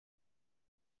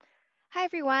Hi,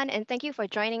 everyone, and thank you for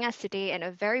joining us today, and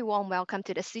a very warm welcome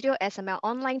to the Studio SML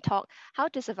online talk, How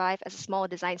to Survive as a Small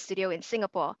Design Studio in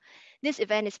Singapore. This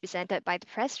event is presented by the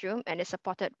Press Room and is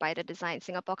supported by the Design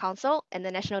Singapore Council and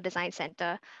the National Design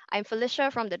Centre. I'm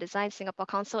Felicia from the Design Singapore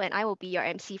Council, and I will be your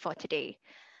MC for today.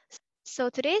 So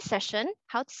today's session,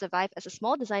 How to Survive as a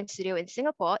Small Design Studio in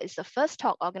Singapore, is the first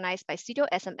talk organized by Studio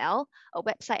SML, a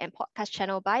website and podcast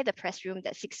channel by the Press Room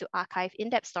that seeks to archive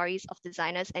in-depth stories of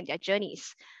designers and their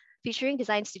journeys. Featuring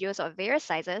design studios of various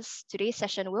sizes, today's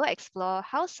session will explore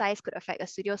how size could affect a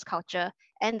studio's culture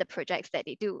and the projects that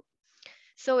they do.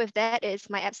 So with that, it's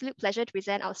my absolute pleasure to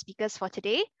present our speakers for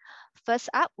today. First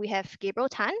up, we have Gabriel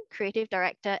Tan, Creative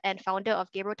Director and founder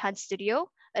of Gabriel Tan Studio,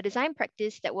 a design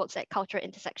practice that works at cultural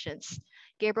intersections.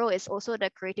 Gabriel is also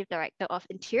the Creative Director of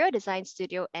interior design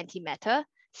studio Antimatter,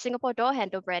 Singapore door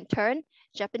handle brand Turn,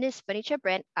 Japanese furniture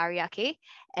brand Ariake,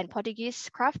 and Portuguese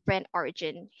craft brand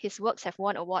Origin. His works have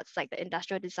won awards like the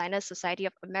Industrial Designers Society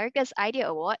of America's Idea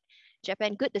Award,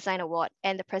 Japan Good Design Award,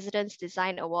 and the President's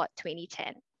Design Award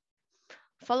 2010.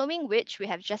 Following which, we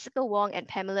have Jessica Wong and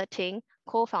Pamela Ting,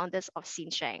 co-founders of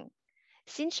Xinsheng.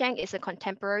 Xinsheng is a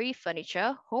contemporary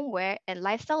furniture, homeware, and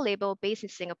lifestyle label based in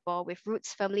Singapore with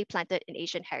roots firmly planted in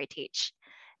Asian heritage.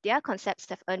 Their concepts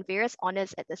have earned various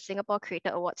honors at the Singapore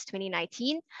Creator Awards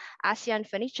 2019, ASEAN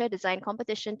Furniture Design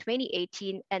Competition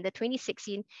 2018, and the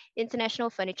 2016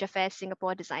 International Furniture Fair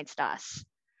Singapore Design Stars.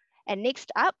 And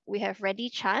next up, we have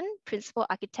Randy Chan, Principal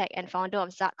Architect and founder of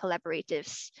Zarch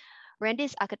Collaboratives.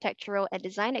 Randy's architectural and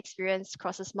design experience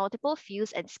crosses multiple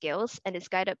fields and scales and is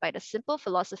guided by the simple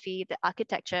philosophy that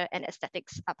architecture and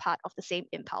aesthetics are part of the same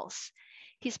impulse.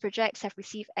 His projects have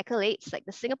received accolades like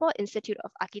the Singapore Institute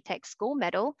of Architects Gold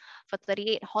Medal for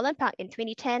 38 Holland Park in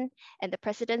 2010 and the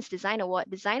President's Design Award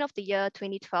Design of the Year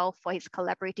 2012 for his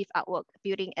collaborative artwork,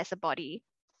 Building as a Body.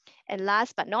 And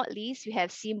last but not least, we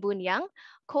have Sim Boon Yang,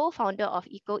 co-founder of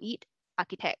EcoEat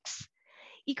Architects.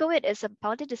 EcoEat is a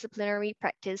multidisciplinary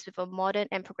practice with a modern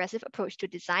and progressive approach to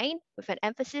design, with an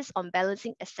emphasis on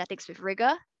balancing aesthetics with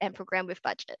rigor and program with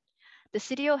budget. The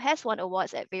studio has won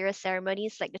awards at various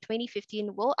ceremonies like the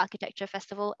 2015 World Architecture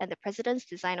Festival and the President's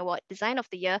Design Award Design of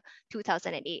the Year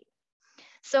 2008.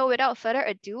 So without further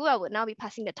ado, I would now be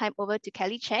passing the time over to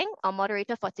Kelly Cheng, our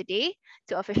moderator for today,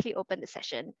 to officially open the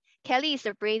session. Kelly is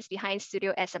the brains behind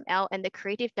Studio SML and the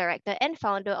creative director and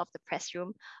founder of The Press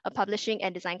Room, a publishing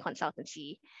and design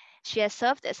consultancy. She has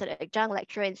served as an adjunct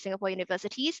lecturer in Singapore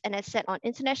universities and has sat on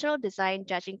international design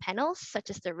judging panels such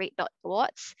as the Red Dot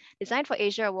Awards, Design for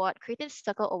Asia Award, Creative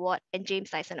Circle Award, and James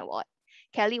Dyson Award.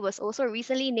 Kelly was also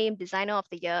recently named Designer of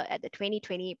the Year at the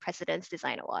 2020 President's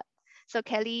Design Award. So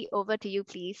Kelly, over to you,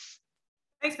 please.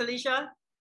 Thanks, Felicia.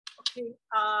 Okay.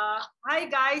 Hi,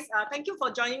 guys. Thank you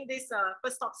for joining this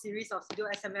first talk series of Studio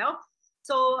SML.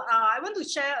 So I want to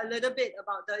share a little bit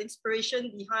about the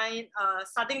inspiration behind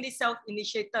starting this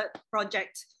self-initiated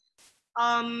project.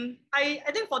 I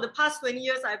think for the past 20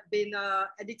 years, I've been an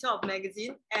editor of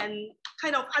magazine, and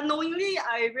kind of unknowingly,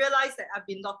 I realized that I've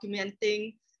been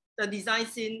documenting the design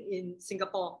scene in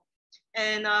Singapore.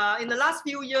 And in the last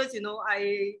few years, it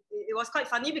was quite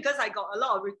funny because I got a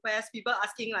lot of requests, people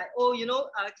asking like, oh,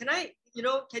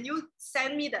 can you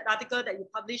send me that article that you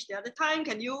published the other time?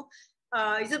 Can you,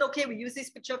 is it okay we use this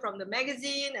picture from the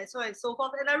magazine and so on and so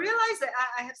forth? And I realized that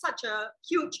I have such a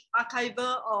huge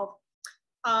archival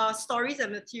of stories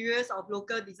and materials of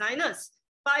local designers.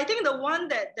 But I think the one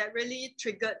that really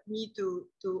triggered me to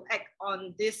act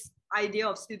on this idea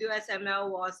of Studio SML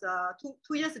was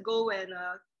two years ago when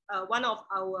one of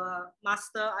our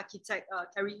master architect,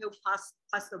 Terry Hill,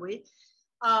 passed away.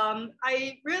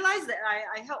 I realized that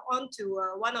I held on to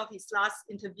one of his last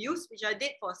interviews, which I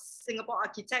did for Singapore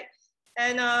Architect.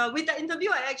 And with the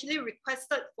interview, I actually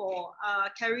requested for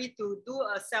Terry to do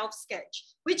a self-sketch,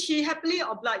 which he happily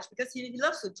obliged because he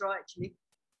loves to draw actually.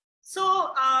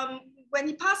 So when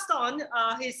he passed on,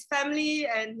 his family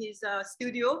and his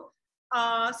studio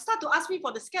start to ask me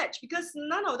for the sketch because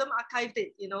none of them archived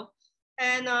it,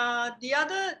 And the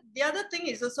other thing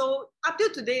is also up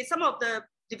till today, some of the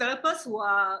developers who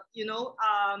are,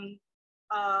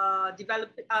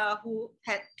 who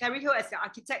had Gary Hill as their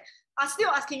architect are still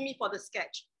asking me for the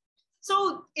sketch.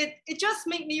 So it just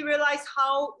made me realize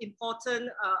how important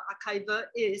archival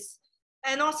is.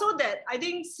 And also that I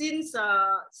think since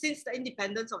the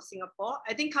independence of Singapore,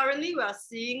 I think currently we are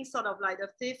seeing sort of like the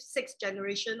 5th, 6th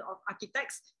generation of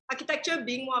architects, architecture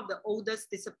being one of the oldest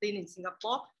discipline in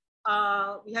Singapore.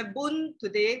 We have Boon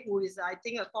today, who is, I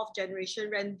think, a 4th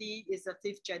generation. Randy is a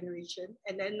 5th generation.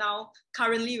 And then now,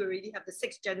 currently, we already have the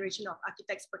 6th generation of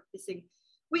architects practicing.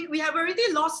 We have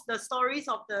already lost the stories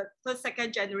of the 1st,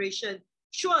 2nd generation.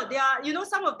 sure, they are, you know,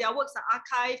 some of their works are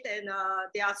archived and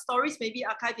their stories may be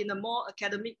archived in a more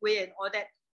academic way and all that.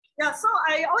 Yeah, so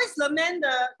I always lament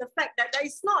the fact that there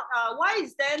is not, why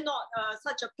is there not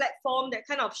such a platform that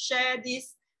kind of share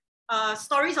these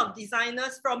stories of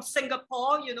designers from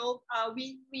Singapore? You know,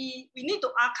 we need to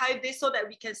archive this so that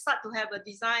we can start to have a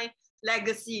design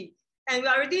legacy. And we're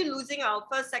already losing our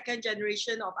first, second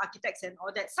generation of architects and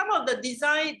all that. Some of the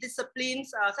design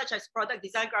disciplines, such as product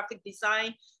design, graphic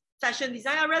design, fashion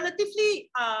design, are relatively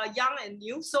young and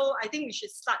new. So I think we should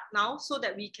start now so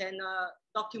that we can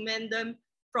document them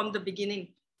from the beginning.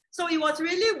 So it was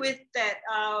really with that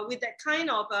kind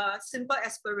of simple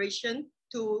aspiration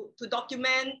to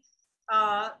document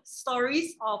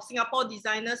stories of Singapore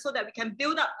designers so that we can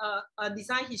build up a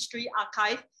design history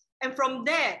archive. And from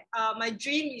there, my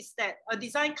dream is that a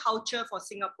design culture for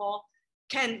Singapore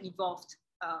can evolve.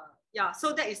 Yeah,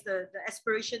 so that is the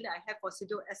aspiration that I have for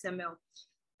Studio SML.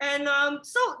 And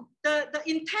so the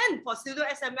intent for Studio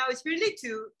SML is really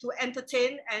to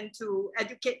entertain and to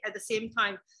educate at the same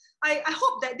time. I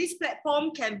hope that this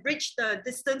platform can bridge the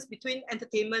distance between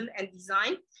entertainment and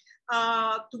design,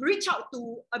 to reach out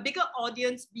to a bigger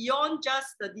audience beyond just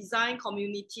the design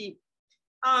community.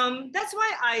 That's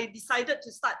why I decided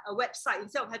to start a website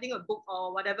instead of having a book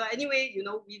or whatever. Anyway, you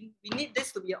know, we need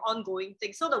this to be an ongoing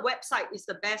thing. So the website is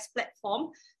the best platform.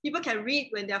 People can read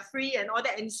when they're free and all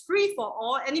that. And it's free for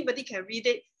all. Anybody can read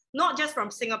it, not just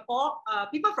from Singapore.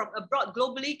 People from abroad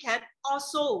globally can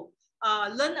also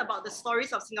learn about the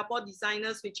stories of Singapore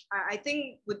designers, which I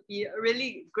think would be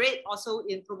really great also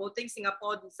in promoting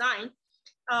Singapore design.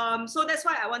 So that's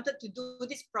why I wanted to do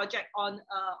this project on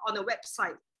a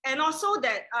website. And also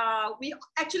that we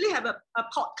actually have a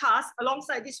podcast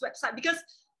alongside this website, because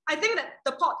I think that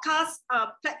the podcast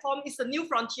platform is a new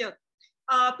frontier.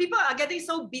 People are getting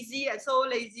so busy and so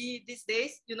lazy these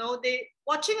days. You know,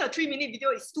 watching a 3-minute video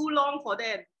is too long for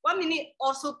them. 1 minute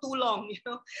also too long, you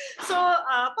know. So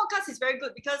podcast is very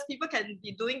good because people can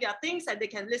be doing their things and they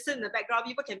can listen in the background.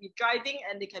 People can be driving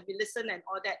and they can be listening and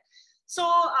all that. So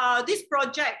this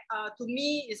project to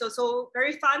me is also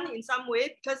very fun in some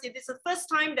way, because it is the first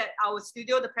time that our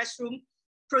studio, the press room,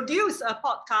 produce a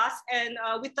podcast. And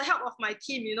with the help of my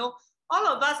team, you know, all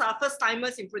of us are first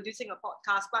timers in producing a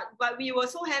podcast, but we were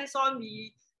so hands-on.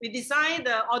 We designed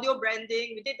the audio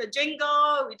branding, we did the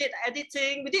jingle, we did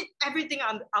editing, we did everything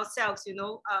ourselves, you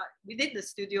know. We did the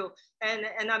studio, and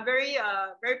I'm very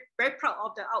proud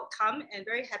of the outcome and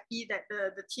very happy that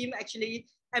the team actually,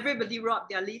 everybody rolled up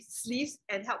their sleeves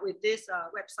and helped with this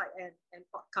website and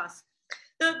podcast.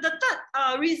 The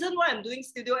third reason why I'm doing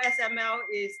Studio SML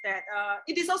is that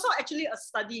it is also actually a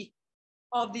study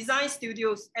of design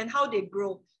studios and how they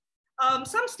grow.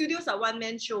 Some studios are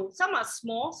one-man show, some are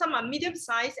small, some are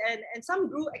medium-sized, and some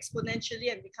grew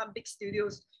exponentially and become big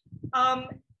studios.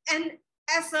 And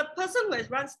as a person who has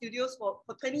run studios for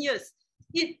 20 years,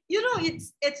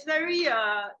 it's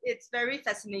very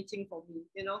fascinating for me.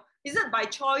 You know, is it by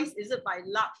choice? Is it by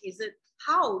luck? Is it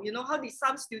how? You know, how did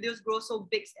some studios grow so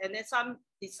big and then some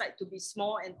decide to be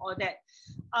small and all that?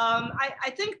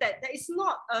 I think that there is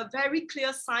not a very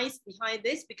clear science behind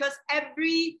this, because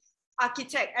every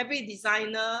architect, every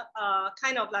designer,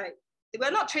 kind of like, we're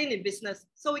not trained in business,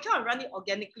 so we can't run it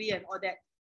organically and all that.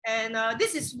 And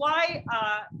this is why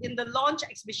in the launch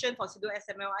exhibition for Studio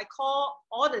SML, I call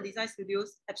all the design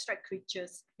studios abstract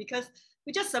creatures, because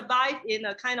we just survive in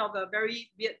a kind of a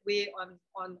very weird way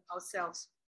on ourselves.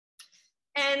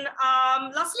 And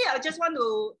lastly, I just want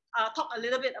to talk a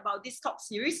little bit about this talk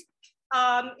series.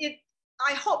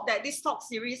 I hope that this talk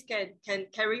series can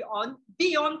carry on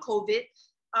beyond COVID,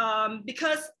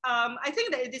 because I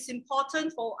think that it is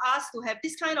important for us to have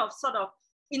this kind of sort of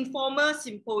informal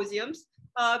symposiums,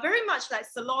 very much like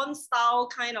salon style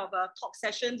kind of a talk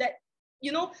session that,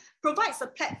 you know, provides a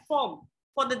platform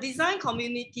for the design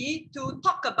community to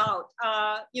talk about,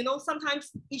 you know,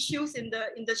 sometimes issues in the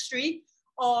industry,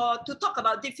 or to talk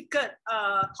about difficult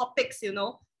topics, you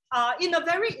know, in a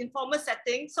very informal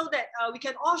setting, so that we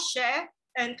can all share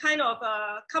and kind of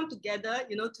come together,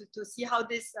 you know, to see how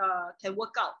this can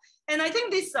work out. And I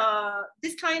think this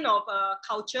kind of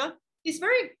culture is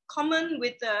very common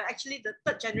with actually the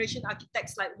third generation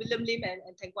architects like William Lim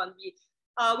and Teng Guan Wee.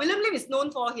 William Lim is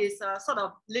known for his sort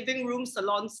of living room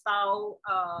salon style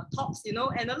talks, you know,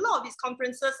 and a lot of his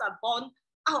conferences are born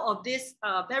out of this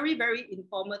very, very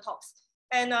informal talks.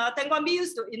 And Teng Guan Wee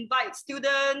used to invite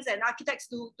students and architects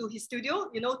to his studio,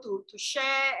 you know, to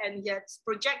share, and he had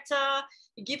projector,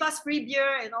 he give us free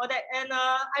beer and all that. And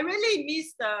I really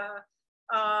miss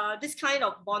this kind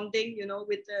of bonding, you know,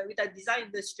 with the design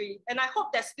industry. And I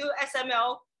hope that Studio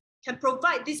SML can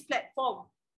provide this platform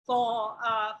for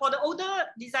the older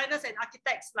designers and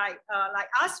architects like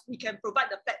us, we can provide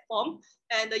the platform,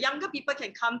 and the younger people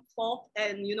can come forth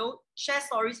and share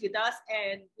stories with us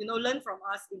and learn from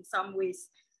us in some ways.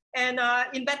 And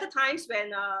in better times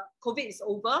when COVID is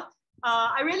over,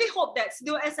 I really hope that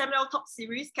Studio SML Talk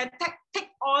Series can take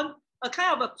on a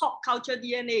kind of a pop culture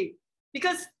DNA.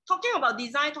 Because talking about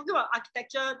design, talking about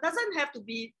architecture doesn't have to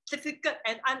be difficult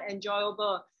and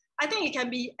unenjoyable. I think it can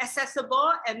be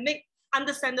accessible and make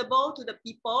understandable to the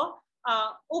people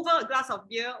over a glass of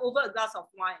beer, over a glass of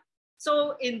wine.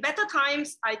 So in better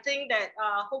times, I think that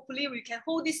hopefully we can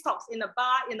hold these talks in a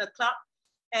bar, in a club,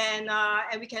 and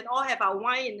we can all have our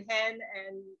wine in hand,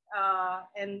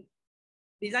 and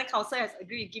Design Council has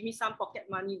agreed to give me some pocket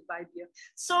money to buy beer.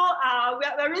 So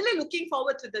we're really looking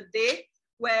forward to the day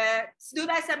where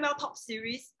Studio SML Talk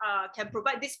Series can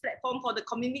provide this platform for the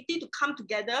community to come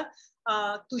together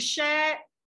to share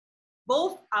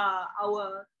both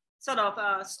our sort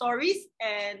of stories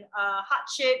and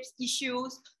hardships,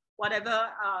 issues, whatever,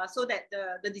 so that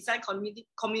the design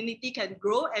community can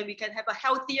grow and we can have a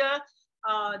healthier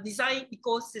design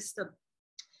ecosystem.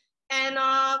 And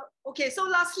okay, so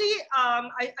lastly,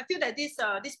 I feel that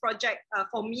this project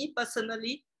for me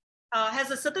personally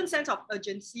has a certain sense of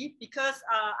urgency because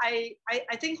I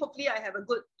think hopefully I have a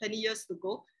good 20 years to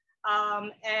go.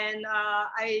 And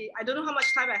I don't know how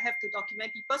much time I have to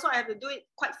document people, so I have to do it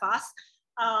quite fast.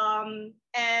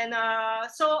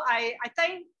 So I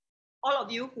thank all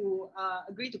of you who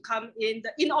agreed to come in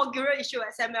the inaugural issue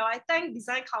at SML. I thank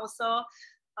Design Council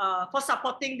for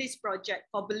supporting this project,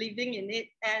 for believing in it.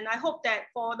 And I hope that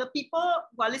for the people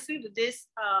who are listening to this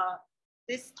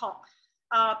talk,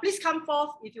 please come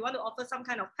forth if you want to offer some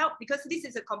kind of help, because this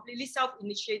is a completely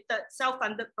self-initiated,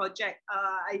 self-funded project.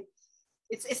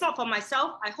 It's not for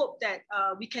myself. I hope that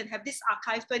we can have this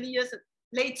archive 20 years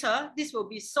later. This will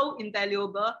be so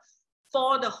invaluable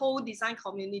for the whole design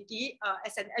community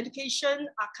as an education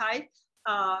archive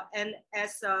and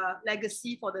as a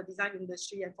legacy for the design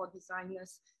industry and for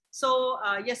designers. So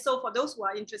yes, so for those who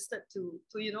are interested to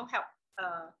help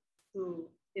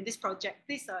in this project,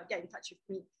 please get in touch with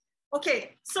me.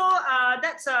 Okay, so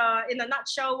that's in a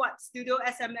nutshell what Studio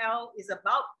SML is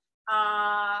about.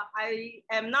 I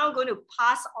am now going to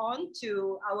pass on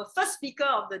to our first speaker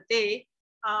of the day,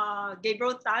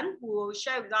 Gabriel Tan, who will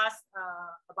share with us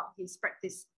about his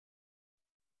practice.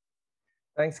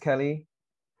 Thanks, Kelly.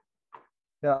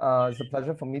 Yeah, it's a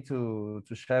pleasure for me to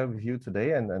share with you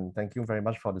today, and thank you very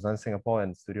much for Design Singapore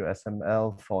and Studio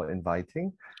SML for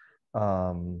inviting.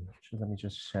 Let me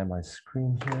just share my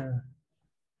screen here.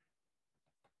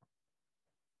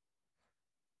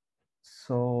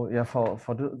 So yeah, for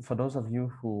those of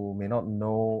you who may not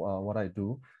know what I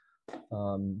do,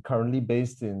 currently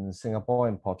based in Singapore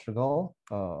and Portugal.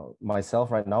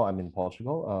 Myself right now, I'm in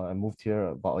Portugal. I moved here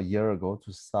about a year ago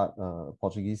to start a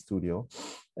Portuguese studio.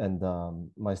 And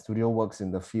my studio works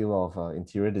in the field of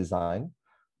interior design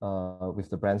with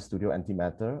the brand Studio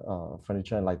Antimatter,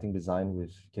 furniture and lighting design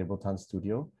with Gabriel Tan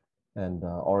Studio, and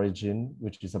Origin,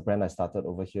 which is a brand I started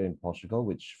over here in Portugal,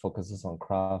 which focuses on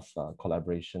craft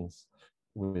collaborations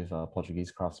with Portuguese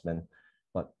craftsmen,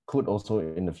 but could also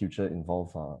in the future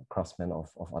involve craftsmen of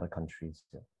other countries.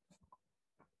 Yeah.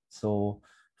 So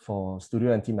for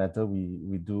Studio Antimatter,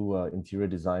 we do interior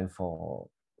design for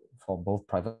both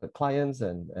private clients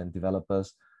and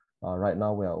developers. Right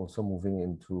now, we are also moving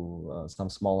into some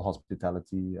small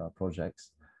hospitality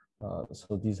projects.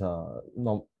 So these are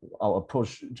our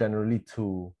approach generally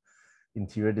to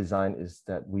interior design is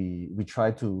that we try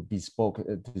to bespoke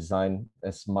design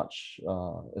as much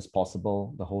as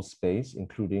possible, the whole space,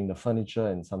 including the furniture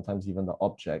and sometimes even the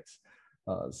objects.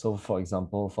 So for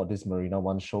example, for this Marina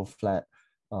One show flat,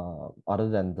 other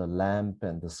than the lamp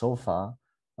and the sofa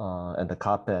and the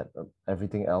carpet,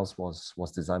 everything else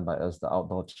was designed by us. The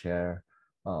outdoor chair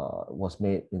was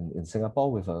made in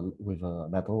Singapore with a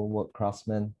metalwork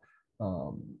craftsman.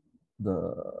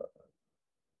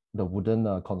 The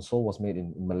wooden console was made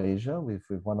in Malaysia with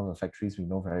one of the factories we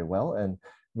know very well. And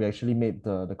we actually made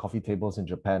the coffee tables in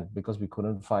Japan because we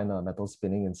couldn't find metal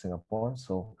spinning in Singapore.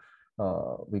 So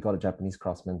we got a Japanese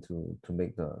craftsman to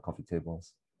make the coffee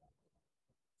tables.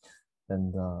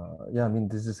 And yeah, I mean,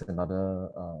 this is another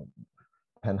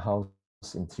penthouse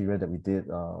interior that we did,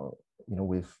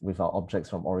 with our objects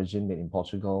from Origin made in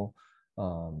Portugal,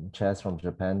 chairs from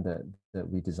Japan that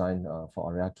we designed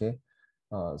for Ariake.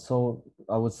 So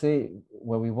I would say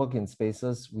when we work in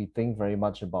spaces, we think very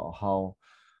much about how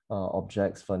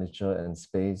objects, furniture, and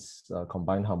space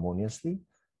combine harmoniously.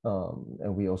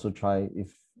 And we also try,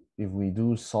 if we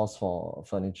do source for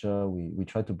furniture, we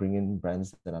try to bring in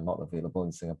brands that are not available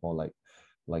in Singapore, like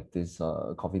like this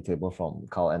coffee table from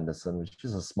Carl Anderson, which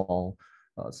is a small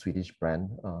Swedish brand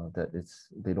that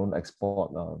they don't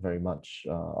export very much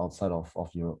outside of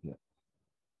Europe yet.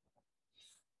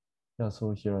 Yeah,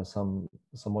 so here are some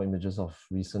more images of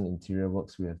recent interior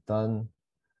works we have done.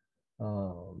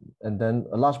 And then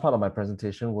a large part of my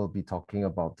presentation will be talking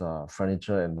about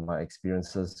furniture and my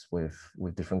experiences with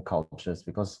different cultures,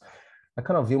 because I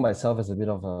kind of view myself as a bit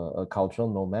of a cultural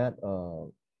nomad,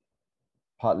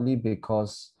 partly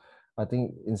because I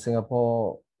think in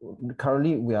Singapore,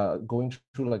 currently we are going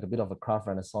through like a bit of a craft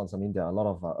renaissance. I mean, there are a lot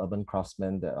of urban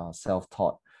craftsmen that are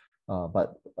self-taught.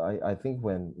 But I think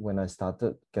when I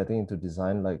started getting into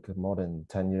design like more than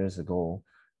 10 years ago,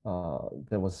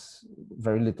 there was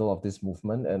very little of this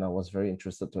movement, and I was very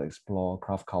interested to explore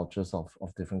craft cultures of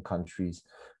different countries.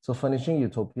 So Furnishing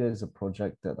Utopia is a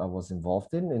project that I was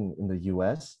involved in the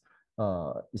US.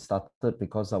 It started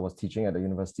because I was teaching at the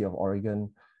University of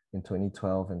Oregon in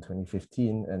 2012 and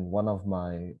 2015, and one of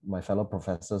my fellow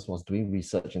professors was doing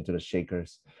research into the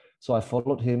Shakers. So I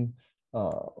followed him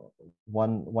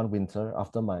one winter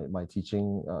after my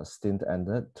teaching stint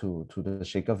ended to the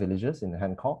Shaker villages in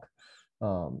Hancock.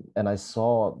 And I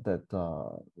saw that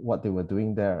what they were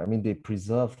doing there. I mean, they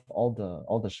preserved all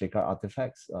the Shaker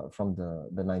artifacts from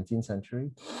the 19th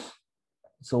century.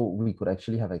 So we could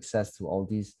actually have access to all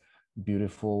these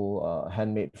beautiful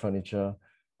handmade furniture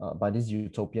by this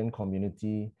utopian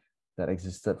community that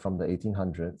existed from the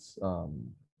 1800s.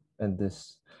 And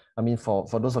this, I mean, for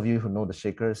those of you who know, the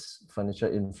Shakers furniture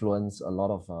influenced a lot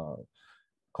of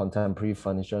contemporary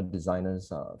furniture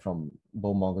designers from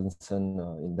Bo Morgensen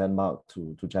in Denmark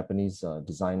to Japanese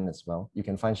design as well. You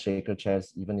can find Shaker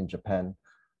chairs even in Japan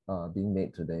being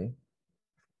made today.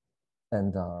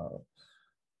 And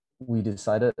we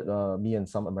decided, me and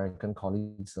some American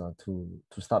colleagues, to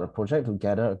start a project to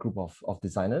gather a group of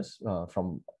designers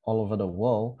from all over the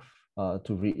world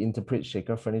to reinterpret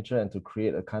Shaker furniture and to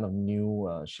create a kind of new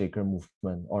Shaker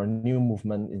movement, or a new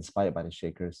movement inspired by the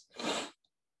Shakers.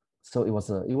 So it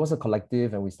was a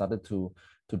collective, and we started to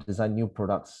design new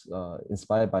products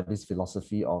inspired by this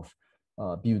philosophy of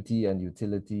beauty and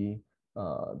utility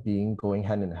going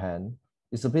hand in hand.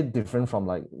 It's a bit different from,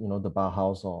 like, the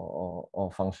Bauhaus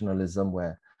or functionalism,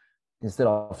 where instead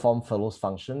of form follows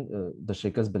function, the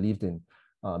Shakers believed in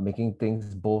making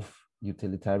things both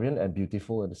utilitarian and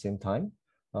beautiful at the same time.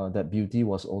 That beauty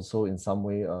was also in some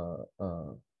way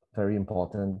very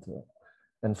important.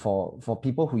 And for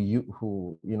people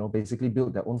who basically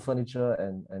build their own furniture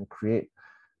and create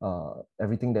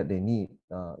everything that they need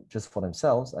just for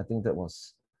themselves, I think that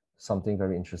was something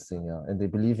very interesting. Yeah. And they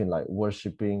believe in like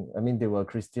worshiping. I mean, they were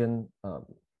Christian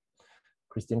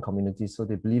community, so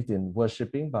they believed in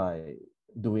worshiping by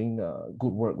doing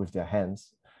good work with their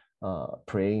hands,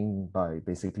 praying by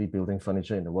basically building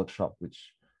furniture in the workshop,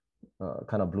 which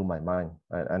kind of blew my mind.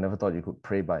 I never thought you could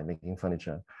pray by making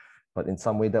furniture, but in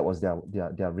some way that was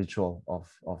their ritual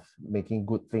of making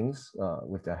good things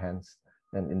with their hands,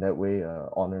 and in that way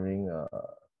honoring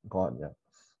God. Yeah.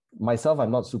 Myself,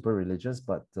 I'm not super religious,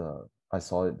 but I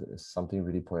saw it as something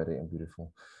really poetic and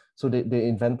beautiful. So they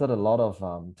invented a lot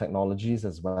of technologies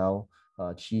as well,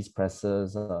 cheese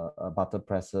presses, butter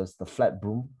presses, the flat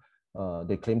broom.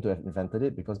 They claim to have invented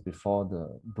it because before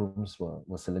the brooms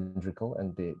were cylindrical,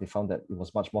 and they found that it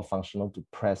was much more functional to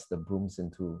press the brooms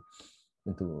into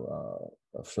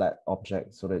a flat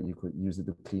object so that you could use it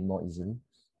to clean more easily.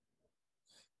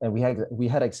 And we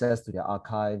had access to their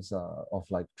archives of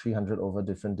like 300 over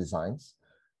different designs.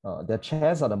 Their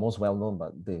chairs are the most well-known,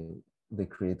 but they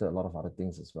created a lot of other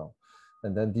things as well.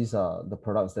 And then these are the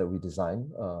products that we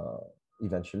designed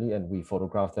eventually, and we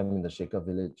photographed them in the Shaker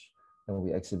village, and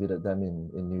we exhibited them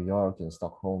in New York, in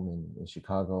Stockholm, in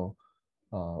Chicago,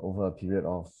 over a period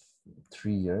of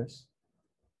 3 years.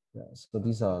 Yeah, so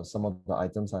these are some of the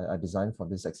items I designed for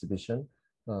this exhibition.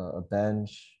 A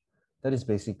bench, that is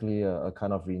basically a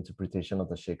kind of reinterpretation of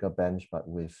the Shaker bench, but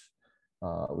with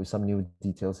some new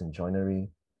details in joinery.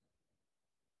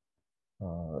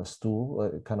 A stool,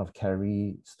 a kind of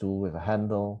carry stool with a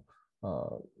handle,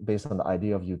 based on the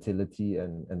idea of utility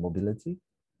and mobility.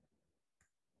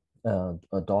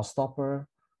 A door stopper,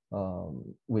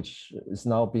 which is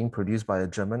now being produced by a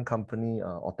German company,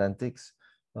 Authentics.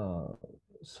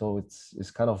 So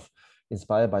it's kind of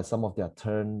inspired by some of their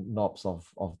turn knobs of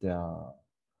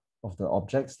the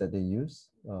objects that they use,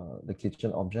 the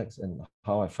kitchen objects, and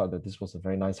how I felt that this was a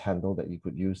very nice handle that you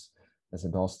could use as a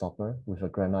door stopper with a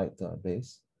granite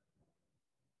base.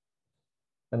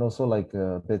 And also like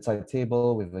a bedside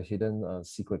table with a hidden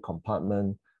secret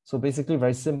compartment. So basically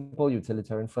very simple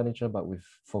utilitarian furniture, but with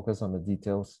focus on the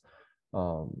details,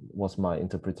 was my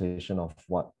interpretation of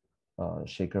what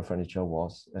shaker furniture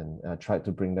was, and I tried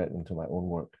to bring that into my own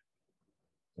work.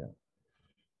 Yeah.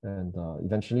 And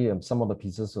eventually, some of the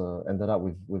pieces ended up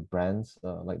with brands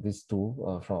like this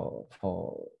tool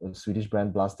for a Swedish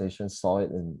brand, Blast Station, saw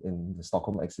it in the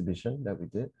Stockholm exhibition that we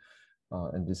did,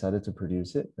 and decided to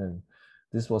produce it. And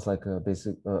this was like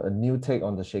a new take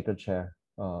on the shaker chair,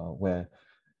 where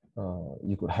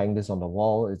you could hang this on the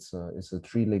wall. It's a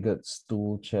three-legged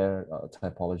stool chair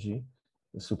typology,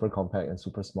 super compact and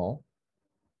super small.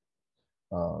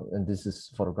 And this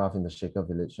is photographed in the shaker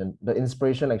village. And the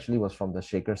inspiration actually was from the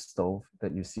shaker stove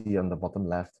that you see on the bottom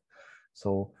left.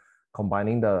 So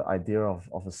combining the idea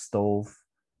of a stove,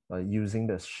 using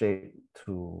the shape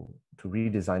to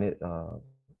redesign it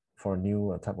for a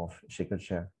new type of shaker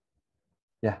chair.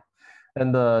 Yeah.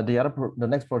 And the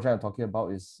next project I'm talking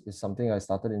about is something I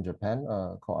started in Japan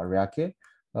called Ariake.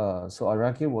 So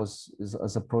Ariake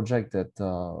is a project that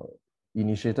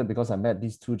initiated because I met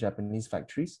these two Japanese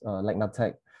factories,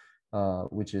 Tech,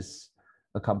 which is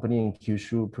a company in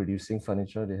Kyushu producing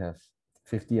furniture. They have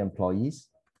 50 employees.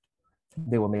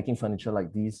 They were making furniture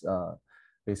like these,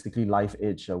 basically live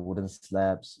edge wooden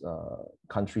slabs,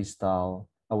 country style.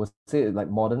 I would say like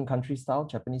modern country style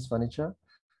Japanese furniture.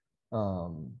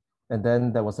 And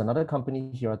then there was another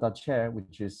company, Hirata Chair,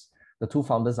 which is the two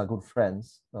founders are good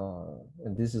friends.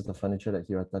 And this is the furniture that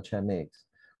Hirata Chair makes.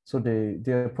 So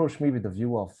they approached me with the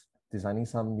view of designing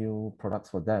some new products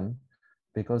for them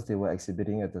because they were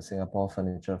exhibiting at the Singapore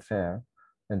Furniture Fair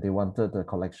and they wanted a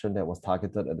collection that was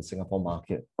targeted at the Singapore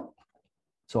market.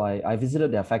 So I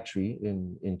visited their factory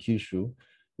in Kyushu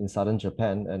in southern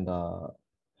Japan and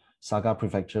Saga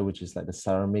Prefecture, which is like the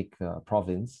ceramic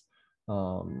province.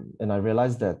 And I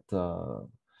realized that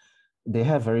they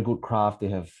have very good craft. They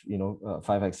have,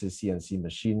 5-axis CNC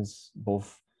machines,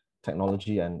 both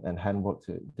technology and handwork.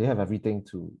 They have everything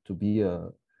to be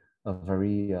a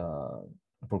very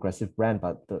progressive brand.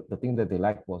 But the thing that they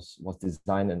lacked was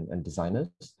design and designers.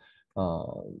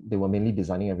 They were mainly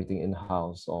designing everything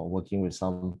in-house or working with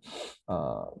some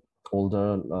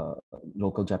older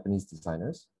local Japanese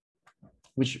designers,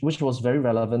 which was very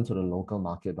relevant to the local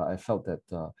market. But I felt that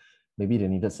maybe they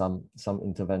needed some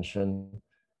intervention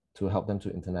to help them to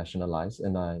internationalize.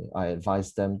 And I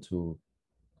advised them to,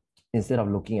 instead of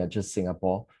looking at just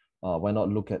Singapore, why not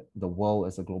look at the world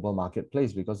as a global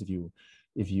marketplace? Because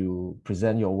if you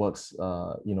present your works,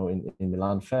 in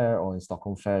Milan Fair or in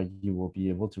Stockholm Fair, you will be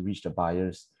able to reach the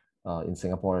buyers in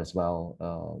Singapore as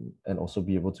well, and also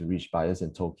be able to reach buyers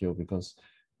in Tokyo because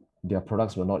their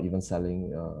products were not even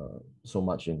selling so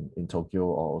much in Tokyo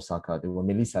or Osaka. They were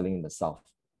mainly selling in the South.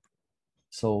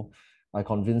 So I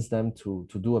convinced them to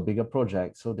do a bigger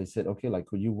project. So they said, okay, like,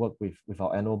 could you work with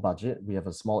our annual budget? We have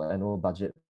a small annual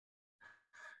budget.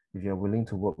 If you're willing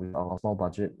to work with our small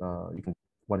budget, you can,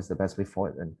 what is the best way for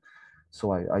it? And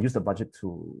so I used the budget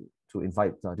to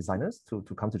invite designers to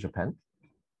come to Japan.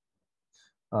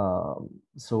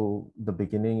 So the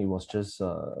beginning, it was just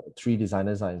 3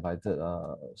 designers I invited,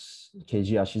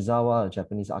 Keiji Ashizawa, a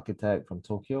Japanese architect from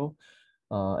Tokyo,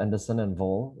 Anderson and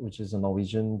Vol, which is a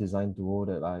Norwegian design duo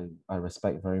that I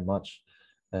respect very much,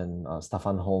 and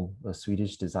Staffan Holm, a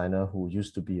Swedish designer who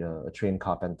used to be a trained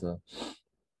carpenter.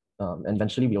 And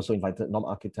eventually we also invited Norm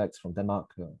architects from Denmark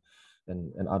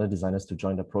and other designers to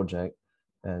join the project.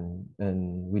 And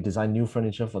we designed new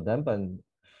furniture for them. And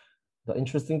the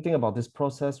interesting thing about this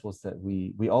process was that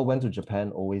we all went to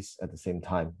Japan always at the same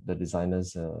time, the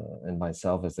designers and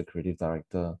myself as the creative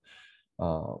director.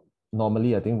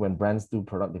 Normally, I think when brands do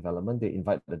product development, they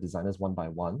invite the designers one by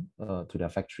one to their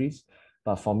factories.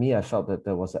 But for me, I felt that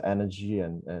there was an energy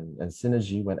and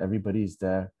synergy when everybody is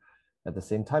there at the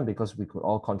same time, because we could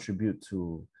all contribute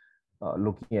to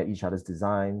looking at each other's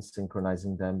designs,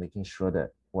 synchronizing them, making sure that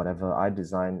whatever I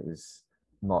design is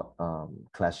not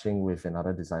clashing with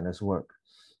another designer's work.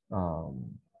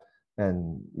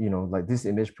 And, like this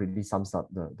image pretty sums up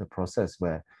the process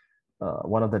where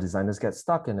one of the designers gets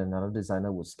stuck and another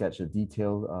designer would sketch a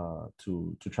detail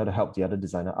to try to help the other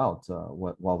designer out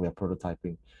while we're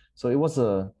prototyping. So it was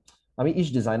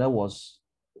each designer was,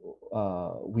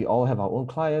 we all have our own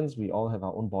clients, we all have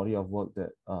our own body of work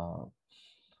that,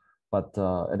 but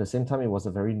at the same time, it was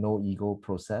a very no ego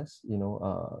process,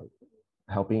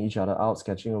 helping each other out,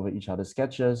 sketching over each other's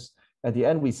sketches. At the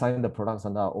end, we signed the products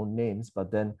under our own names, but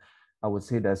then I would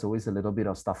say there's always a little bit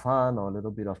of Staffan or a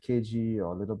little bit of KG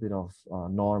or a little bit of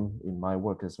Norm in my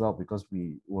work as well, because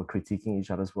we were critiquing each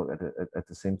other's work at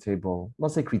the same table.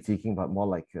 Not say critiquing, but more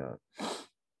like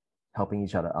helping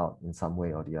each other out in some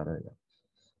way or the other. Yeah.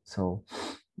 So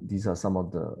these are some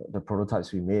of the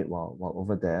prototypes we made while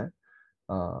over there,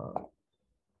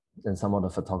 and some of the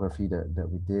photography that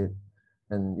we did.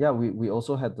 And yeah, we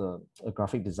also had a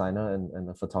graphic designer and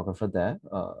a photographer there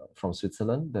from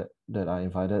Switzerland that I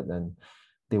invited, and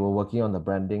they were working on the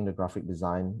branding, the graphic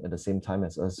design at the same time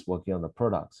as us working on the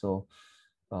product. So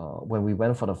when we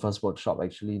went for the first workshop,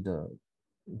 actually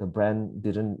the brand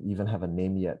didn't even have a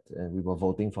name yet, and we were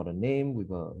voting for the name. We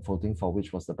were voting for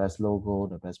which was the best logo,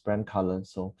 the best brand color.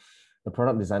 So the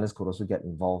product designers could also get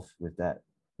involved with that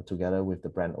together with the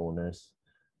brand owners,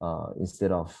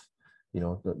 instead of, you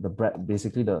know, the brand.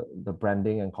 Basically the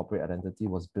branding and corporate identity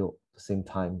was built at the same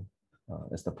time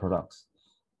as the products.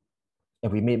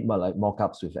 And we made like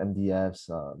mock-ups with MDFs,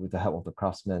 with the help of the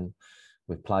craftsmen,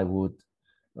 with plywood,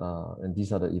 and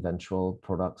these are the eventual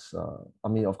products. I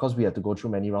mean, of course, we had to go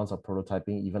through many rounds of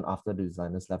prototyping even after the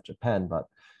designers left Japan. But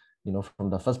you know, from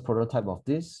the first prototype of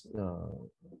this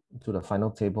to the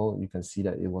final table, you can see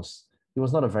that it was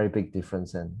not a very big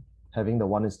difference. And having the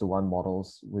 1:1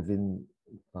 models within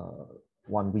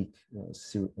 1 week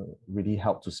really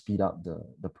helped to speed up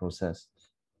the process.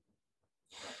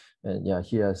 And yeah,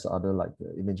 here's other like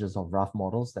the images of rough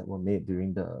models that were made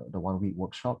during the 1 week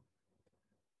workshop.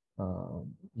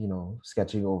 You know,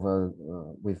 sketching over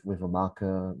with a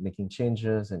marker, making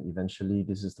changes, and eventually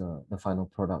this is the final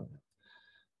product.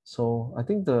 So I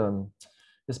think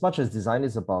as much as design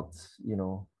is about, you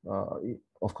know,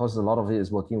 of course, a lot of it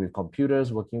is working with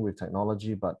computers, working with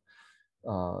technology, but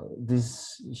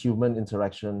this human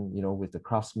interaction, you know, with the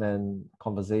craftsmen,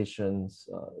 conversations,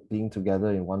 being together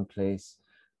in one place,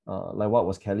 like what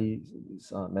was Kelly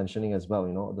mentioning as well,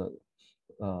 you know,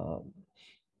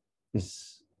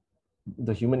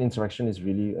 the human interaction is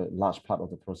really a large part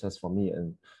of the process for me,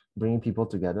 and bringing people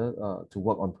together to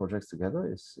work on projects together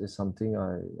is something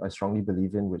I strongly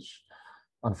believe in, which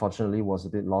unfortunately was a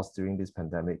bit lost during this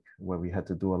pandemic, where we had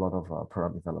to do a lot of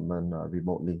product development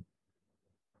remotely.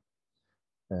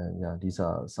 And yeah, these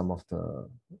are some of the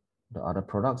other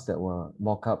products that were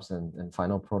mock-ups and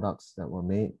final products that were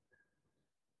made.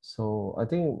 So I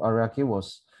think Ariake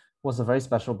was a very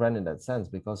special brand in that sense,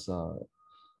 because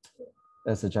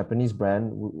as a Japanese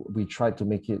brand, we tried to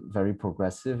make it very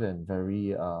progressive and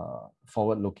very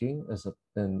forward-looking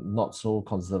and not so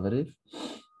conservative.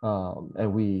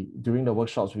 And during the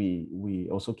workshops, we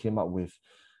also came up with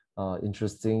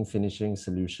interesting finishing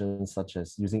solutions, such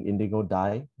as using indigo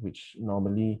dye, which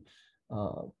normally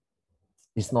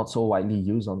is not so widely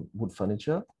used on wood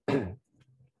furniture,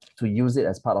 to use it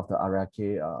as part of the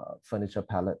Ariake furniture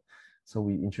palette. So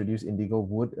we introduced indigo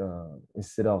wood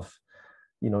instead of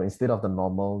the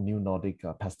normal new Nordic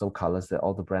pastel colors that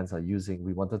all the brands are using.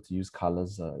 We wanted to use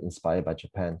colors inspired by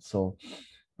Japan. So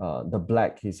the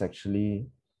black is actually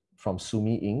from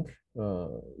Sumi ink,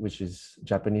 which is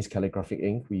Japanese calligraphic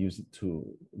ink. We use it to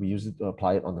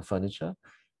apply it on the furniture,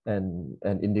 and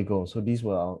indigo. So these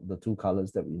were the two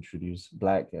colors that we introduced,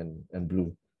 black and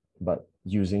blue, but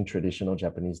using traditional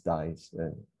Japanese dyes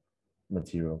and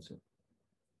materials.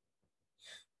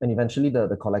 And eventually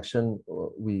the collection,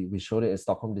 we showed it at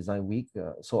Stockholm Design Week.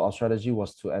 So our strategy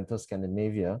was to enter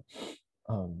Scandinavia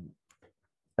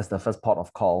as the first port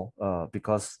of call,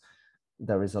 because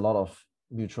there is a lot of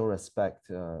mutual respect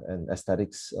and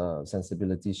aesthetics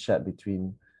sensibilities shared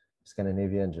between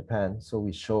Scandinavia and Japan. So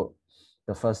we showed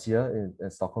the first year in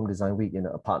Stockholm Design Week in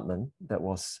an apartment that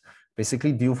was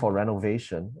basically due for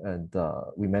renovation. And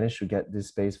we managed to get this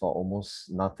space for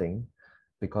almost nothing,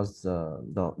 because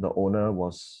the owner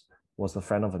was a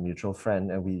friend of a mutual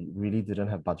friend, and we really didn't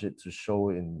have budget to show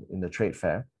in the trade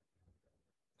fair.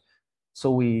 So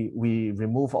we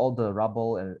remove all the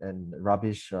rubble and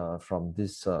rubbish from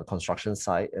this construction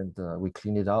site, and we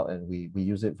clean it out, and we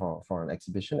use it for an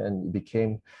exhibition. And it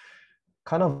became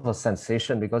kind of a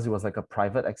sensation, because it was like a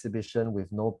private exhibition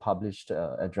with no published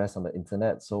address on the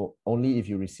internet. So only if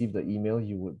you receive the email,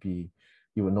 you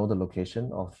would know the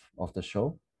location of the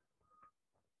show.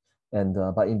 And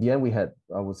but in the end, we had,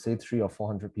 I would say, 300 or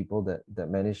 400 people that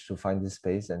managed to find this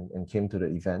space and came to the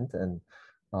event. And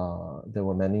there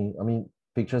were many, I mean,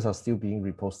 pictures are still being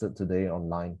reposted today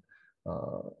online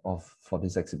for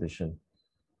this exhibition.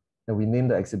 And we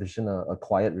named the exhibition a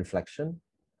Quiet Reflection.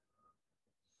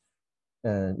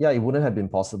 And yeah, it wouldn't have been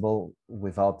possible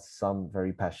without some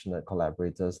very passionate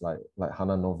collaborators like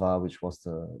Hana Nova, which was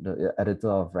the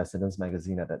editor of Residence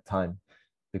magazine at that time,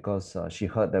 because she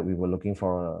heard that we were looking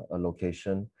for a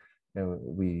location, and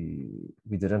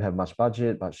we didn't have much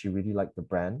budget, but she really liked the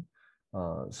brand.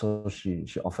 So she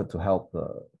offered to help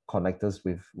connect us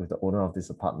with the owner of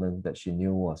this apartment that she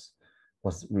knew was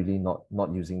really not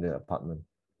using the apartment.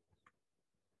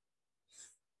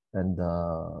 And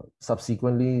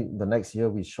subsequently, the next year,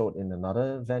 we showed in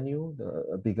another venue,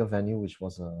 a bigger venue, which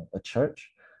was a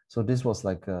church. So this was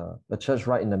like a church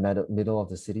right in the middle of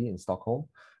the city in Stockholm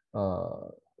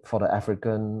for the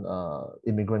African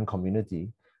immigrant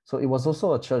community. So it was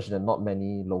also a church that not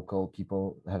many local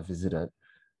people have visited.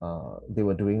 They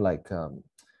were doing like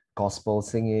gospel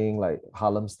singing, like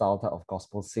Harlem style type of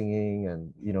gospel singing,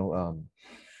 and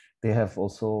they have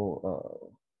also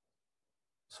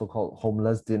so-called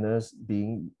homeless dinners.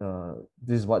 Being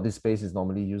this is what this space is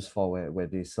normally used for, where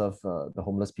they serve the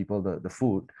homeless people the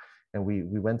food. And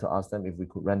we went to ask them if we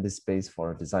could rent this space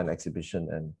for a design exhibition,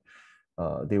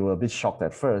 and they were a bit shocked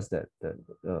at first that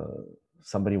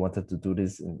somebody wanted to do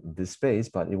this in this space,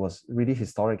 but it was really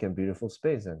historic and beautiful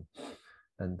space,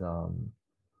 and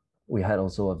we had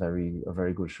also a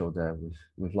very good show there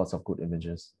with lots of good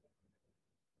images.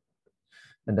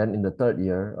 And then in the third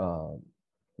year,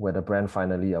 where the brand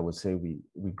finally, I would say we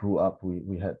grew up,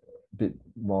 we had a bit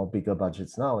more bigger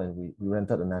budgets now, and we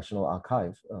rented a National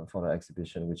Archive for the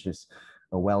exhibition, which is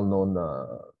a well-known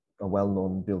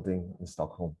building in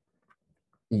Stockholm.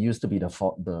 It used to be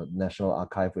the National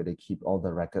Archive where they keep all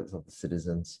the records of the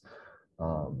citizens,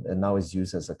 and now it's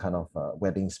used as a kind of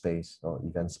wedding space or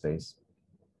event space.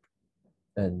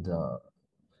 And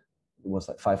it was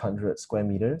like 500 square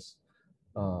meters.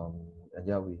 And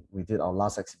yeah, we did our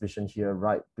last exhibition here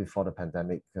right before the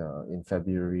pandemic in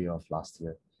February of last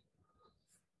year.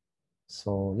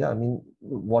 So yeah, I mean,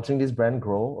 watching this brand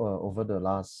grow over the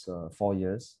last 4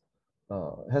 years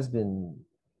has been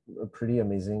a pretty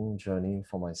amazing journey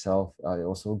for myself. I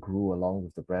also grew along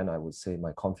with the brand. I would say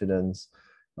my confidence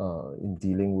in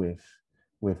dealing with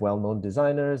well-known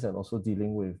designers, and also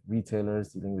dealing with retailers,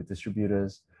 dealing with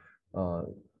distributors,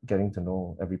 getting to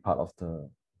know every part of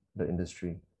the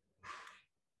industry.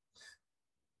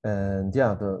 And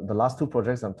yeah, the last two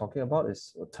projects I'm talking about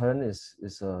is Turn is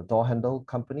a door handle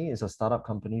company. It's a startup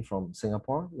company from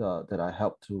Singapore that I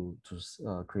helped to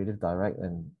creative direct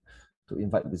and to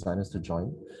invite designers to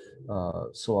join.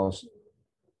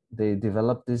 They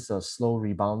developed this slow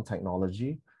rebound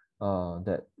technology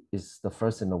that is the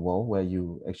first in the world, where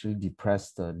you actually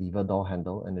depress the lever door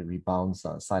handle and it rebounds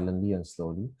silently and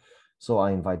slowly. So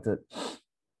I invited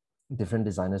different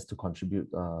designers to contribute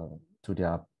to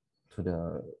their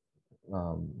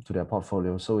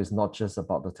portfolio. So it's not just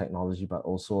about the technology, but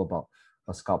also about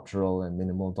a sculptural and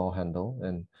minimal door handle.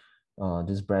 And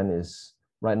this brand is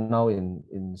right now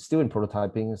still in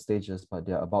prototyping stages, but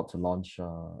they're about to launch.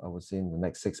 I would say in the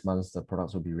next 6 months, the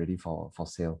products will be ready for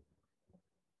sale.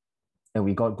 And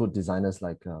we got good designers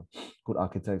like good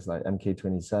architects like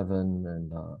MK27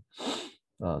 and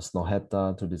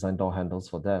Snohetta to design door handles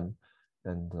for them.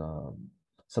 And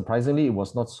surprisingly, it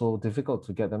was not so difficult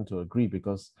to get them to agree,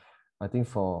 because I think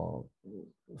for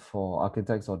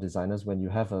architects or designers, when you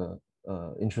have a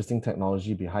interesting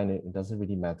technology behind it, it doesn't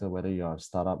really matter whether you are a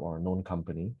startup or a known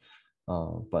company.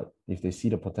 But if they see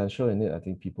the potential in it, I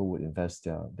think people would invest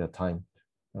their time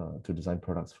to design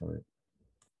products for it.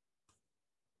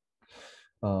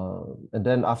 And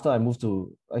then after I moved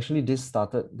to, actually this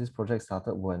project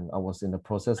started when I was in the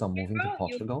process of moving to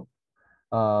Portugal.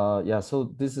 Yeah,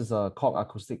 so this is a cork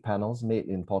acoustic panels made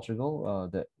in Portugal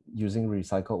that using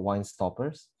recycled wine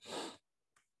stoppers,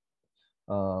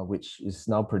 which is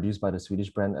now produced by the Swedish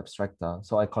brand Abstracta.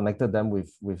 So I connected them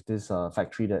with this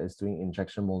factory that is doing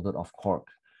injection molded of cork,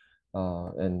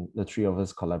 and the three of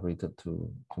us collaborated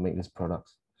to make these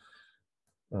products.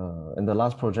 And the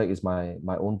last project is my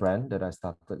own brand that I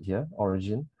started here,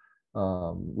 Origin,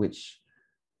 which,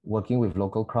 working with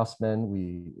local craftsmen,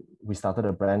 we started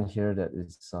a brand here that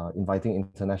is inviting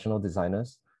international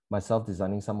designers, myself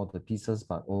designing some of the pieces,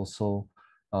 but also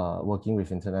working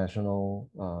with international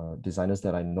designers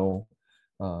that I know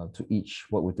to each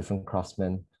work with different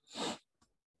craftsmen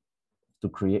to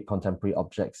create contemporary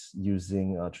objects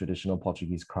using traditional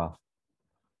Portuguese craft.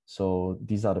 So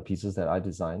these are the pieces that I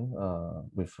designed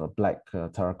with black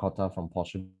terracotta from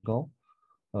Portugal,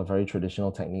 a very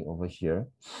traditional technique over here,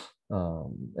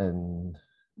 and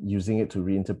using it to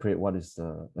reinterpret what is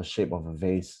the shape of a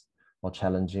vase, or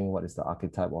challenging what is the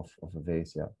archetype of a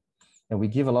vase. Yeah, and we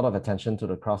give a lot of attention to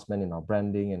the craftsmen in our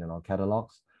branding and in our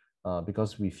catalogs,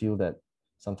 because we feel that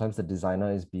sometimes the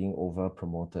designer is being over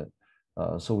promoted.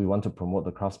 So we want to promote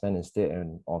the craftsman instead,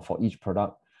 or for each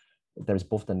product, there's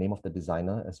both the name of the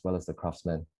designer as well as the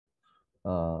craftsman.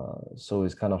 So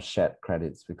it's kind of shared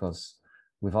credits, because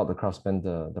without the craftsman,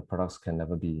 the products can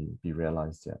never be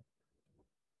realized yet.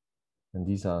 And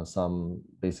these are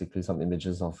basically some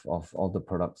images of all the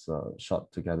products shot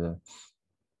together.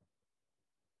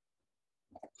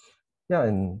 Yeah,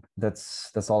 and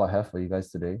that's all I have for you guys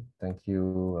today. Thank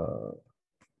you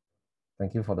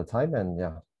for the time, and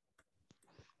yeah.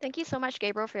 Thank you so much,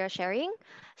 Gabriel, for your sharing.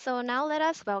 So now let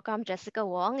us welcome Jessica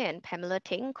Wong and Pamela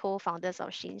Ting, co-founders of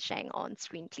Xinsheng, on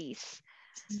screen, please.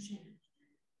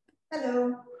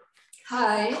 Hello.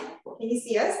 Hi. Can you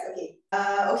see us? Okay.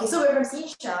 Okay, so we're from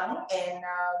Xinsheng, and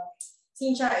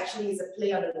Xinsheng actually is a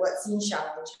play on the word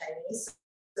Xinsheng in Chinese.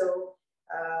 So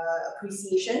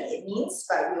appreciation, it means,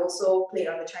 but we also played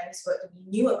on the Chinese word to be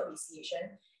new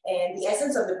appreciation. And the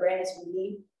essence of the brand is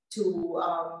really to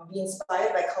be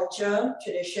inspired by culture,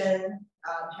 tradition,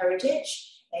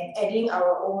 heritage, and adding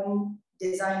our own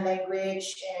design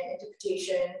language and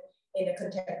interpretation in a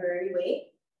contemporary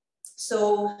way.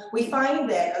 So we find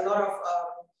that a lot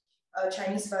of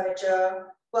Chinese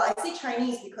furniture, well, I say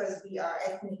Chinese because we are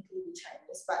ethnically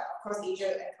Chinese, but of course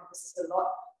Asia encompasses a lot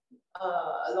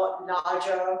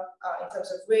larger in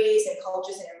terms of race and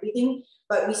cultures and everything.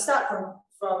 But we start from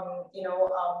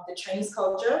the Chinese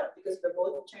culture because we're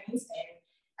both Chinese, and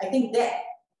I think that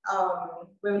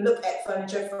when we look at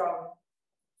furniture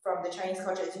from the Chinese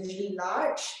culture, it's usually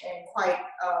large and quite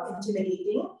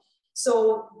intimidating.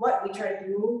 So what we try to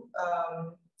do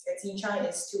at Xinsheng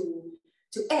is to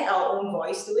add our own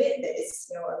voice to it that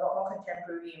is a lot more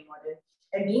contemporary and modern.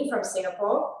 And being from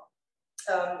Singapore,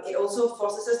 it also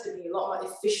forces us to be a lot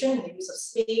more efficient in the use of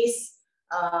space,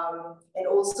 and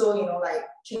also like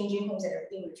changing homes and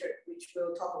everything, which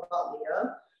we'll talk about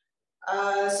later.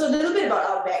 So a little bit about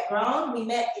our background. We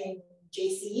met in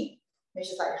JC, which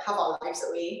is like half our lives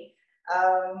away,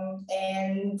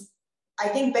 and I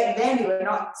think back then we were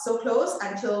not so close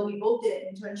until we both did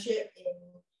an internship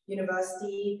in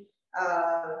university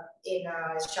in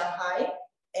Shanghai.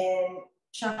 And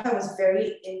Shanghai was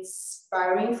very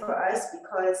inspiring for us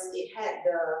because it had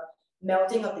the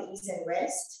melting of the East and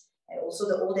West, and also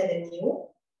the old and the new.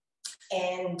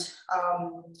 And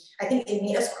I think it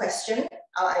made us question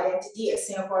our identity as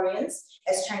Singaporeans,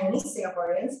 as Chinese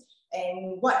Singaporeans,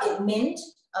 and what it meant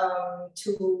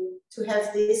to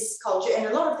have this culture. And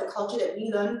a lot of the culture that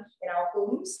we learn in our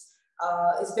homes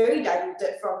is very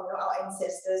diluted from our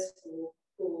ancestors who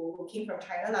came from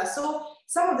China. So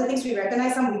some of the things we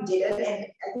recognize, some we didn't, and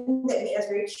I think that made us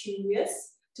very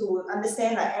curious to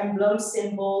understand like emblems,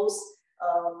 symbols,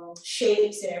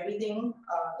 shapes, and everything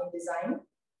in design.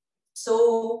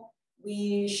 So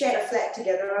we shared a flat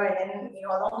together, and then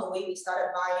along the way we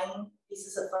started buying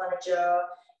pieces of furniture,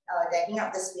 decking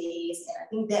up the space, and I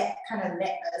think that kind of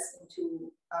led us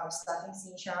into starting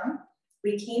Xinsheng.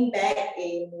 We came back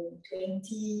in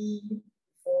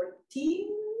 2014.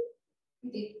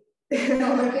 We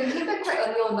came back quite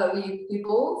early on, but we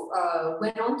both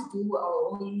went on to do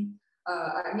our own.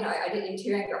 I did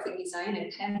interior and graphic design,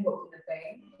 and Pam worked in the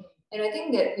bank. And I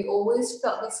think that we always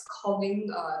felt this calling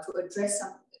to address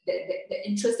some the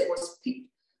interest that was piqued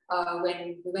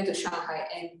when we went to Shanghai.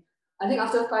 And I think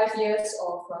after 5 years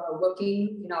of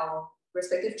working in our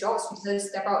respective jobs, we decided to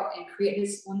step out and create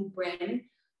this own brand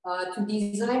to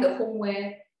design the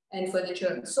homeware and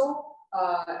furniture. So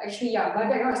actually, yeah, my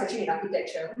background is actually in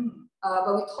architecture,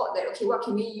 but we thought that, okay, what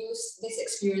can we use these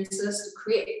experiences to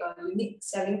create a unique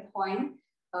selling point,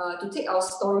 to take our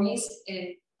stories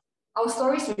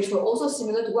which were also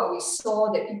similar to what we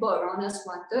saw that people around us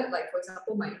wanted. Like, for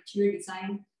example, my interior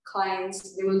design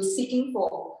clients, they were seeking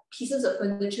for pieces of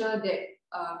furniture that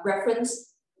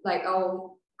reference like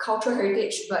our cultural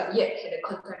heritage, but yet had a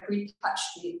contemporary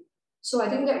touch to it. So I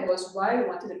think that was why we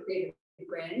wanted to create a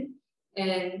brand.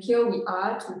 And here we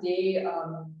are today,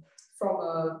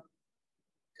 from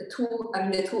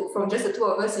from just the two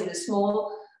of us in a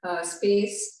small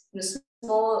space, in a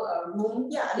small room.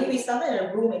 Yeah, I mean, we started in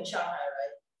a room in Shanghai,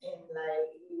 right? And like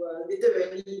we were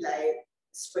literally like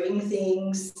spraying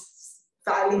things,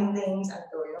 filing things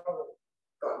until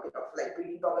got a bit of like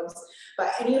breathing problems.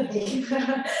 But anyway,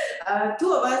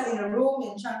 two of us in a room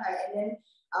in Shanghai, and then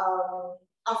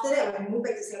after that, when we moved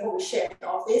back to Singapore, we shared an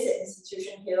office at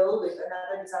Institution Hill with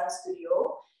another design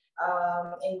studio.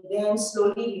 And then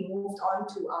slowly we moved on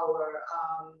to our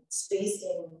space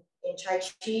in Chai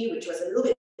Chi, which was a little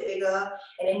bit bigger.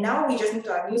 And then now we just moved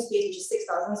to our new space, which is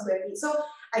 6,000 square feet. So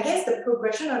I guess the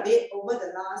progression of it over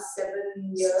the last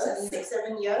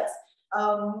 6-7 years,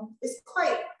 is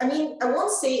quite, I mean, I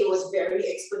won't say it was very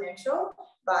exponential,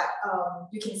 but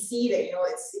you can see that,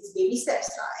 it's baby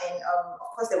steps. And of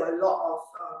course, there were a lot of,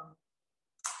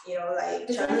 like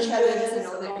different challenges and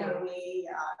all that, along the way.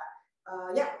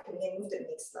 Yeah, we can move to the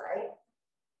next slide.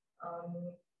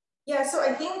 Yeah, so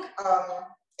I think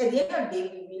at the end of the day,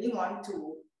 we really want to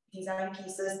design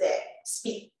pieces that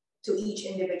speak to each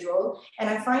individual. And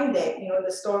I find that,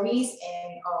 the stories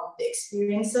and the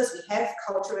experiences we have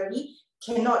culturally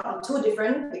cannot be too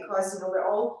different because, we're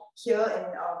all here in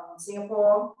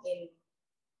Singapore, in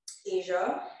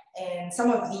Asia. And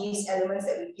some of these elements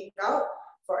that we picked out,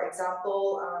 for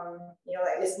example, you know,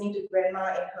 like listening to grandma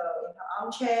in her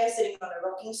armchair, sitting on a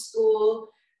rocking stool,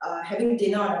 having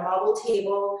dinner on a marble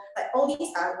table, like all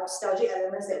these are nostalgic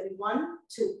elements that we want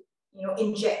to, you know,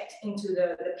 inject into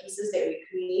the pieces that we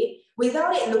create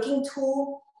without it looking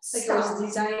too like it was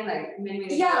designed like many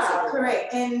years yeah, ago.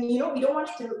 correct. And you know, we don't want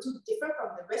it to look too different from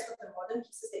the rest of the modern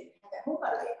pieces that we have at home,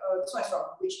 but like, this one's from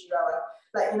which era?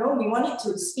 Like, you know, we want it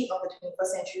to speak of the 21st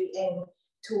century and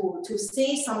to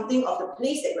say something of the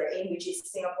place that we're in, which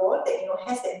is Singapore, that, you know,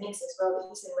 has that mix as well,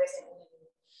 the East and West and Only.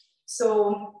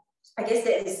 So I guess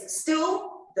that is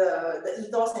still the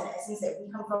ethos and essence that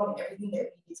we come from in everything that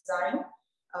we design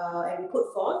and we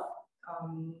put forth,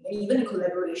 and even the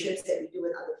collaborations that we do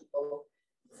with other people.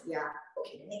 Yeah,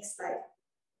 okay, the next slide.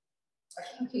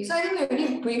 Okay, so I think we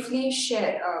already briefly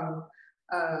shared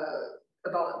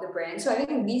about the brand. So I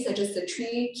think these are just the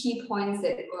 3 key points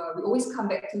that we always come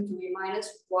back to remind us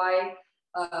why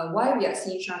we are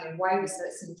Xinjiang and why we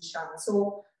started Xinjiang.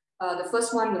 So the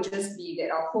first one would just be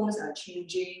that our homes are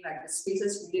changing, like the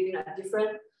spaces we live in are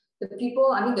different. The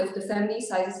people, I mean, the family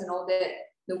sizes and all that,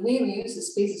 the way we use the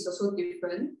space is also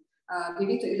different.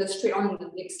 Maybe to illustrate on the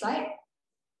next slide.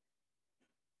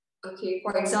 Okay,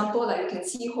 for example, like you can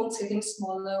see homes getting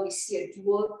smaller, we see a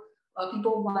dual,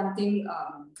 people wanting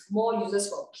more uses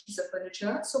for a piece of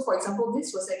furniture. So for example,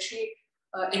 this was actually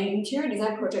an interior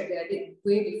design project that I did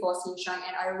way before Xinjiang,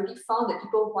 and I already found that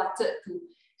people wanted to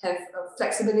have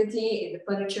flexibility in the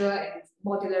furniture and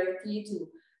modularity to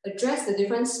address the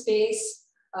different space.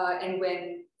 And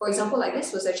when, for example, like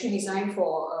this was actually designed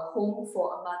for a home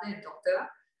for a mother and daughter.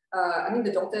 I mean,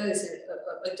 the daughter is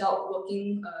an adult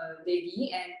working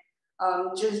lady, and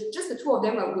just the 2 of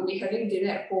them would be having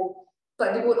dinner at home,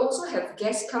 but they would also have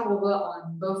guests come over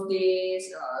on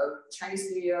birthdays, Chinese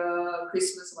New Year,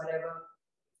 Christmas, whatever,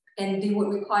 and they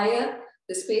would require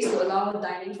the space to allow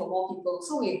dining for more people.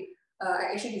 So we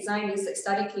actually designed this like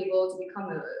study table to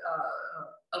become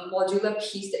a modular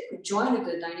piece that could join with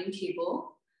the dining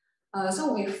table.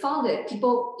 So we found that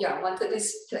people wanted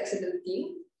this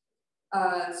flexibility.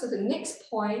 So the next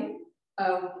point,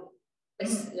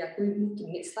 can we move to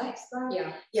the next slide?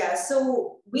 Yeah,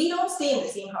 so we don't stay in the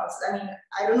same house. I mean,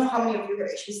 I don't know how many of you have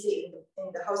actually stayed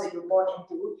in the house that you were born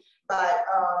into, but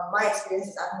my experience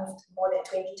is I've moved more than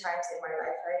 20 times in my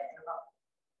life, right? And I'm not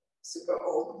super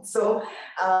old. So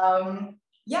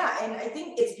yeah, and I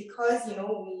think it's because, you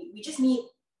know, we just need,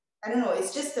 I don't know,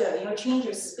 it's just a, you know, change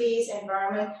of space,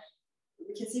 environment.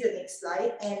 We can see the next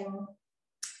slide.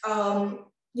 And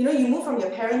you know, you move from your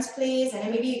parents' place, and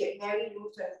then maybe you get married, you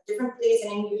move to a different place,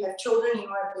 and then you have children, you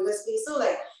know, a bigger space. So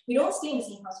like, we don't stay in the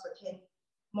same house for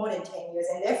more than 10 years,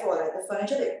 and therefore, like, the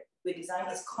furniture that we design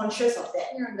is conscious of that.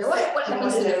 Yeah, what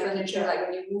happens to the furniture, like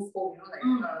when you move home,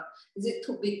 you know, like is it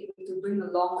too big to bring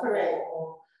along? Correct.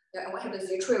 Or what happens?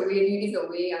 Do you throw it away? Do you give it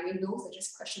away? I mean, those are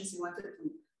just questions we wanted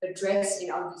to address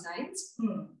in our designs.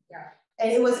 Yeah,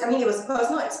 and it was, I mean, it was a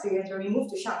personal experience. When we moved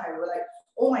to Shanghai, we were like,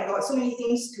 oh my God, so many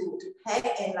things to pack,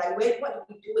 and like, what do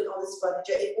we do with all this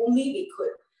furniture? If only we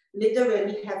could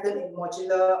literally have them in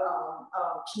modular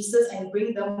pieces and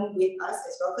bring them with us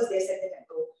as well, because they're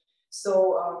sentimental.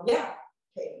 So yeah,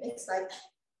 okay, next slide.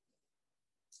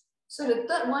 So the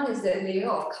third one is the layer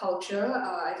of culture.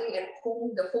 I think at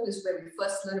home, the home is where we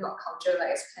first learn about culture,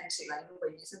 like as Pam said, like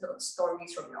where you listen to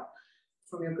stories from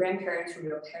your grandparents, from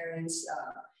your parents,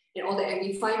 and all that. And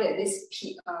we find that this,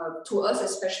 to us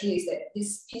especially, is that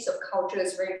this piece of culture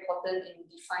is very important in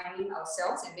defining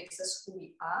ourselves and makes us who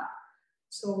we are.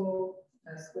 So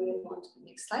we move on to the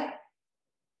next slide.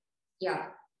 Yeah.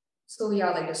 So yeah,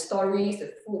 like the stories,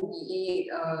 the food we eat,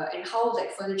 and how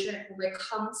like furniture and homeware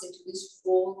comes into this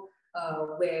role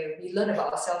where we learn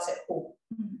about ourselves at home.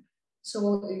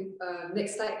 So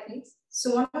next slide, please.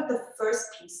 So one of the first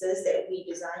pieces that we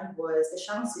designed was the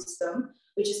Shang system,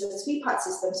 which is a 3-part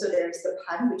system. So there is the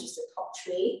pan, which is the top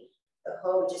tray, the he,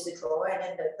 which is the drawer, and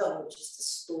then the deng, which is the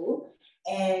stool.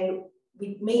 And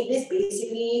we made this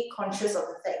basically conscious of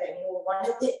the fact that, you know,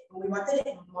 we wanted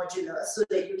it modular so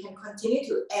that you can continue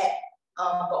to add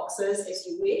boxes as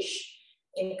you wish,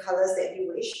 in colors that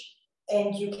you wish,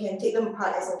 and you can take them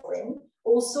apart as and when.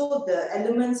 Also, the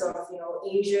elements of, you know,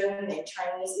 Asian and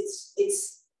Chinese,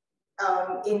 it's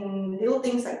in little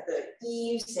things like the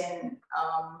eaves and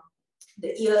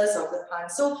the ears of the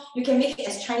plant. So you can make it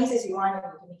as Chinese as you want, and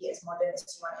you can make it as modern as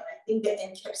you want. And I think that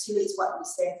encapsulates what we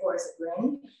stand for as a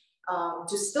brand.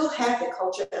 To still have the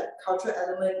cultural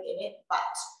element in it, but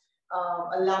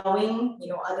allowing, you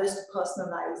know, others to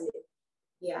personalize it.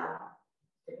 Yeah.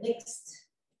 The next.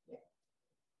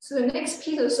 So the next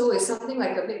piece also is something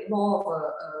like a bit more of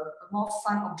a more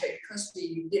fun object, because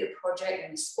we did a project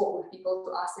and we spoke with people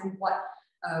to ask them what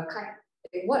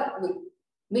what would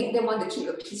make them want to keep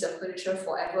a piece of furniture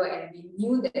forever. And we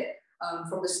knew that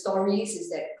from the stories is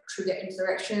that through their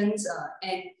interactions,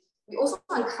 and we also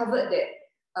uncovered that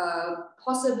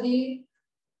possibly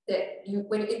that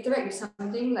when you interact with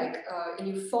something like and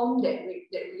you form that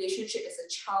relationship as a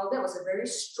child, that was a very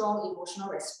strong emotional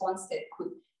response that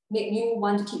could make you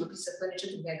want to keep a piece of furniture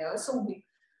together. So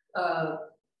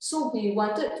we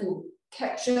wanted to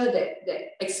capture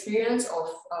that experience of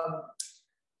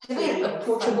having an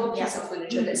approachable piece of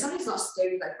furniture, that something's not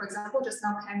scary. Like, for example, just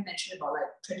now Pam mentioned about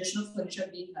like traditional furniture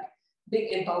being like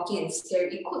big and bulky and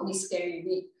scary. It could be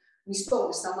scary. We spoke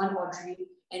with someone, Audrey,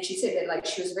 and she said that like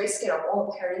she was very scared of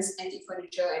all her parents' antique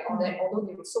furniture and all that, although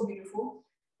they were so beautiful.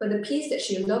 But the piece that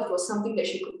she loved was something that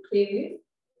she could play with.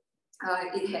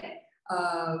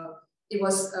 It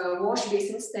was a wash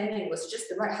basin stand, and it was just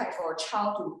the right height for a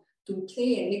child to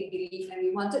play and make believe. And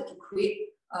we wanted to create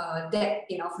that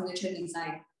in our furniture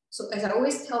design. So as I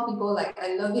always tell people, like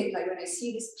I love it, like when I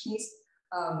see this piece,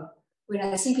 when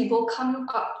I see people come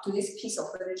up to this piece of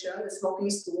furniture, this rocking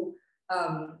stool,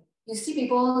 you see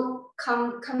people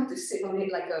come to sit on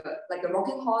it like a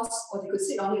rocking horse, or they could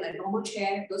sit on it like a normal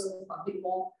chair. Those are a bit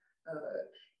more,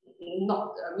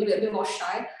 maybe a bit more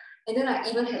shy. And then I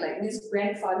even had like this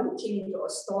grandfather who came into a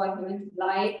store and he went to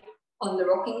lie on the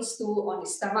rocking stool on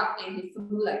his stomach, and he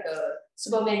flew like a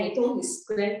Superman. He told his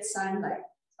grandson like,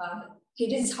 hey,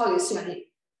 this is how you sit on it.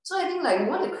 So I think like we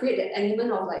want to create that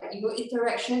element of like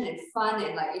interaction and fun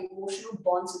and like emotional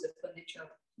bonds with the furniture.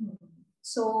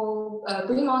 So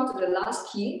bringing on to the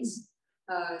last piece.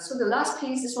 So the last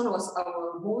piece, this one was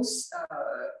our most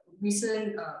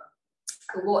recent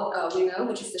award winner,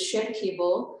 which is the Shen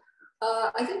table.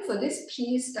 I think for this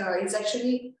piece, it's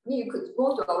actually, you could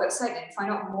go to our website and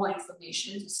find out more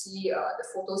information to see the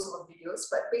photos or videos.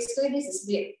 But basically, this is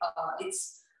made,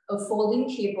 it's a folding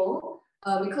table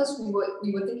because we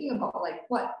were thinking about like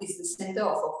what is the center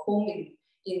of a home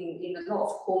in a lot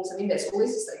of homes. I mean, there's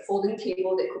always this like folding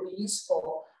table that could be used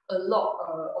for a lot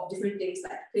of different things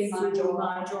like play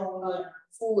mahjong,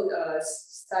 food,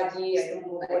 study. I don't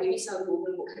know, like maybe some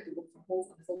women would have to work from home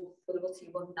for the foldable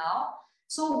table now.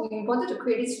 So we wanted to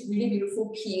create this really beautiful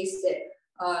piece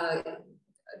that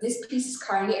this piece is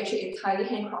currently actually entirely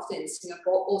handcrafted in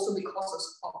Singapore, also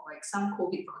because of like some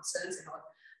COVID concerns and all.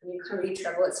 I mean, you can't really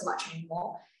travel as much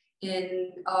anymore.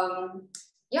 And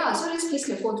yeah, so this piece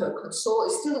can fold to a console.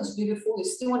 It still looks beautiful. You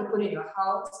still want to put it in your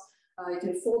house. You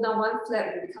can fold down one flap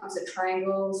and it becomes a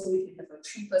triangle, so you can have a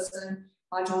 3-person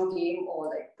mahjong game, or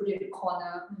like put it in the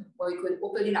corner, or you could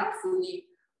open it up fully.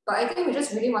 But I think we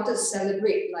just really wanted to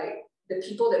celebrate like the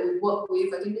people that we work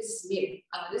with. I think this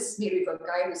is made with a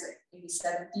guy who's like in his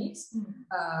 70s, and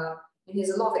he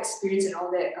has a lot of experience and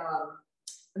all that.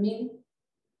 I mean,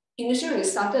 initially when we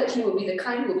started, he would be the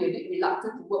kind who would be a bit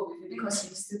reluctant to work with you because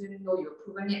he still didn't know you were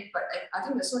proven yet. But I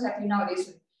think we're so happy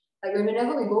nowadays.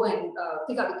 Whenever we go and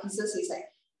pick up the pieces, he's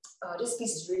like, this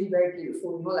piece is really very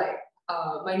beautiful. You know, like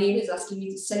my neighbor is asking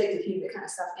me to sell it to him, that kind of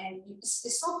stuff. And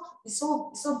it's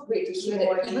so great to hear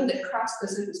that even the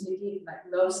craftsperson who's making it like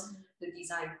loves the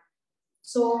design.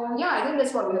 So yeah, I think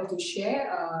that's what we have to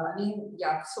share. I mean,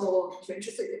 yeah. So if you're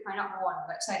interested, you can find out more on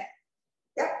the website.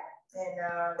 Yeah, and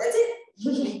that's it.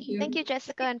 Thank you. Thank you,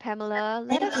 Jessica and Pamela.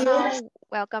 Let us now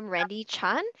welcome Randy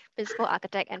Chan, Principal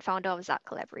Architect and Founder of Zarch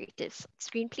Collaboratives.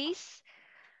 Screen, please.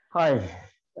 Hi,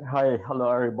 hello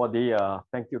everybody.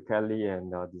 Thank you, Kelly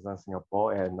and Design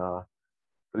Singapore, and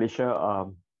Felicia.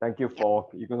 Thank you for,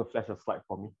 you're going to flash a slide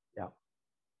for me. Yeah.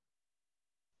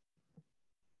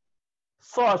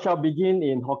 So I shall begin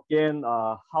in Hokkien,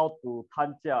 how to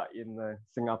tanjia in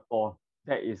Singapore.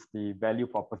 That is the value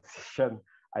proposition,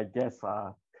 I guess,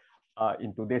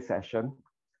 in today's session.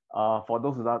 For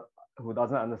those who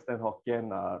doesn't understand Hokkien,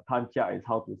 tanjia is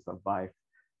how to survive.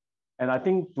 And I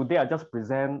think today I just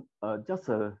present just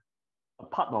a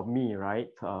part of me, right?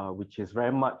 Which is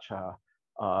very much,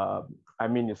 I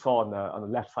mean, you saw on the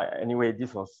left side. Anyway,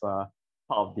 this was part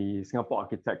of the Singapore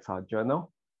Architects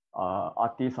Journal,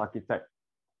 artist, architect,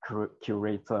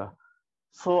 curator.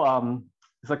 So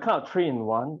it's a kind of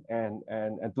 3-in-1, and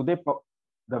today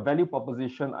the value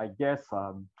proposition, I guess,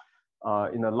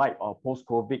 in the light of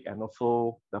post-COVID, and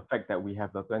also the fact that we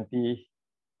have the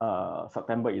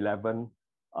September 11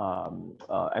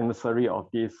 anniversary of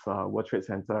this World Trade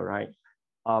Center, right?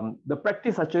 The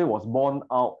practice actually was born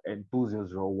out in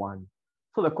 2001.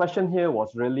 So the question here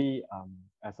was really,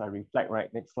 as I reflect,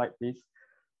 right? Next slide, please.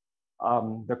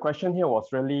 The question here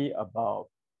was really about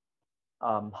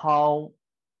how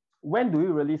when do we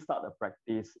really start the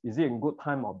practice? Is it in good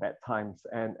time or bad times?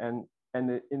 And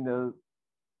in the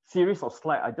series of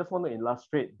slides, I just want to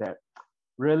illustrate that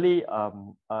really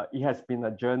it has been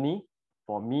a journey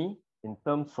for me in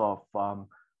terms of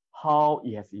how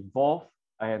it has evolved,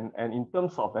 and in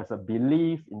terms of as a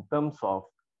belief, in terms of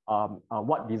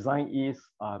what design is,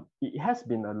 it has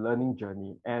been a learning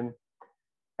journey. And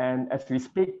as we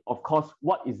speak, of course,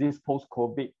 what is this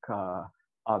post-COVID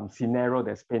scenario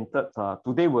that's painted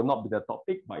today will not be the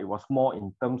topic, but it was more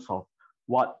in terms of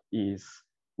what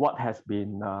has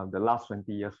been the last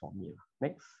 20 years for me.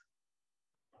 Next.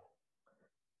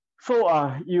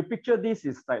 So you picture this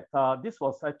is like, this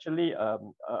was actually a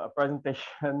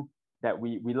presentation that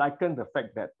we likened the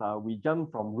fact that we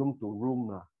jump from room to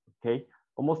room, okay?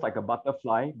 Almost like a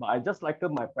butterfly, but I just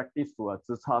liken my practice to a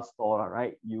zicha store,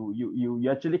 right? You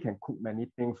actually can cook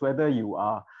many things, whether you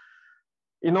are,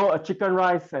 you know, a chicken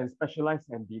rice and specialize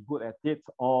and be good at it,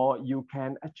 or you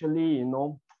can actually, you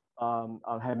know,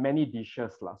 have many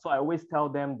dishes. So I always tell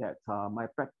them that my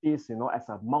practice, you know, as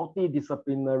a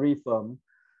multidisciplinary firm,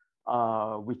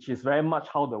 which is very much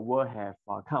how the world have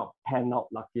kind of panned out,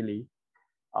 luckily.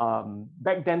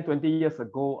 Back then, 20 years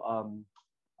ago,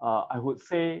 I would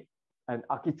say, an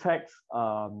architect,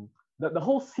 the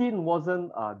whole scene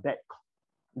wasn't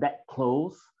that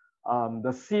close.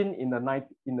 The scene in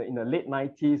the late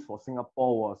 90s for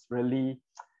Singapore was really,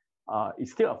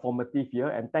 it's still a formative year,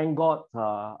 and thank God,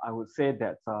 I would say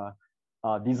that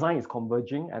design is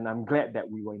converging, and I'm glad that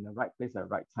we were in the right place at the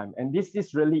right time. And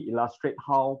this really illustrates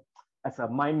how, as a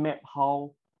mind map,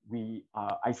 how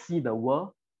I see the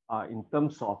world in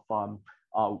terms of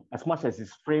as much as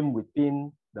it's framed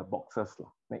within the boxes.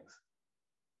 Next.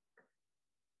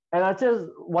 And I just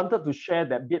wanted to share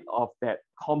that bit of that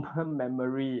common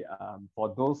memory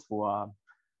for those who are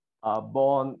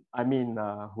born,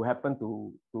 who happen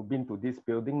to been to this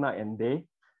building night and day.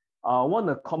 One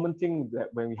of the common things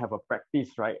that when we have a practice,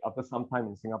 right, after some time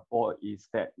in Singapore, is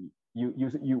that we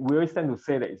always tend to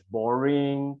say that it's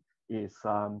boring,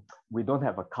 we don't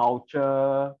have a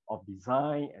culture of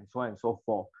design, and so on and so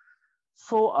forth.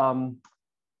 So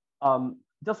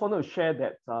just wanted to share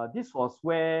that this was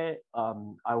where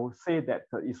I would say that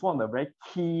it's one of the very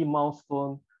key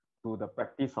milestones to the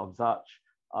practice of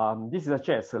Zarch. This is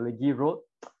actually at Selegie Road.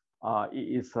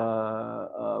 It is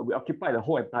we occupied the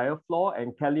whole entire floor,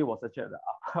 and Kelly was actually at the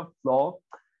upper floor.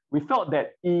 We felt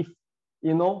that if,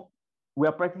 you know, we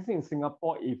are practicing in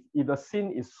Singapore, if the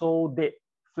scene is so dead,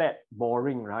 flat,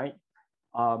 boring, right?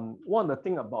 One of the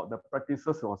things about the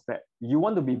practices was that you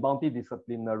want to be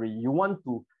multidisciplinary. You want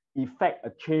to effect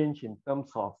a change in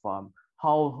terms of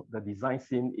how the design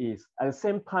scene is. At the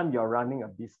same time, you're running a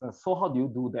business. So how do you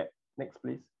do that? Next,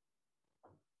 please.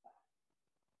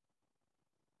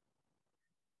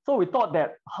 So we thought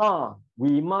that,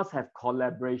 we must have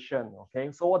collaboration,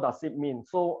 okay? So what does it mean?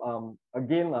 So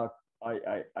again,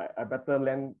 I better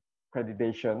lend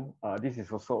accreditation. This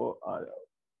is also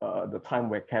the time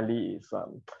where Kelly is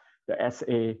the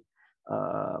SA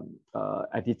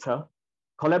editor.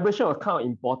 Collaboration was kind of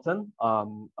important.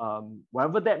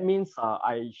 Whatever that means,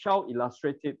 I shall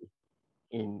illustrate it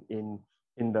in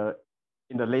the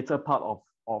later part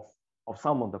of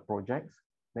some of the projects.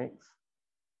 Next.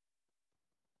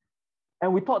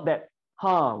 And we thought that,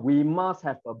 we must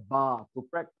have a bar to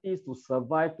practice, to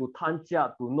survive, to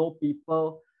tanjia, to know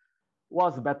people.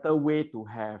 What's a better way to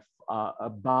have a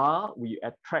bar? We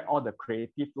attract all the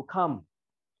creative to come.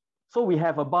 So we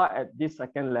have a bar at this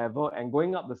second level, and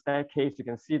going up the staircase, you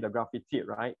can see the graffiti,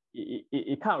 right?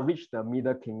 It can't reach the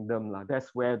middle kingdom.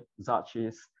 That's where Zarch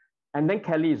is. And then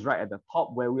Kelly is right at the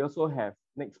top, where we also have,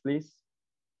 next please.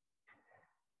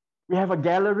 We have a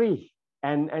gallery,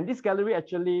 and this gallery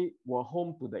actually were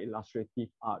home to the illustrative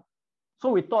art. So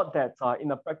we thought that in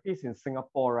the practice in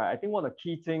Singapore, right, I think one of the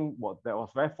key things that was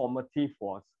very formative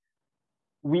was,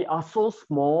 we are so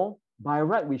small, by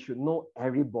right, we should know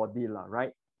everybody,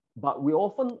 right? But we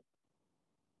often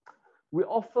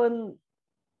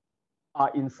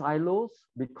are in silos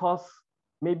because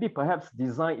maybe perhaps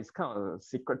design is kind of a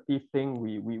secretive thing.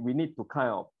 We need to kind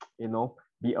of, you know,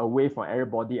 be away from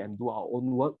everybody and do our own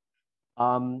work.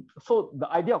 So the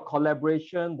idea of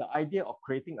collaboration, the idea of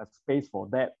creating a space for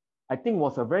that, I think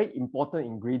was a very important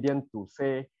ingredient to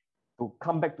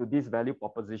come back to this value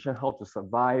proposition, how to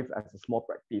survive as a small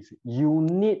practice. You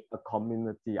need a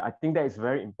community. I think that is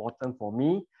very important for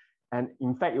me. And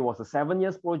in fact, it was a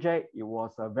 7-year project. It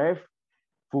was a very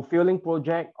fulfilling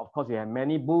project. Of course, you have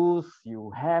many booths.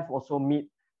 You have also meet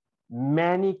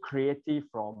many creative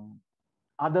from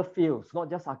other fields, not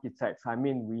just architects. I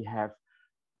mean, we have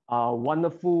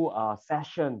wonderful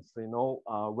sessions,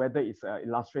 whether it's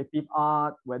illustrative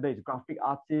art, whether it's graphic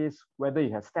artists, whether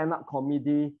you have stand-up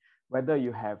comedy, whether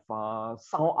you have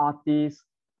sound artists.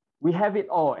 We have it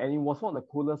all, and it was one of the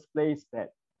coolest places. That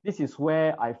this is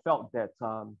where I felt that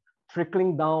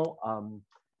trickling down,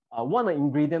 one of the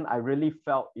ingredients I really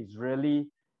felt is really,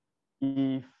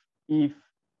 if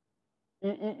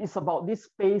it's about this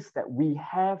space that we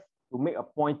have to make a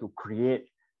point to create.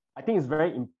 I think it's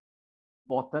very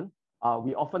important.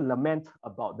 We often lament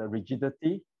about the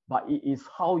rigidity, but it is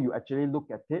how you actually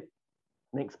look at it.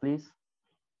 Next, please.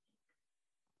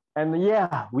 And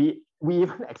yeah, we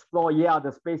even explore,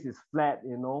 the space is flat,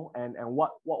 and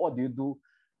what do you do,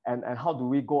 and how do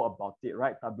we go about it,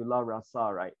 right? Tabula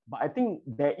rasa, right? But I think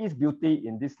there is beauty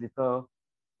in this little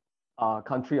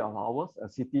country of ours, a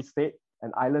city-state,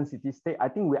 an island city-state. I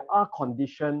think we are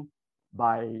conditioned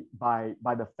by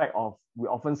the fact of, we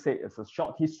often say it's a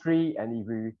short history, and if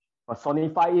we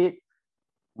personify it,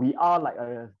 we are like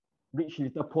a rich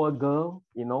little poor girl,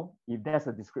 if there's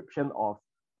a description of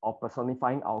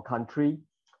personifying our country,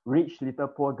 rich little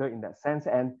poor girl in that sense.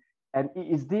 And it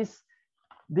is this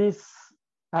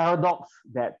paradox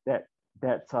that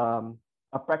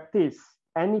a practice,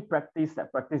 any practice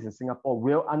that practice in Singapore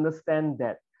will understand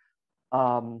that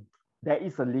there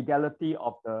is a legality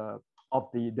of the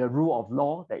rule of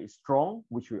law that is strong,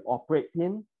 which we operate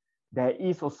in. There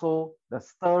is also the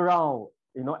sterile,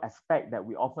 aspect that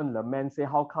we often lament, say,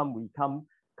 how come we can't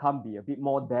be a bit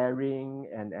more daring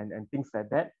and things like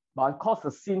that. But of course,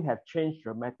 the scene have changed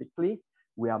dramatically.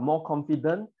 We are more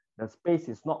confident. The space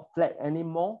is not flat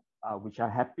anymore, which I'm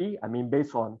happy. I mean,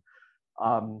 based on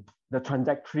the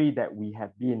trajectory that we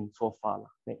have been so far.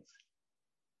 Next.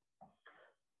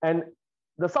 And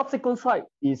the subsequent slide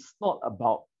is not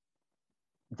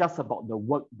just about the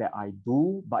work that I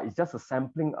do, but it's just a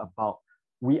sampling about,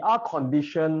 we are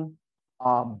conditioned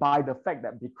by the fact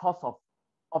that because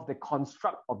of the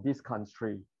construct of this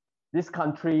country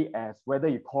as, whether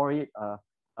you call it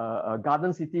a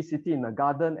garden city in a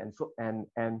garden, and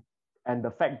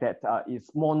the fact that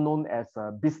it's more known as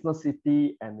a business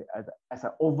city and as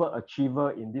an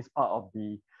overachiever in this part of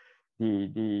the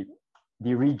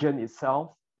region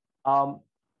itself.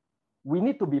 We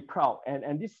need to be proud,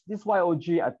 and this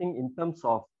YOG, I think, in terms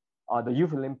of the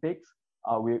Youth Olympics,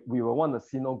 we were one of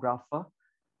the scenographer.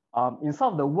 In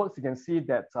some of the works, you can see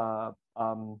that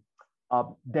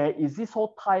there is this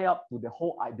whole tie up to the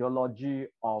whole ideology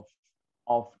of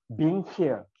being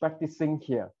here, practicing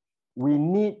here. We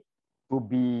need to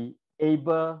be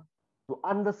able to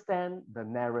understand the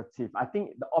narrative. I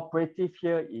think the operative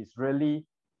here is really,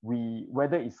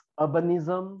 whether it's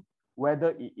urbanism,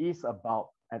 whether it is about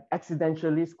an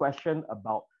accidentalist question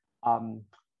about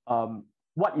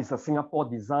what is a Singapore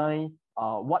design,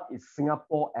 what is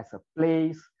Singapore as a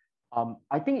place.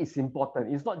 I think it's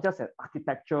important. It's not just an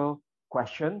architectural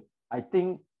question. I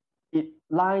think it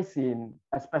lies in,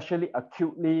 especially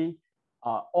acutely,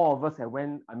 all of us have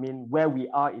where we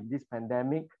are in this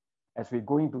pandemic, as we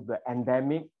go into the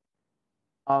endemic,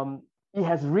 it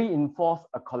has reinforced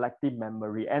a collective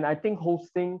memory. And I think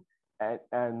hosting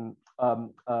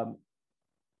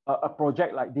a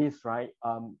project like this, right?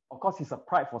 Of course, it's a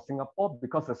pride for Singapore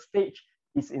because the stage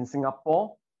is in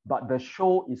Singapore, but the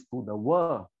show is to the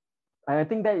world. And I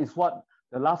think that is what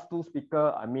the last two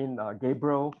speakers,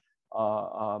 Gabriel,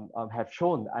 have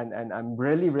shown. And I'm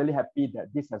really, really happy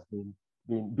that this has been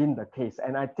the case.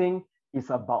 And I think it's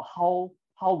about how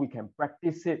we can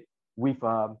practice it with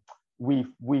the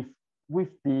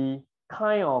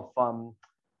kind of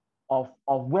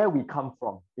where we come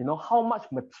from. How much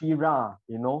material,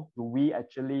 do we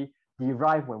actually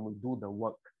derive when we do the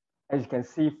work? As you can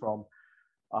see from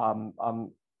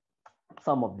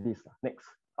some of these. Next,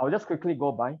 I'll just quickly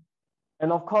go by.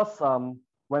 And of course,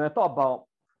 when I talk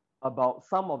about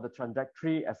some of the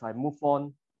trajectory as I move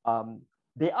on,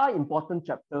 they are important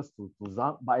chapters to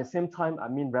Zarch, but at the same time,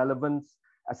 relevant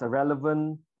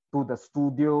to the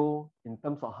studio in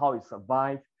terms of how it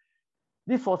survived.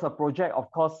 This was a project,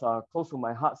 of course, close to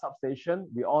my heart, Substation.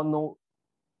 We all know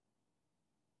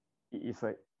it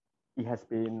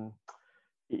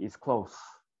is close.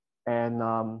 And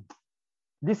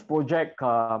this project,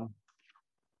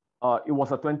 it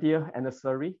was a 20th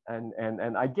anniversary.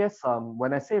 And I guess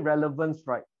when I say relevance,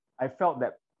 right, I felt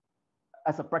that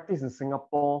as a practice in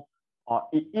Singapore,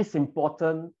 it is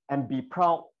important, and be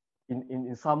proud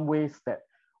in some ways that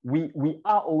we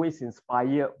are always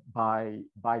inspired by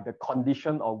the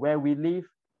condition of where we live,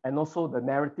 and also the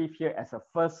narrative here as a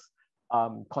first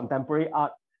contemporary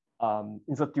art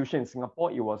institution in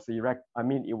Singapore. It was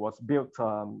built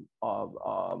in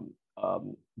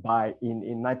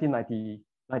 1990,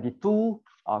 1992.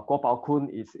 Guo Bao Kun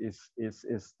is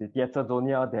the theatre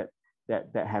zonia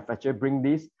that have actually bring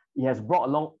this. It has brought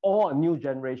along all a new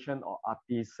generation of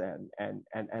artists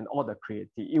and all the creative.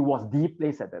 It was the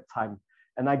place at that time.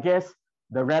 And I guess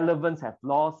the relevance have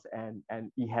lost and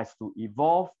it has to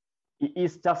evolve. It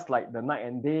is just like the night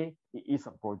and day, it is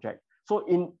a project. So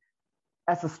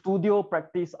as a studio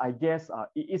practice, I guess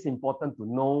it is important to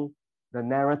know the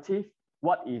narrative.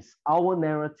 What is our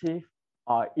narrative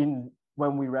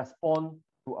when we respond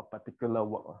to a particular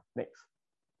work? Next.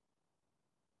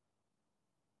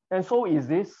 And so is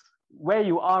this, where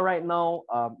you are right now,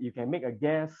 you can make a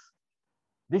guess.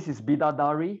 This is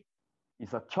Bidadari.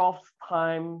 It's a 12th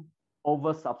time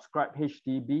oversubscribed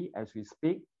HDB as we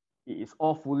speak. It is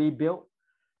all fully built.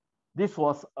 This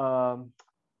was a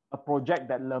project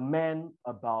that lament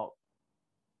about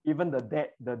even the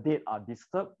dead are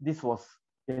disturbed. This was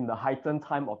in the heightened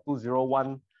time of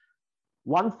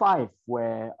 2015,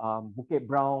 where Bukit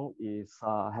Brown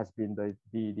has been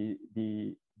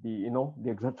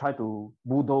they try to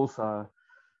bulldoze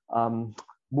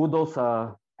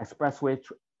expressway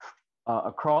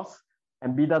across,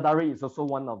 and Bidadari is also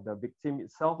one of the victims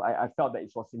itself. I felt that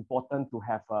it was important to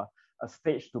have a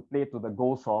stage to play to the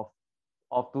ghosts of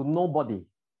to nobody,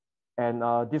 and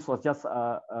this was just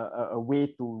a way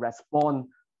to respond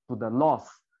to the loss.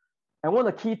 And one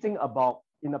of the key things about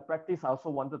in the practice I also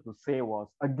wanted to say was,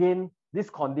 again, this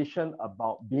condition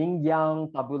about being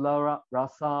young, tabula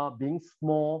rasa, being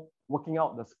small, working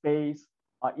out the space,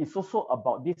 is also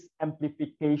about this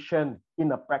amplification in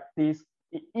the practice.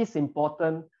 It is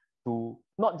important to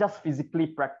not just physically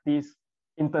practice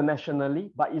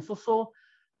internationally, but it's also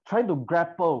trying to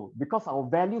grapple, because our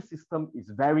value system is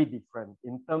very different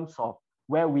in terms of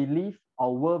where we live, our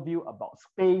worldview about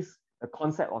space, the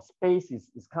concept of space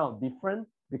is kind of different,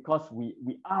 because we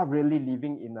are really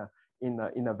living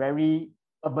in a very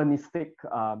urbanistic,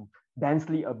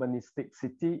 densely urbanistic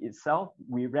city itself.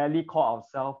 We rarely call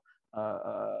ourselves,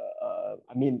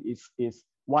 I mean, it's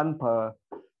 1 per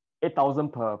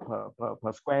 8,000 per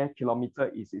square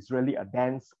kilometer is really a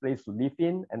dense place to live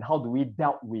in. And how do we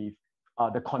deal with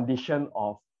the condition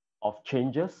of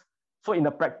changes? So in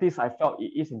the practice, I felt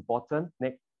it is important.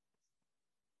 Next.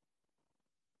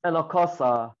 And of course,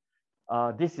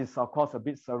 this is of course a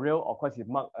bit surreal. Of course, it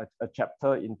marked a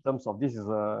chapter in terms of this is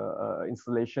a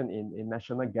installation in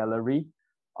National Gallery.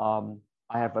 I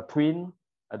have a twin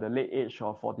at the late age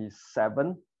of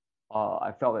 47.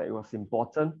 I felt that it was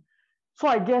important. So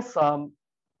I guess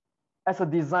as a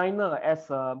designer, as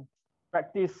a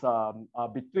practice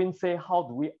between, say, how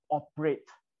do we operate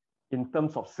in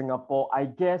terms of Singapore, I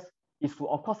guess is to,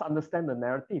 of course, understand the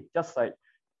narrative. Just like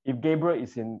if Gabriel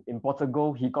is in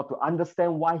Portugal, he got to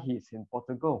understand why he is in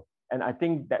Portugal. And I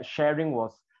think that sharing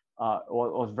was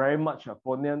very much a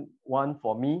poignant one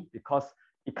for me, because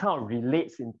it kind of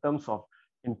relates in terms of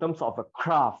a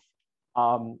craft.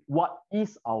 What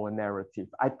is our narrative?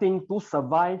 I think to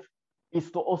survive is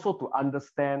to also to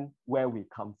understand where we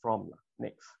come from.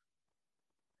 Next.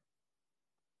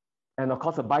 And of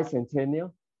course, a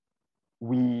bicentennial.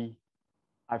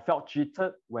 I felt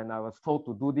cheated when I was told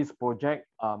to do this project.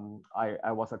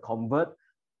 I was a convert.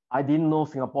 I didn't know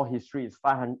Singapore history is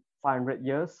 500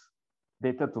 years,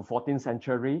 dated to 14th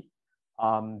century.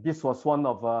 This was one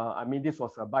of, this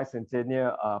was a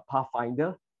bicentennial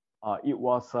pathfinder. It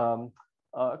was a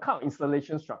kind of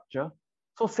installation structure.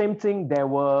 So same thing, there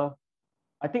were,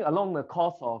 I think along the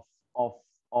course of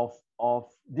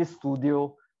this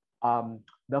studio,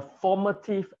 the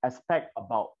formative aspect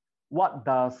about what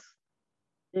does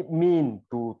it mean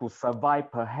to survive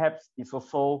perhaps is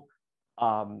also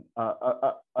a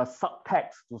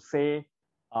subtext to say,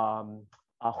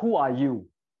 who are you?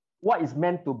 What is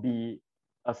meant to be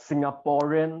a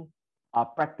Singaporean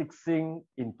practicing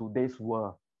in today's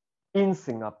world, in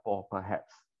Singapore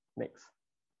perhaps. Next.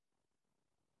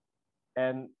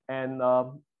 And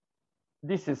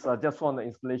this is just one of the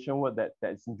installation work that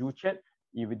is in Juchet.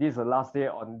 If it is the last day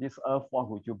on this earth, what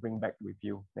would you bring back with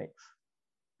you? Next.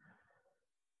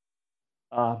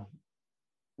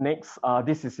 Next,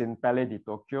 this is in Palais de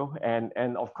Tokyo.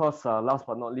 And of course, last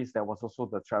but not least, there was also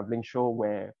the traveling show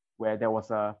where there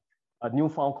was a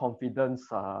newfound confidence,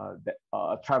 a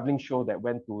traveling show that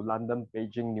went to London,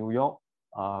 Beijing, New York,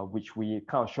 which we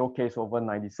kind of showcased over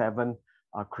 97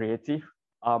 creative.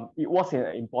 It was an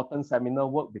important seminar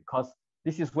work because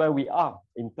this is where we are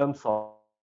in terms of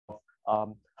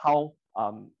how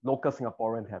local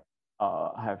Singaporeans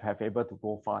have able to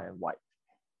go far and wide.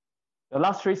 The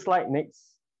last 3 slides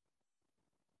next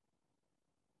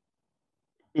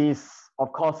is,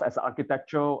 of course, as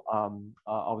architectural,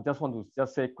 I just want to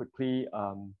just say quickly,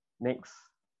 next.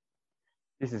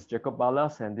 This is Jacob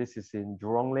Balas, and this is in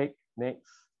Jurong Lake. Next.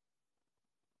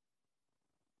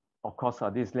 Of course,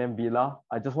 this is Lam Villa.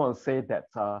 I just want to say that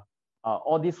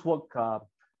all this work are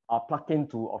plugged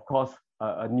into, of course,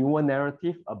 a newer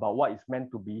narrative about what it's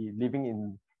meant to be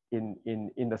living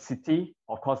in the city.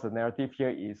 Of course, the narrative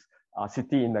here is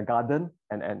city in the garden,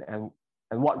 and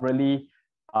what really,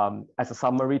 as a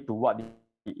summary to what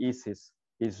it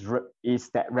is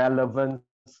that relevance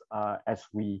as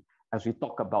we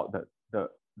talk about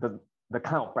the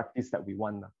kind of practice that we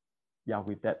want. Yeah,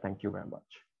 with that, thank you very much.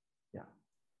 Yeah.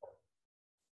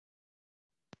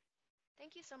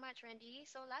 Thank you so much, Randy.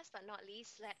 So last but not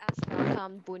least, let us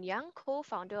welcome Boon Yang,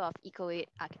 co-founder of Eco8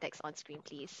 Architects on screen,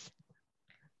 please.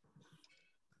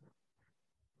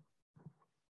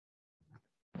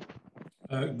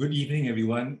 Good evening,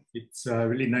 everyone. It's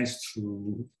really nice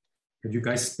to have you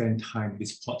guys spend time in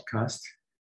this podcast.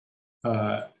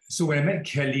 So when I met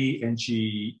Kelly and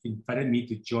she invited me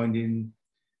to join in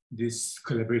this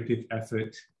collaborative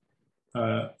effort,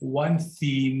 one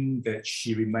theme that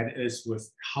she reminded us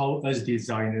was how us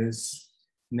designers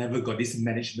never got this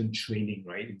management training,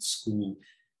 right, in school.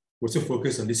 We also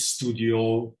focused on this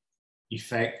studio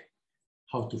effect,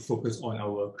 how to focus on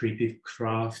our creative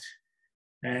craft.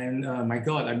 And my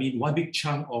God, I mean, one big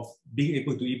chunk of being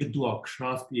able to even do our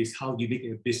craft is how do you make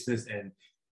a business and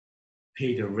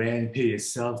pay the rent, pay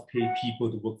yourself, pay people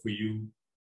to work for you.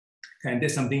 And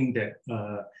that's something that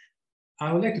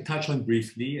I would like to touch on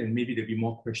briefly, and maybe there'll be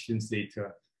more questions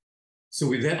later. So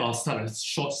with that, I'll start a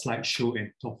short slideshow and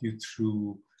talk you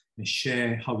through and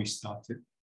share how we started.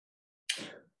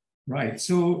 Right,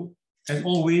 so as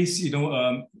always, you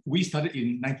know, we started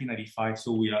in 1995,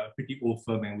 so we are a pretty old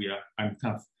firm, and I'm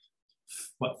kind of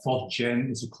what, fourth gen,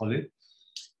 as you call it.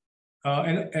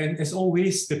 And as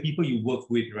always, the people you work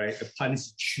with, right, the partners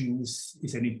you choose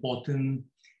is an important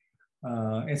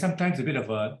and sometimes a bit of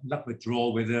a luck of a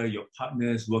draw whether your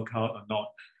partners work out or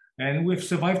not. And we've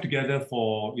survived together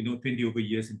for 20 over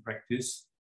years in practice.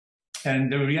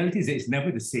 And the reality is that it's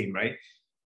never the same, right?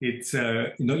 It's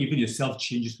even yourself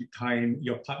changes with time,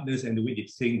 your partners and the way they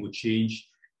think will change.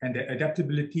 And the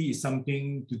adaptability is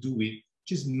something to do with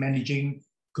just managing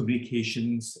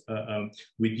communications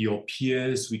with your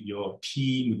peers, with your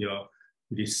team, with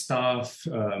your staff.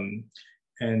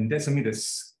 And that's something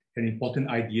that's an important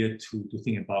idea to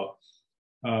think about.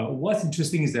 What's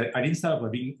interesting is that I didn't start by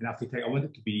being an architect. I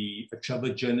wanted to be a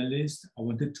travel journalist. I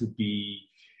wanted to be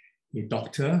a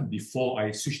doctor before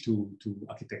I switched to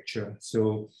architecture.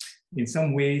 So in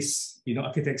some ways,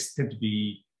 architects tend to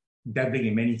be dabbling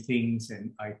in many things.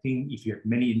 And I think if you have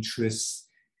many interests,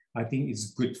 I think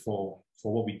it's good for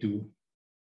what we do.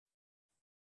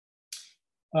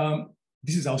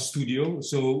 This is our studio.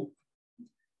 So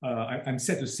I'm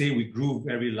sad to say we grew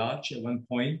very large at one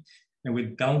point, and we're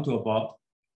down to about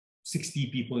 60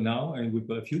 people now, and we've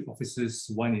got a few offices,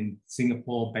 one in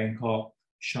Singapore, Bangkok,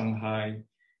 Shanghai,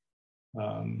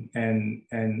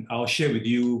 and I'll share with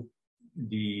you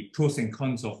the pros and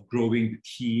cons of growing the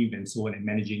team and so on and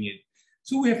managing it.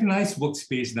 So we have a nice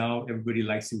workspace now, everybody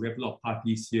likes it, we have a lot of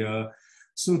parties here.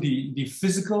 So the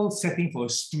physical setting for a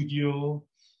studio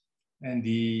and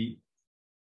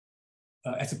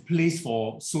as a place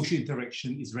for social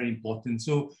interaction is very important.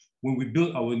 So when we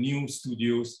build our new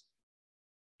studios,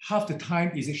 half the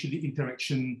time is actually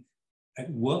interaction at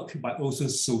work, but also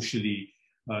socially,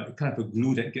 kind of a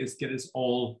glue that gets us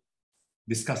all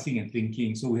discussing and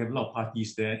thinking. So we have a lot of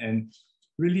parties there, and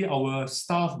really our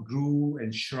staff grew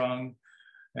and shrunk,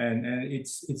 and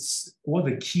it's one of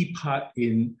the key part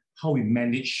in how we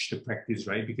manage the practice,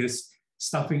 right? Because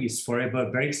staffing is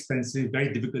forever very expensive,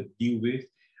 very difficult to deal with.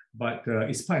 But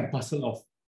it's part and parcel of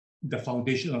the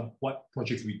foundation of what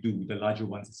projects we do, the larger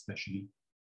ones especially.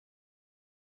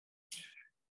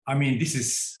 I mean, this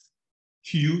is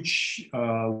huge.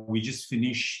 We just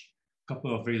finished a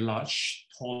couple of very large,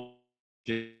 tall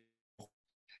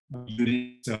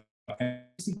units.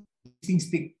 Things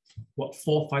take, what,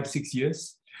 4, 5, 6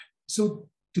 years? So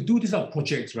to do these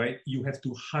projects, right, you have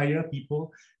to hire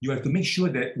people. You have to make sure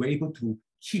that we're able to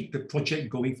keep the project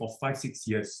going for 5, 6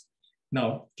 years.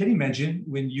 Now, can you imagine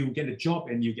when you get a job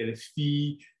and you get a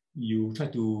fee, you try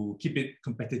to keep it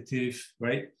competitive,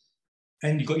 right?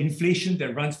 And you got inflation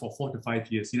that runs for 4 to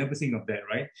 5 years. You never think of that,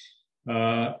 right?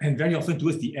 And very often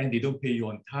towards the end, they don't pay you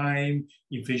on time.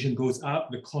 Inflation goes up,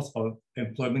 the cost of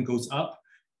employment goes up.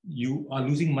 You are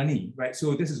losing money, right?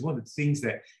 So this is one of the things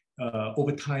that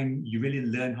over time, you really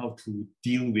learn how to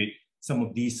deal with some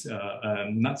of these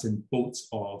nuts and bolts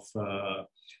of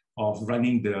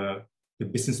running the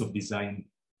business of design.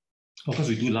 Of course,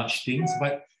 we do large things,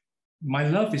 but my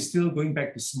love is still going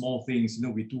back to small things.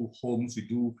 We do homes, we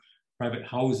do private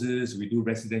houses, we do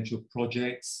residential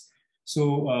projects. So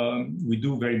we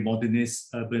do very modernist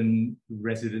urban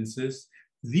residences.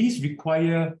 These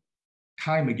require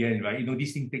time again, right? You know,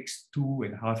 this thing takes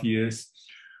 2.5 years.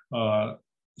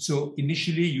 So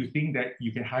initially you think that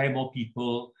you can hire more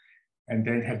people and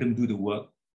then have them do the work.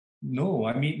 No,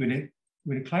 I mean,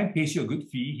 when a client pays you a good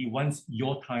fee, he wants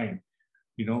your time,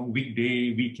 you know,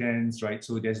 weekday, weekends, right?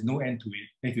 So there's no end to it.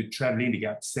 If you're traveling, they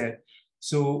get upset.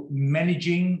 So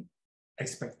managing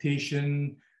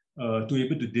expectation to be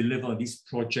able to deliver on this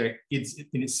project, it's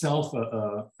in itself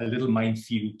a little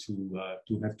minefield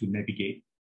to have to navigate.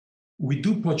 We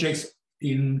do projects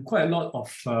in quite a lot of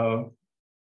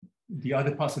the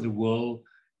other parts of the world.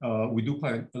 We do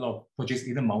quite a lot of projects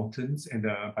in the mountains and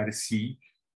by the sea.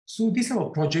 So these type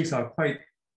of projects are quite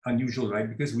unusual, right?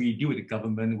 Because we deal with the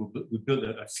government, we build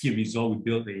a ski resort, we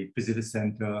build a visitor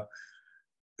center.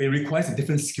 It requires a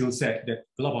different skill set that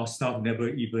a lot of our staff never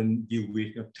even deal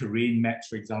with. Terrain maps,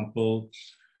 for example.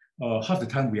 Half the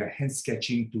time we are hand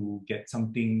sketching to get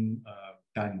something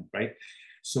done, right?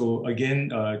 So again,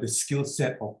 the skill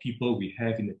set of people we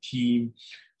have in the team,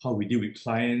 how we deal with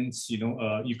clients, you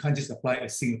know, you can't just apply a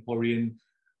Singaporean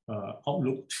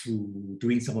outlook to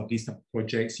doing some of these type of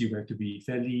projects. You have to be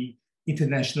fairly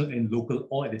international and local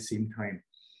all at the same time.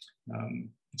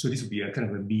 So this would be a kind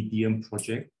of a medium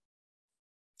project.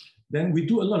 Then we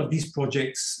do a lot of these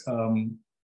projects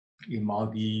in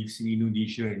Maldives, in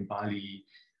Indonesia, in Bali,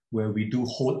 where we do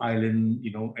whole island,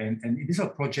 you know, and these are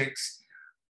projects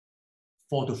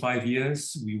 4 to 5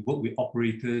 years. We work with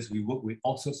operators, we work with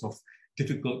all sorts of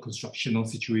difficult constructional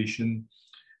situation.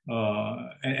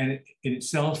 And in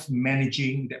itself,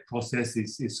 managing that process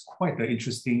is quite an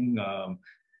interesting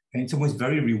and in some ways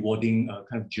very rewarding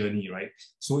kind of journey, right?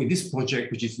 So in this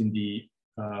project, which is in the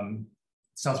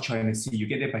South China Sea, you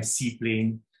get there by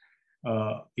seaplane.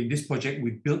 In this project,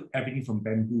 we built everything from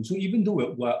bamboo. So even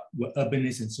though we're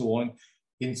urbanists and so on,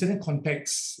 in certain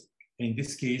contexts, in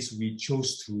this case, we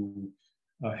chose to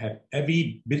have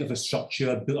every bit of a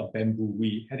structure built of bamboo.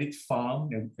 We had it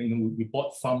farmed, and you know, we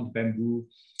bought farmed bamboo.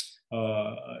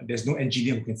 There's no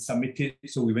engineer who can submit it,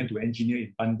 so we went to an engineer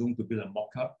in Bandung to build a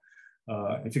mock-up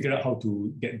and figure out how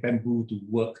to get bamboo to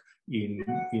work in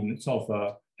sort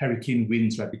of hurricane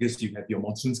winds, right? Because you have your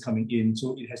monsoons coming in,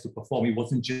 so it has to perform. It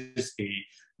wasn't just a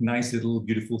nice little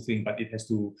beautiful thing, but it has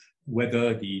to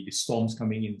weather the storms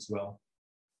coming in as well.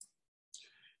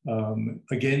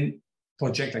 Again,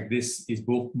 project like this is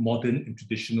both modern and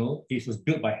traditional. It was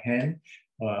built by hand,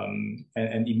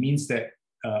 and it means that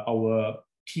our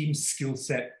team's skill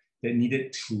set that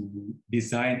needed to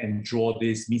design and draw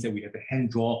this means that we have to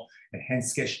hand draw and hand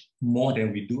sketch more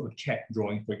than we do a CAD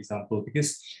drawing, for example,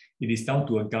 because it is down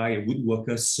to a guy, a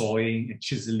woodworker, sawing and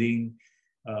chiseling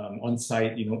on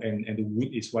site, you know, and the wood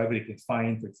is whatever they can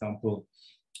find, for example.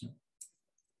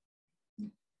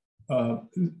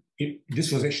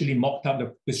 This was actually mocked up.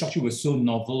 The structure was so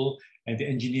novel, and the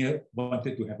engineer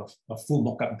wanted to have a full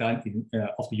mock-up done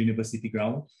of the university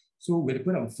ground. So we had to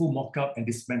put up a full mock-up and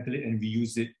dismantle it and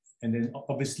reuse it. And then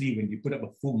obviously when you put up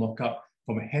a full mock-up,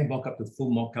 from a hand mock-up to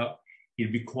full mock-up,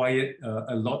 it required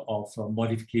a lot of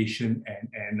modification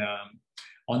and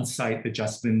on-site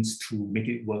adjustments to make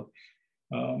it work.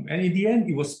 And in the end,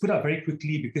 it was put up very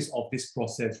quickly because of this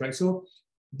process, right? So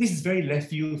this is very left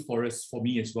field for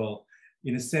me as well,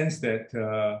 in a sense that,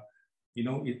 you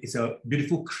know, it's a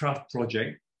beautiful craft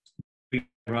project,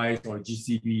 Rise or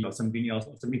GCB or something else,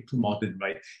 or something too modern,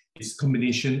 right? It's a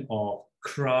combination of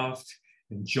craft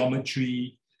and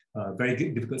geometry, very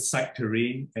difficult site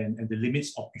terrain, and the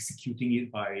limits of executing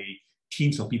it by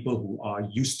teams of people who are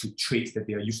used to trades that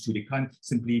they are used to. They can't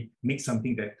simply make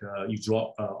something that you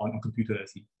draw on a computer.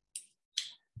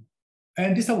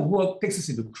 And this type of work takes us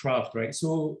into craft, right?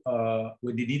 So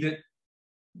when they needed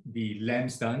the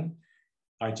lamps done,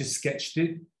 I just sketched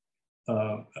it.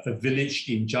 A village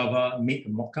in Java made a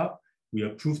mock-up, we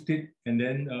approved it, and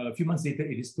then a few months later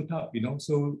it is put up, you know.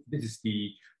 So this is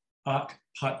the art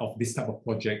part of this type of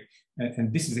project.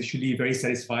 And this is actually very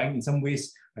satisfying. In some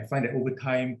ways, I find that over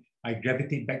time, I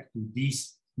gravitate back to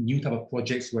these new type of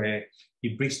projects where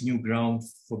it breaks new ground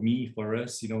for me, for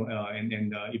us, you know, and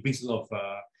it brings a lot of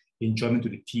enjoyment to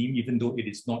the team, even though it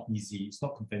is not easy. It's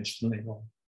not conventional at all.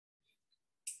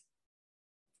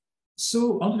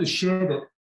 So I wanted to share that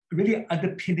really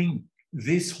underpinning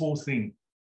this whole thing,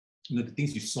 you know, the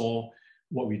things you saw,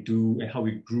 what we do, and how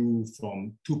we grew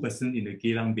from 2-person in the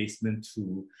Geylang basement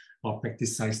to our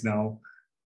practice size now,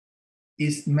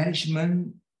 is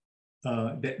management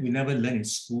that we never learn in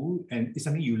school, and it's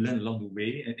something you learn along the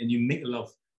way, and you make a lot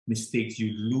of mistakes.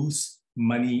 You lose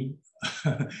money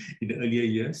in the earlier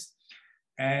years.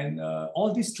 And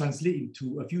all this translate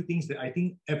into a few things that I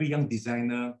think every young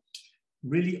designer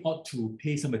really ought to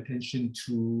pay some attention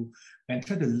to and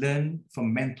try to learn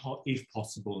from mentor if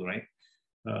possible, right?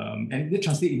 And they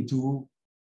translate into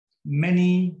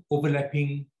many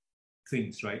overlapping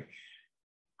things, right?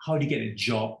 How do you get a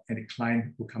job and a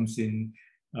client who comes in?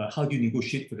 How do you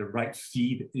negotiate for the right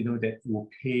fee that, that will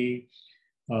pay?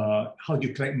 How do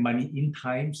you collect money in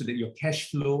time so that your cash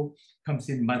flow comes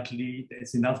in monthly,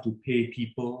 that's enough to pay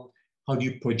people? How do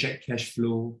you project cash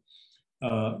flow?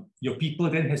 Your people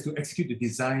then has to execute the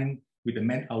design with the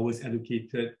man hours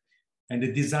allocated, and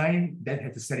the design then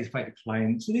has to satisfy the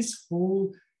client. So this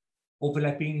whole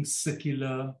overlapping,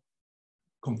 circular,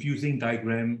 confusing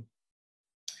diagram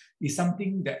is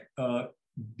something that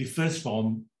differs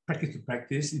from practice to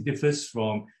practice. It differs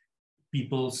from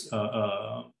people's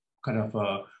kind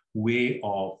of way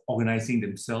of organizing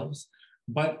themselves.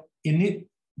 But in it,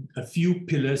 a few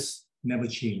pillars never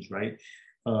change, right?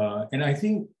 And I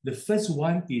think the first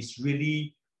one is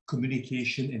really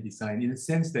communication and design, in the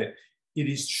sense that it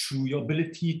is through your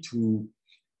ability to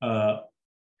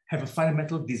have a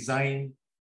fundamental design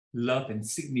love and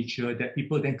signature that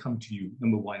people then come to you,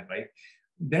 number one, right?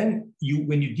 Then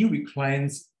when you deal with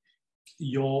clients,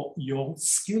 your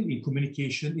skill in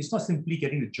communication is not simply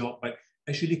getting the job, but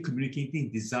actually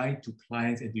communicating design to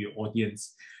clients and to your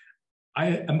audience.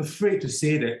 I'm afraid to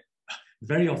say that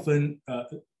very often,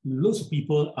 lots of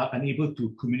people are unable to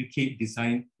communicate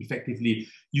design effectively.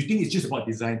 You think it's just about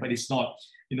design, but it's not.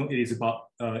 It is about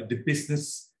the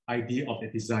business idea of the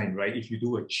design, right? If you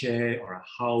do a chair or a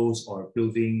house or a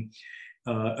building,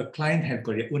 a client have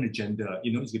got their own agenda.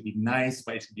 It's going to be nice,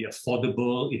 but it's going to be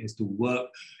affordable. It has to work.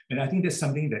 And I think that's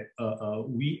something that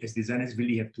we as designers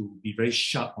really have to be very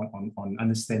sharp on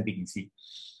understanding, you see.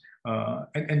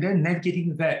 And then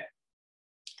navigating that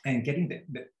and getting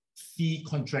that fee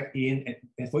contract in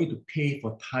and for you to pay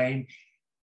for time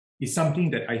is something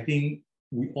that I think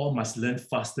we all must learn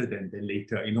faster than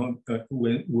later.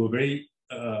 When we're very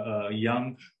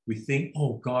young, we think,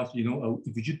 oh God,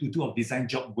 if we do our design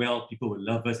job well, people will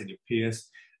love us and they'll pay us.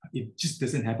 It just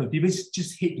doesn't happen. People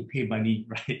just hate to pay money,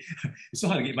 right? It's so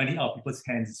hard to get money out of people's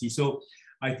hands, you see. So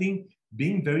I think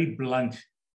being very blunt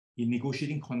in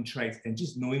negotiating contracts and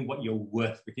just knowing what you're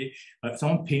worth, okay?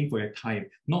 Someone paying for your time,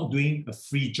 not doing a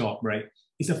free job, right?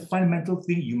 It's a fundamental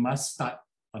thing you must start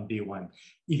on day one.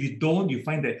 If you don't, you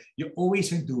find that you're always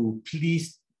trying to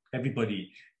please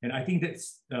everybody. And I think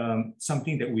that's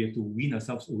something that we have to wean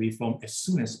ourselves away from as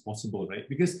soon as possible, right?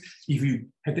 Because if you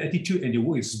have the attitude and your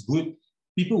work is good,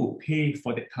 people will pay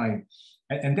for that time.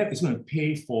 And that is going to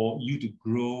pay for you to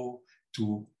grow,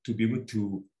 to be able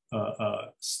to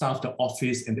staff the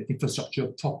office and the infrastructure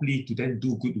properly to then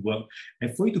do good work.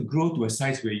 And for you to grow to a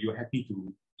size where you're happy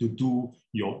to do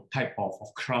your type of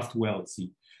craft well,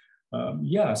 see.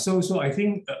 So I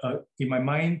think in my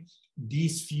mind,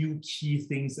 these few key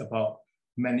things about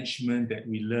management that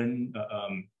we learn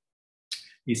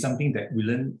is something that we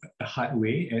learn the hard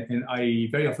way. And I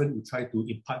very often will try to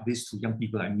impart this to young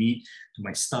people I meet, to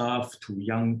my staff, to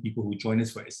young people who join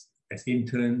us as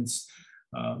interns.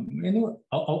 Our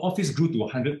office grew to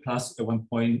 100 plus at one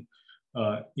point.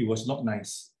 It was not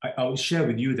nice. I will share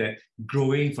with you that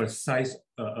growing for size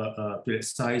to that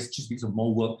size just because of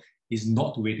more work is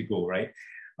not the way to go, right?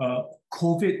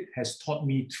 COVID has taught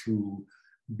me to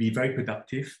be very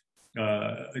productive.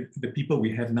 The people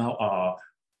we have now are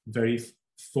very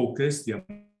focused. They are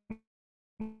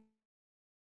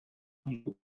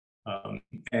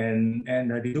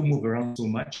and they don't move around so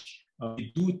much.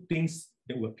 They do things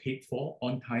that were paid for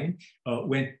on time.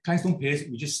 When clients don't pay us,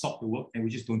 we just stop the work and we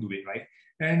just don't do it, right?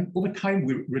 And over time,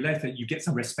 we realize that you get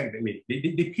some respect that way.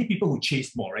 They pay people who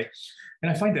chase more, right?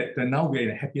 And I find that now we're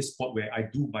in a happier spot where I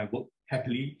do my work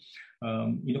happily.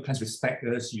 Clients respect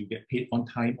us, you get paid on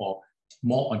time or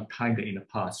more on time than in the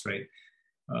past, right?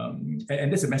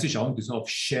 And that's a message I want to sort of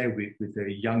share with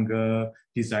the younger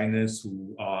designers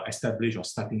who are established or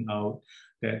starting out,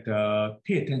 that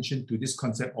pay attention to this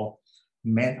concept of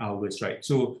man hours, right?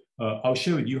 So I'll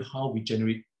share with you how we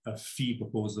generate a fee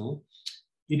proposal.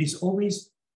 It is always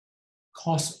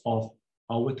cost of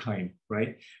our time,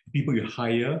 right? People you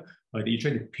hire, that you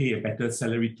try to pay a better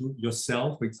salary to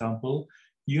yourself, for example.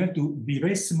 You have to be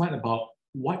very smart about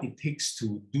what it takes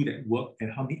to do that work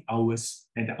and how many hours,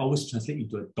 and the hours translate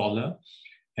into a dollar,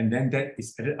 and then that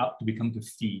is added up to become the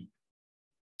fee.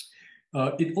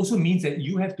 It also means that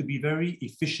you have to be very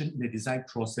efficient in the design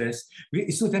process.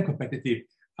 It's so damn competitive.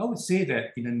 I would say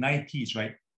that in the 90s,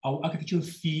 right, our architectural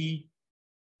fee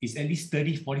is at least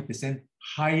 30-40%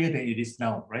 higher than it is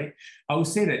now, right? I would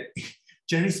say that,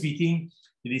 generally speaking,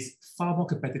 it is far more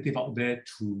competitive out there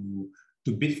to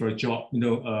to bid for a job,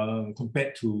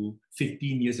 compared to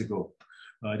 15 years ago.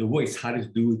 The work is harder to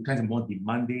do, kinds of more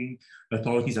demanding,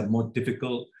 authorities are more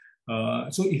difficult.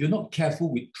 So if you're not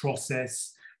careful with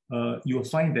process, you will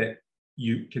find that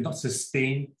you cannot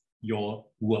sustain your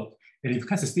work. And if you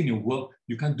can't sustain your work,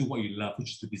 you can't do what you love,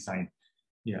 which is to design.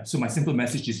 Yeah. So my simple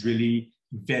message is really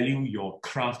value your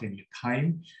craft and your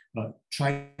time.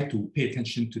 Try to pay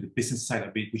attention to the business side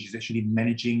of it, which is actually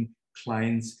managing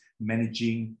clients,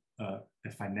 managing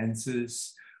the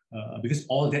finances, because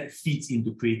all that feeds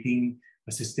into creating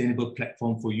a sustainable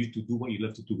platform for you to do what you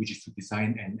love to do, which is to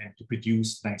design and to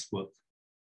produce nice work.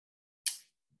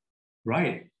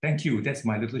 Right. Thank you. That's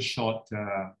my little short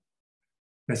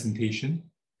presentation.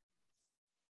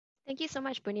 Thank you so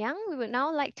much, Bunyang. We would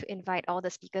now like to invite all the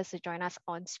speakers to join us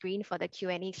on screen for the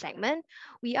Q&A segment.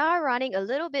 We are running a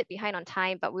little bit behind on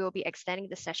time, but we will be extending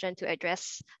the session to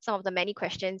address some of the many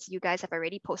questions you guys have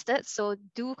already posted. So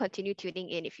do continue tuning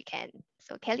in if you can.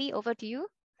 So Kelly, over to you.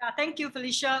 Yeah, thank you,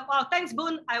 Felicia. Wow, thanks,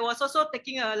 Boon. I was also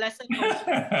taking a lesson because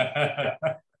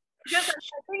I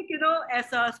think, as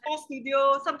a sports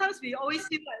studio, sometimes we always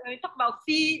feel like when we talk about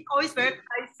fee, always very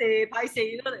paiseh,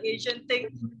 the Asian thing.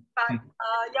 But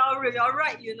you're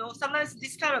right, sometimes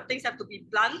these kind of things have to be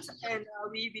blunt, and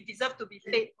we deserve to be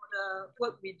paid for the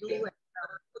work we do. And,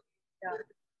 yeah.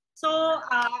 So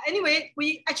anyway,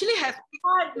 we actually have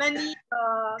quite many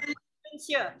questions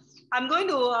here. I'm going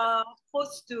to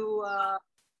post to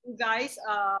you guys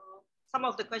some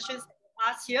of the questions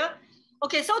asked here.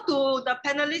 Okay, so to the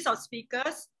panelists of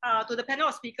speakers, to the panel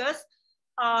of speakers,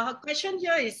 her question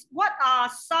here is, what are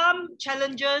some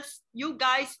challenges you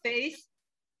guys face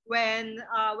when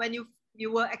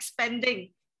you were expanding?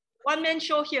 One man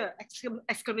show here,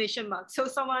 exclamation mark. So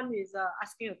someone is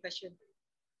asking a question.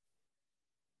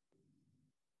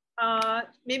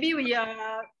 Maybe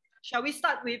shall we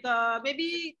start with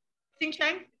maybe Xing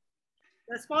Cheng,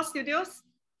 the small studios?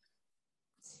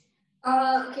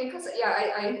 Okay, because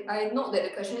I note that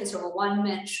the question is from a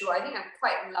one-man show. I think I'm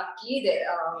quite lucky that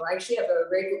I actually have a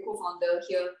very good co-founder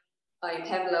here in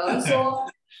Pamela. So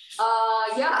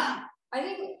I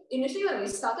think initially when we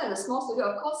started as a small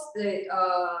studio, of course,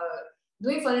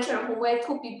 doing furniture and homeware,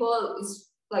 two people is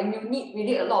like we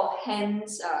need a lot of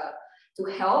hands to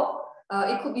help.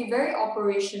 It could be very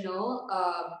operational,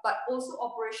 but also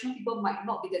operational people might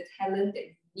not be the talent that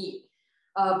you need.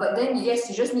 But then, yes,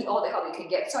 you just need all the help you can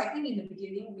get. So I think in the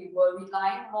beginning, we were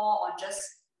relying more on just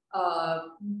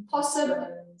possible,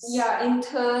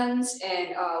 interns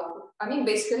and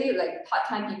basically like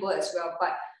part-time people as well.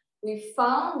 But we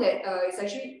found that it's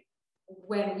actually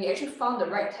when we actually found the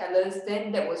right talents,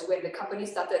 then that was when the company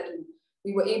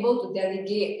we were able to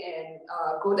delegate and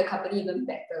grow the company even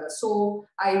better. So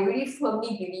I really firmly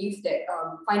believe that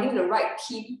finding the right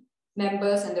team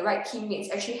members and the right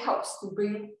teammates actually helps to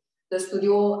bring the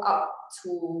studio up to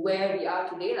where we are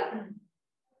today.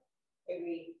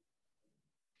 Agree.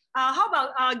 How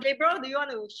about Gabriel? Do you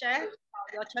want to share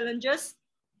your challenges?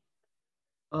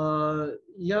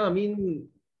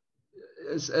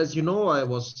 As you know, I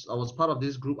was part of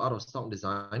this group Out of Stock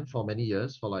Design for many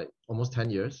years, for like almost 10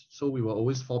 years. So we were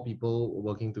always 4 people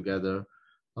working together.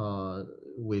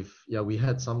 We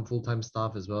had some full-time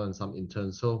staff as well and some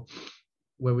interns. So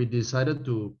when we decided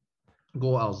to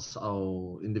go our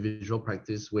individual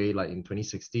practice way, like in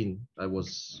 2016, I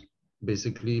was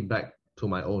basically back to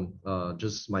my own,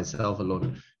 just myself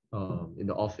alone in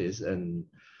the office, and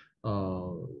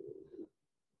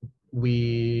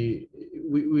we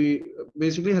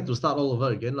basically had to start all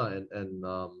over again,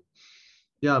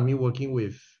 me working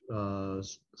with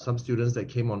some students that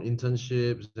came on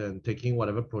internships and taking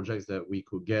whatever projects that we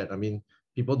could get. I mean,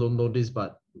 people don't know this,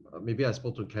 but maybe I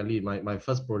spoke to Kelly. My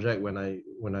first project when I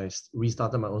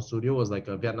restarted my own studio was like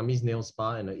a Vietnamese nail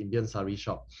spa and an Indian sari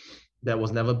shop that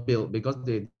was never built because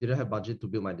they didn't have budget to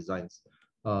build my designs.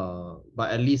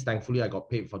 But at least thankfully I got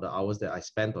paid for the hours that I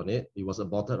spent on it. It was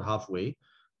aborted halfway.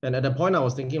 And at that point I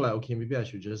was thinking like, okay, maybe I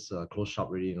should just close shop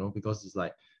really, because it's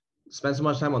like, spent so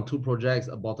much time on 2 projects,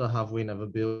 aborted halfway, never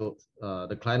built.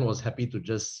 The client was happy to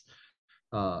just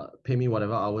pay me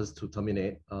whatever hours to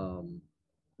terminate.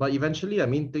 But eventually, I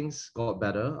mean, things got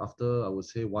better after, I would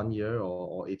say, 1 year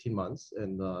or 18 months.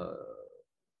 And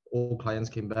old clients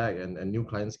came back and new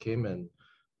clients came. And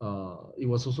it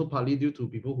was also partly due to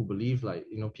people who believe, like,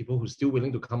 people who are still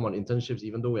willing to come on internships,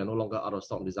 even though we are no longer out of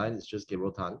stock design. It's just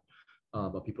Gabriel Tan.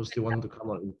 But people still want to come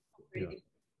on.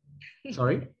 Yeah.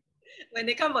 Sorry? When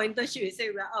they come for internship, you say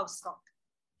we're out of stock.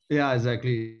 Yeah,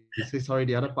 exactly. You say, sorry,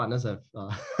 the other partners have...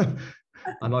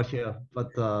 I'm not here,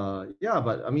 but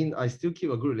I mean, I still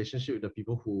keep a good relationship with the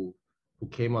people who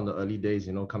came on the early days,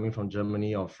 you know, coming from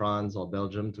Germany or France or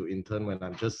Belgium to intern when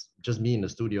I'm just me in the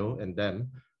studio and them.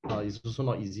 It's also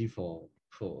not easy for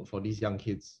these young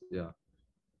kids. Yeah.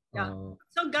 Yeah.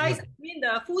 So guys, yeah. I mean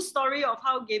the full story of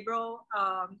how Gabriel,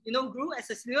 grew as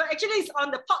a studio. Actually, it's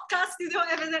on the podcast Studio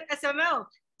SML.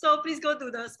 So please go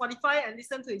to the Spotify and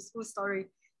listen to his full story.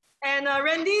 And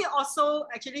Randy also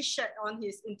actually shared on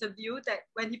his interview that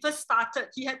when he first started,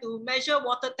 he had to measure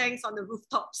water tanks on the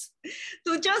rooftops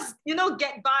to just,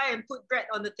 get by and put bread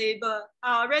on the table.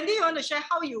 Randy, you want to share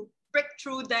how you break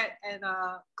through that and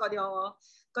got your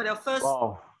first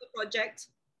project?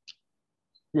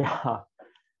 Yeah.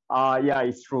 Yeah,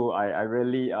 it's true. I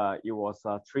really, it was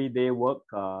a 3-day work,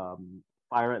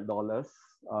 $500.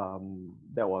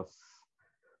 That was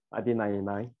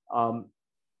 1999.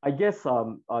 I guess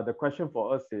the question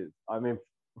for us is,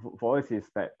 for us is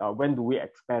that when do we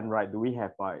expand, right? Do we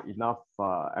have enough?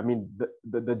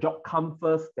 The job come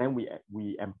first, then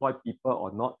we employ people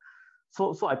or not.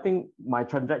 So I think my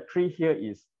trajectory here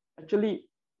is actually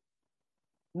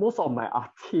most of my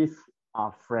artists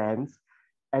are friends,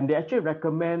 and they actually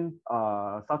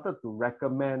started to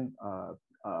recommend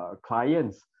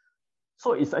clients.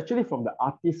 So it's actually from the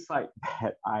artist side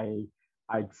that I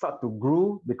start to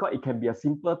grow, because it can be a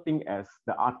simple thing as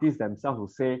the artists themselves who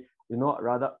say,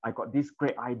 rather I got this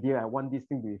great idea, I want this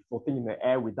thing to be floating in the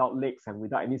air without legs and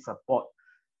without any support.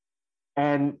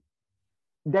 And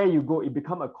there you go, it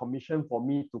become a commission for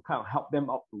me to kind of help them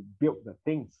out to build the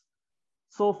things.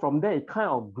 So from there, it kind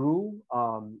of grew.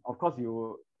 Of course,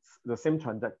 the same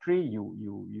trajectory.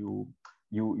 You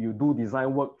do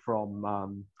design work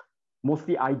from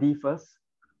mostly ID first,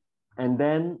 and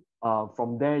then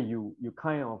from there you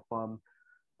kind of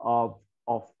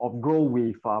grow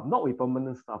with not with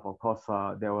permanent staff. Of course,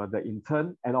 there were the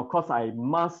intern, and of course I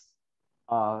must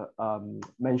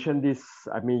mention this.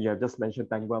 I mean, you have just mentioned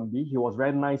Tang Guan Bi. He was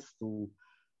very nice to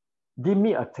give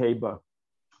me a table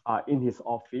in his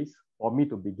office for me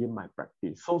to begin my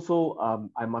practice. So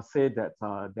I must say that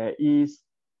there is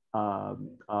the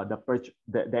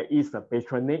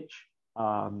patronage,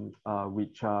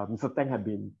 which Mr. Tang had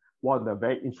been one of the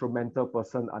very instrumental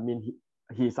person. I mean,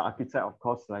 he's an architect, of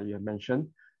course, like you mentioned,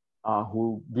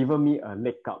 who given me a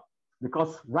leg up.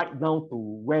 Because right now, to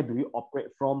where do you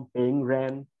operate from, paying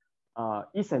rent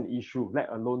is an issue, let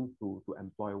alone to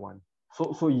employ one.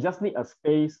 So you just need a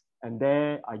space, and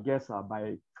there, I guess,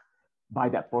 by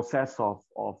that process of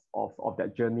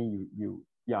that journey, you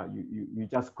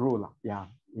just grow,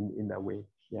 in that way.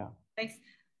 Yeah. Thanks.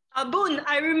 Boon,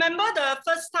 I remember the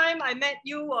first time I met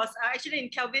you was actually in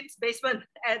Kelvin's basement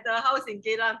at the house in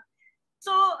Geylang.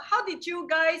 So how did you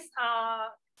guys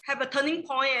have a turning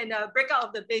point and break out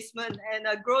of the basement and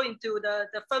grow into the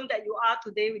firm that you are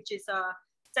today, which is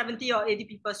 70 or 80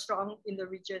 people strong in the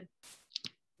region?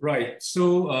 Right.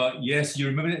 So yes, you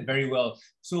remember it very well.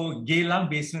 So Geylang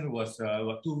basement was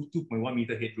 2.1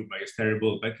 meter headroom, right? It's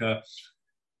terrible. But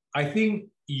I think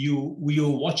we were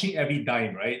watching every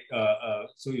dime, right?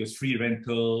 So it was free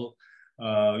rental.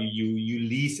 You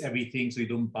lease everything, so you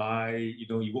don't buy. You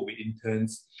work with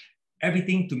interns,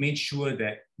 everything to make sure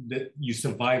that you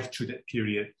survive through that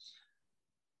period.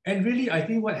 And really, I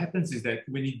think what happens is that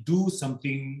when you do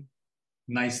something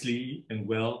nicely and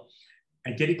well,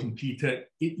 and get it completed,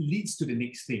 it leads to the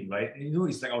next thing, right? And,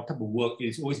 it's like our type of work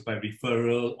is always by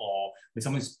referral, or when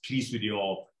someone's pleased with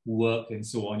your work and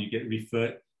so on, you get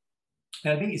referred.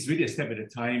 And I think it's really a step at a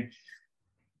time.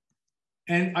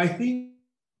 And I think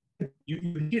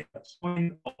you hit a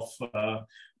point of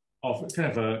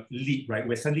kind of a leap, right?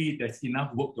 Where suddenly there's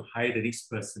enough work to hire the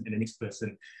next person and the next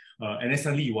person. And then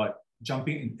suddenly you are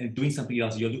jumping and doing something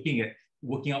else. You're looking at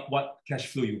working out what cash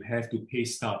flow you have to pay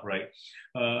staff, right?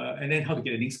 And then how to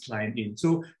get the next client in.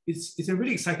 So it's a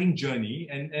really exciting journey.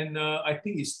 And I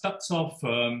think it starts off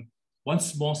one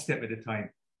small step at a time.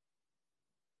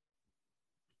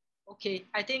 Okay,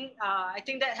 I think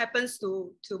that happens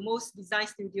to most design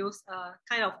studios,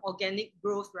 kind of organic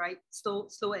growth, right? Slow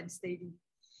and steady.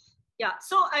 Yeah,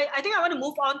 so I think I want to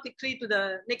move on quickly to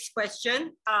the next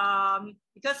question,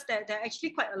 because there are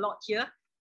actually quite a lot here.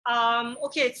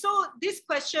 Okay, so this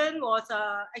question was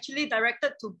actually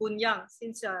directed to Boon Yang,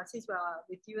 since we're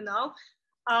with you now.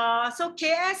 So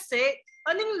KS said,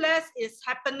 earning less is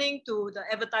happening to the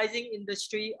advertising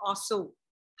industry also.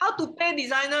 How to pay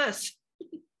designers?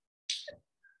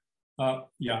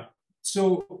 Yeah,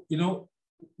 so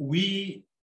we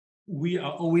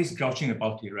are always grouching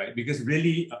about it, right? Because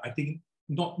really, I think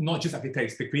not just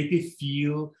architects, the creative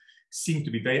field seem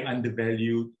to be very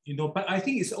undervalued, but I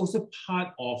think it's also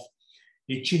part of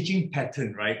a changing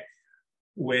pattern, right?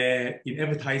 where in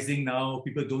advertising now,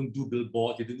 people don't do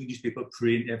billboard, they don't do newspaper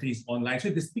print, everything's online. So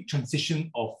there's big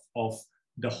transition of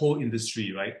the whole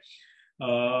industry, right?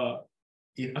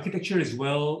 In architecture as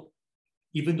well,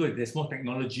 even though there's more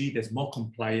technology, there's more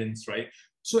compliance, right?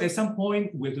 So at some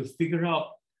point, we have to figure out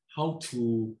how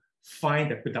to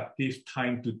find a productive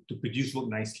time to produce work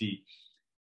nicely.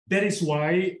 That is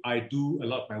why I do a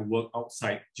lot of my work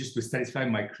outside, just to satisfy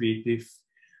my creative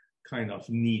kind of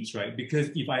needs, right? Because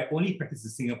if I only practice in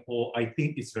Singapore, I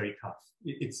think it's very tough.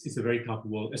 It's a very tough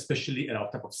world, especially at our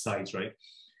type of size, right?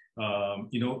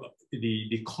 You know,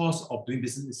 the cost of doing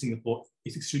business in Singapore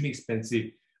is extremely expensive.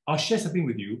 I'll share something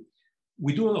with you.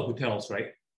 We do a lot of hotels, right?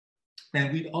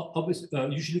 And we always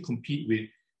usually compete with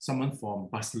someone from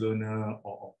Barcelona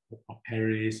or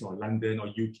Paris or London or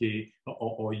UK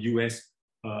or US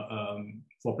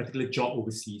for a particular job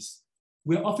overseas.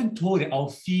 We're often told that our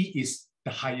fee is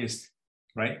the highest,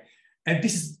 right? And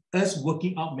this is us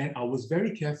working out man hours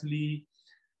very carefully.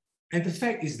 And the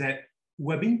fact is that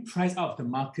we're being priced out of the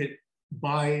market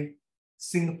by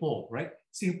Singapore, right?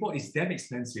 Singapore is damn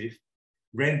expensive,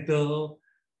 rental,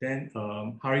 then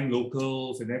hiring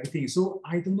locals and everything. So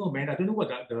I don't know, man. I don't know what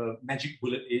the magic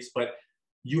bullet is, but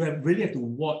you really have to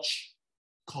watch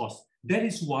cost. That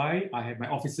is why I have my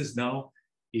offices now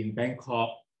in Bangkok.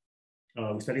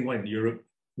 We're starting one in Europe,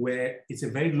 where it's a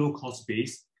very low cost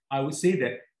base. I would say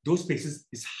that those places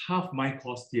is half my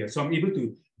cost here. So I'm able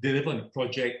to deliver on a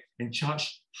project and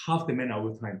charge half the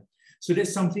man-hour time. So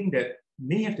that's something that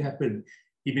may have to happen.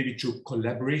 It may be through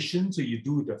collaboration. So you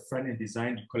do the front-end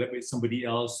design, you collaborate with somebody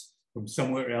else from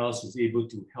somewhere else who's able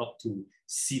to help to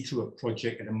see through a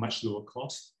project at a much lower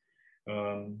cost.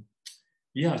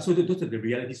 Yeah, so those are the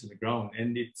realities on the ground.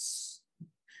 And it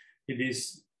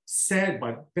is sad,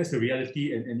 but that's the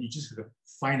reality. And you just have to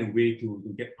find a way to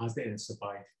get past that and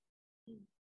survive.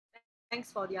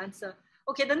 Thanks for the answer.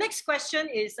 Okay, the next question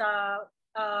is to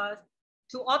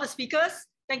all the speakers.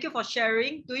 Thank you for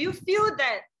sharing. Do you feel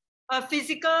that a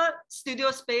physical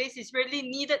studio space is really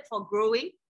needed for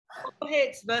growing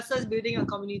overheads versus building a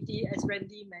community, as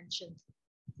Randy mentioned?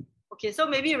 Okay, so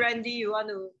maybe Randy, you want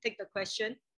to take the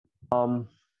question?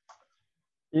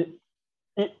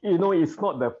 You know, it's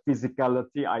not the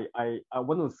physicality. I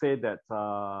want to say that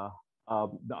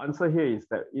the answer here is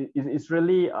that it's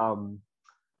really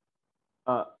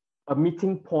a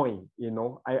meeting point. You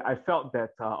know, I felt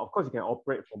that of course you can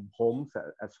operate from homes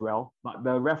as well, but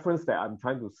the reference that I'm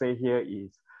trying to say here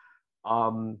is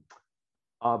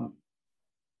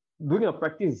doing a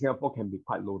practice in Singapore can be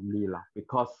quite lonely lah,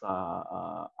 because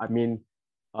I mean,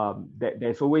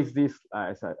 there's always this,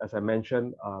 as I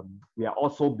mentioned, we are all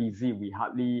so busy, we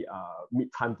hardly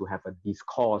meet time to have a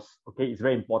discourse. Okay, it's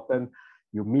very important.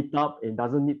 You meet up, it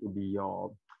doesn't need to be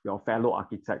your fellow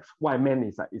architects. What I meant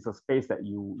is that it's a space that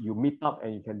you meet up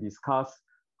and you can discuss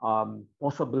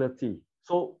possibility.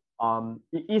 So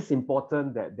it is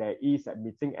important that there is a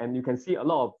meeting, and you can see a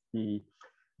lot of the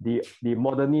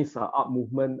modernist art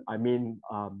movement. I mean,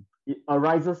 it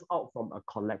arises out from a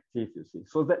collective, you see.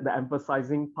 So that the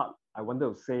emphasizing part I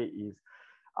wanted to say is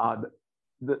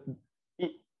the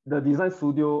design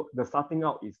studio, the starting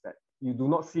out is that you do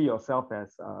not see yourself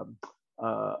as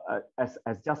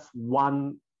just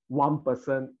one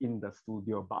person in the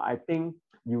studio, but I think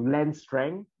you lend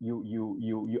strength,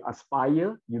 you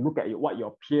aspire, you look at what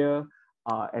your peer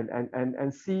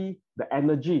and see the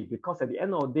energy, because at the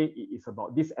end of the day, it is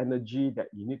about this energy that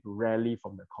you need to rally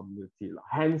from the community.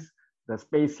 Hence, the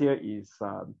space here is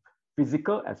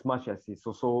physical as much as it's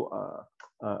also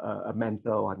a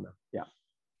mental one. Yeah.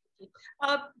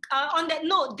 On that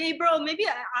note, Gabriel, maybe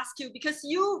I ask you, because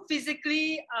you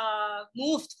physically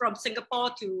moved from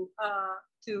Singapore to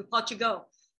Portugal.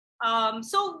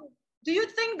 So do you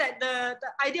think that the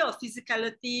idea of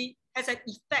physicality has an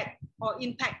effect or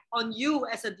impact on you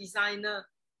as a designer?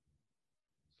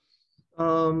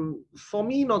 For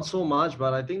me, not so much,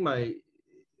 but I think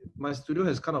my studio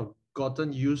has kind of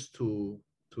gotten used to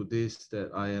this,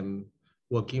 that I am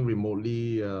working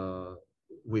remotely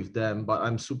with them, but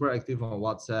I'm super active on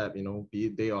WhatsApp, you know, be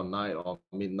it day or night or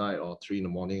midnight or 3 in the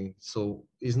morning. So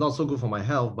it's not so good for my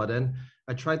health, but then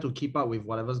I try to keep up with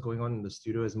whatever's going on in the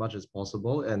studio as much as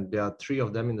possible. And there are 3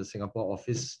 of them in the Singapore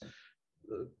office,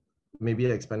 maybe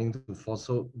expanding to 4.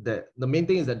 So that the main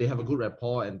thing is that they have a good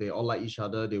rapport and they all like each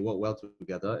other, they work well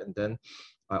together. And then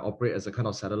I operate as a kind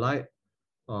of satellite.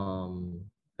 I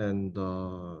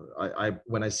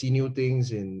when I see new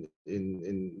things in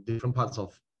different parts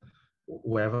of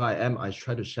wherever I am, I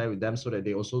try to share with them so that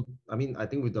they also, I mean, I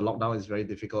think with the lockdown it's very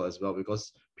difficult as well,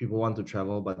 because people want to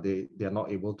travel, but they are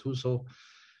not able to. So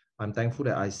I'm thankful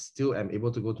that I still am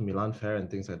able to go to Milan Fair and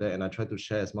things like that. And I try to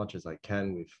share as much as I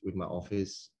can with my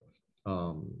office,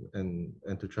 and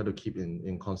to try to keep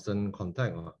in constant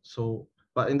contact. So,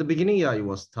 but in the beginning, yeah, it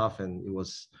was tough and it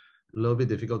was a little bit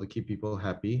difficult to keep people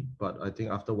happy. But I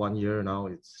think after 1 year now,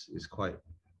 it's quite,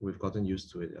 we've gotten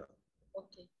used to it. Yeah.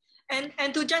 Okay.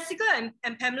 And to Jessica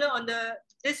and Pamela on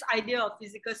this idea of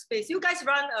physical space, you guys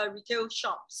run a retail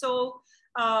shop. So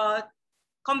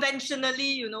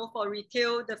conventionally, you know, for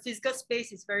retail, the physical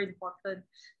space is very important.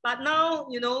 But now,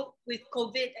 you know, with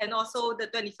COVID and also the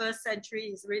 21st century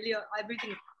is really everything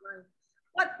is online.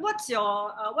 What's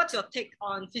your take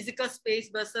on physical space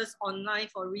versus online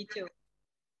for retail?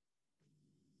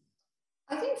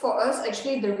 I think for us,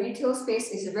 actually, the retail space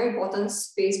is a very important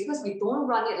space because we don't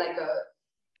run it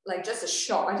like just a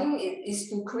shop. I think it is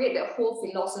to create that whole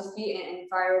philosophy and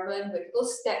environment where people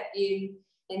step in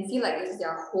and feel like it's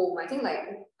their home. I think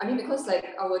because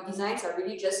our designs are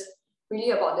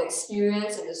really about the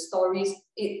experience and the stories,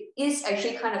 it is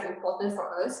actually kind of important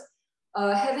for us.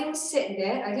 Having said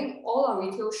that, I think all our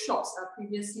retail shops are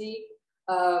previously,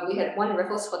 we had one in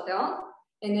Raffles Hotel,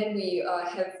 and then we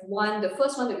have one, the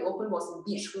first one that we opened was in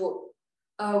Beach Road.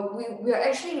 We are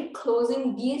actually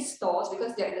closing these stores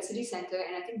because they're in the city center,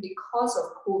 and I think because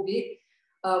of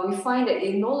COVID, we find that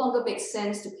it no longer makes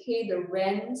sense to pay the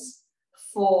rents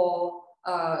for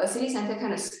a city center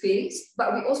kind of space,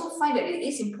 but we also find that it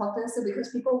is important still because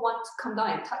people want to come down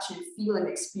and touch and feel and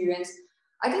experience.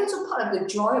 I think also part of the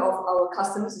joy of our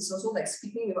customers is also like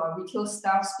speaking with our retail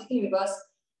staff, speaking with us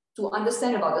to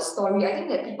understand about the story. I think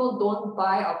that people don't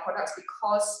buy our products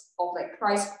because of like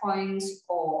price points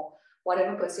or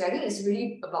whatever per se. I think it's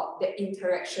really about that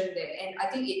interaction there, and I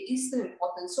think it is still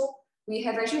important. So we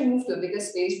have actually moved to a bigger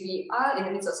space. We are in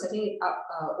the midst of setting it up,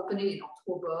 opening in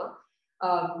October.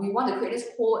 We want to create this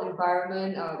whole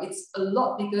environment. It's a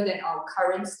lot bigger than our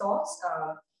current stores.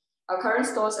 Our current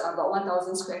stores are about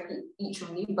 1,000 square feet each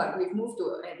only, but we've moved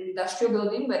to an industrial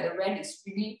building where the rent is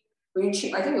really, really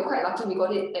cheap. I think we're quite lucky we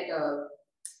got it at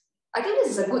I think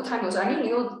this is a good time also. I mean,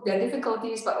 you know, there are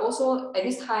difficulties, but also at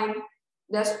this time,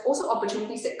 there's also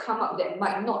opportunities that come up that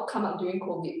might not come up during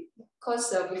COVID,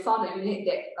 because we found a unit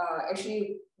that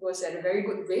actually was at a very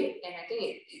good rate, and I think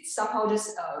it somehow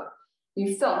just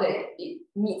we felt that it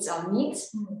meets our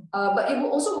needs, but it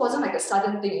also wasn't like a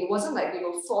sudden thing. It wasn't like we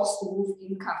were forced to move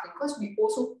in kind of thing, because we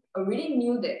also really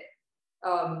knew that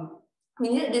we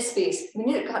needed this space. We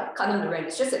needed to cut down the rent.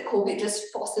 It's just that COVID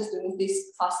just forced us to move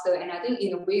this faster, and I think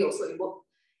in a way also it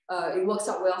works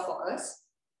out well for us.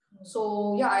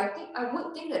 So yeah, I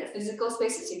would think that physical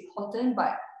space is important,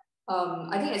 but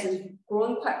I think as it's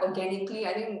grown quite organically,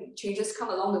 I think changes come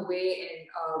along the way, and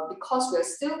because we're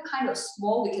still kind of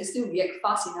small, we can still react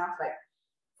fast enough. Like,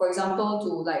 for example,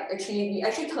 to we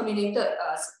actually terminated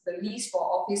the lease for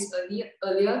office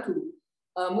earlier to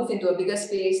move into a bigger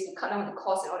space, to cut down the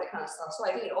cost and all that kind of stuff. So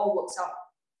I think it all works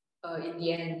out in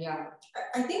the end. Yeah.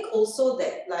 I think also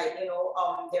that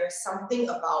there's something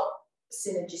about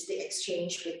synergistic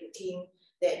exchange with the team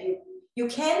that you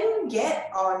can get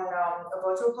on a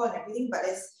virtual call and everything, but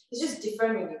it's just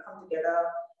different when you come together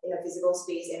in a physical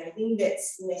space, and I think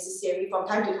that's necessary from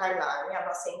time to time. I mean, I'm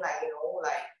not saying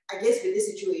I guess with this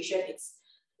situation,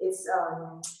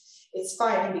 it's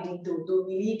fine in between to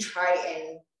really try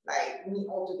and meet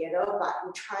all together, but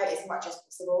we try as much as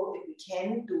possible if we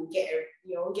can to get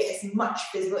as much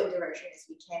physical interaction as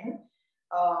we can.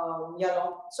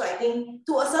 So I think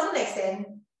to a certain extent,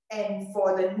 and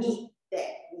for the need that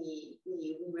we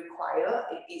require,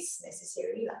 it is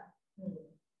necessary.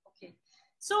 Okay,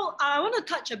 so I want to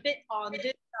touch a bit on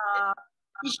this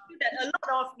issue that a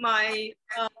lot of my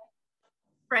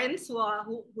friends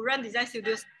who run design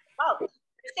studios about.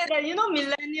 They say that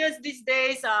millennials these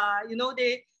days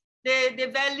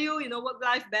they value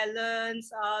work-life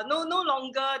balance. No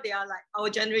longer they are like our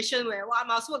generation where I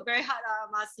must work very hard,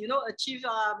 must achieve,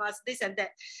 must this and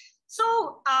that.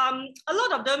 So a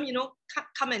lot of them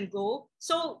come and go.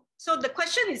 So the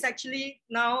question is actually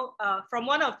now from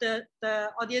one of the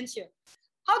audience here: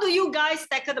 how do you guys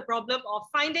tackle the problem of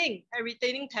finding and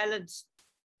retaining talents?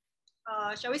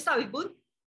 Shall we start with Boon?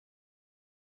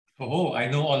 Oh, I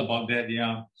know all about that.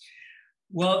 Yeah.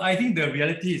 Well, I think the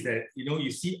reality is that,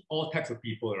 you see all types of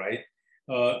people, right?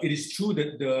 It is true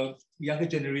that the younger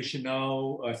generation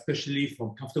now, especially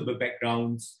from comfortable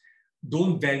backgrounds,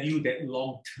 don't value that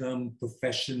long-term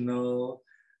professional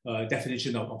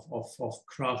definition of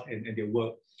craft and their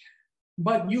work.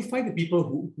 But you find the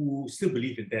people who still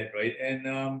believe in that, right?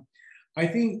 And I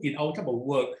think in our type of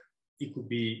work, it could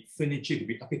be furniture, it could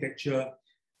be architecture.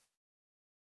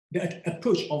 The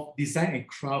approach of design and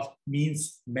craft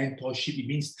means mentorship, it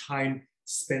means time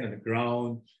spend on the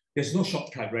ground. There's no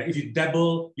shortcut, right? If you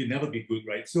dabble, you'll never be good,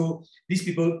 right? So these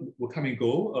people will come and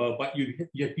go, but you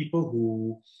have people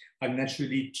who are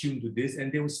naturally tuned to this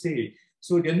and they will stay.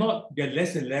 So they're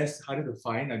less and less harder to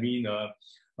find. I mean,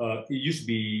 it used to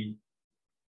be,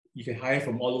 you can hire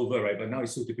from all over, right? But now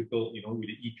it's so difficult, you know, with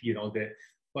the EP and all that.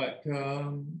 But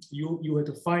you have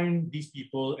to find these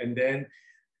people, and then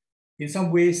in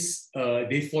some ways,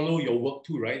 they follow your work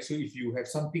too, right? So if you have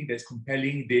something that's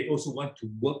compelling, they also want to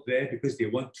work there because they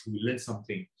want to learn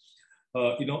something.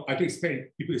 You know, I don't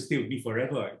expect people to stay with me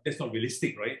forever. That's not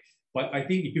realistic, right? But I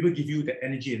think if people give you the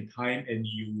energy and time and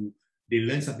they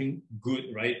learn something good,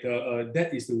 right?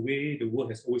 That is the way the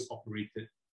world has always operated.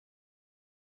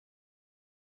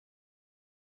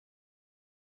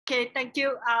 Okay, thank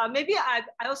you. Maybe I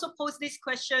also pose this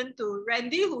question to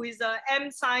Randy, who is a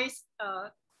M-size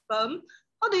firm.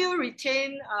 How do you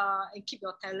retain and keep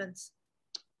your talents?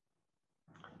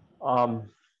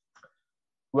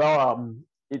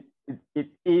 It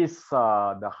is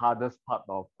the hardest part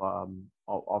of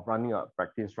running a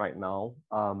practice right now.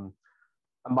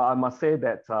 But I must say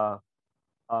that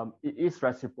it is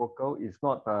reciprocal. It's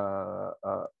not.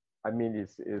 I mean,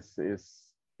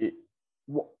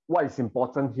 what is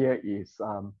important here is,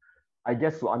 I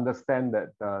guess, to understand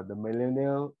that the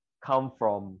millennial come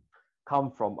from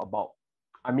about.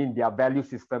 I mean, their value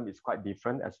system is quite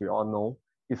different, as we all know.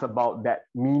 It's about that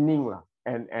meaning,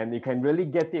 and you can really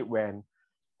get it when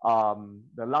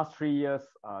the last 3 years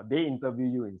they interview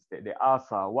you instead. They ask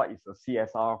what is the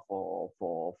CSR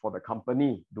for the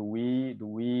company? Do we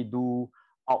do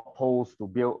outposts to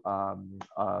build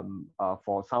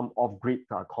for some off-grid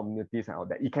communities and all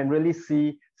that? You can really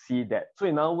see that. So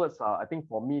in other words, I think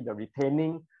for me, the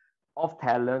retaining of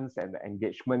talents and the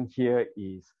engagement here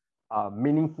is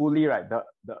meaningfully, right?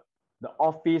 The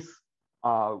office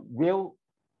will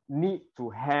need to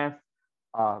have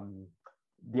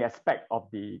the aspect of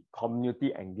the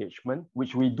community engagement,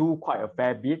 which we do quite a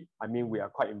fair bit. I mean, we are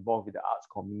quite involved with the arts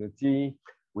community,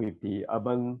 with the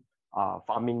urban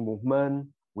farming movement,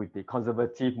 with the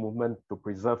conservative movement to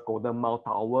preserve Golden Mile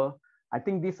Tower. I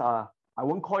think these are, I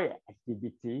won't call it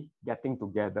activity, getting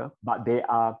together, but they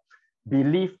are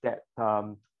belief that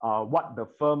what the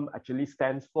firm actually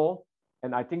stands for.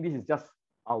 And I think this is just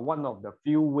one of the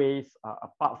few ways,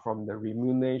 apart from the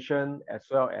remuneration as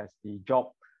well as the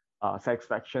job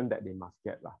satisfaction that they must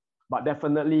get. But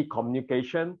definitely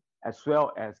communication as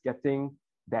well as getting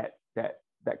that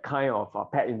kind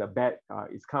of pat in the back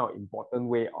is kind of important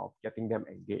way of getting them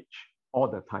engaged all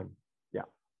the time. Yeah.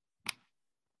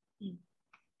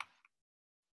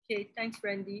 Okay, thanks,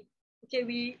 Randy.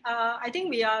 Okay, I think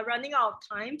we are running out of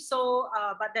time. So,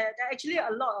 but there are actually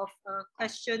a lot of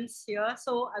questions here.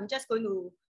 So I'm just going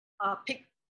to pick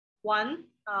one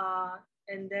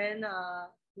and then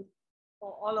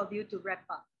for all of you to wrap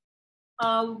up.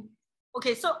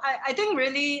 Okay, so I think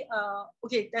really,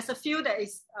 okay, there's a few that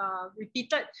is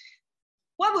repeated.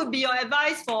 What would be your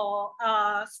advice for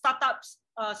startups,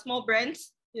 small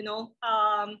brands, you know,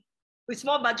 with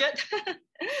small budget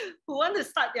who want to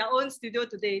start their own studio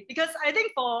today? Because I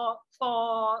think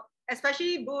for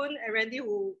especially Boon and Randy,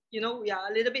 who, you know, we are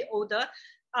a little bit older,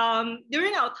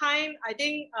 during our time, I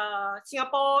think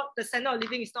Singapore, the standard of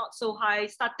living is not so high.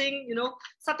 Starting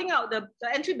out, the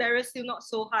entry barrier is still not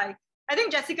so high. I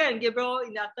think Jessica and Gabriel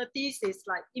in their 30s is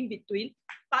like in between.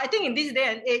 But I think in this day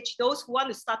and age, those who want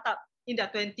to start up in their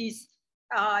 20s,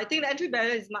 I think the entry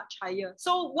barrier is much higher.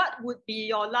 So what would be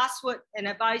your last word and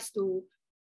advice to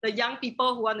the young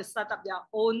people who want to start up their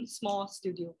own small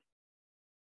studio?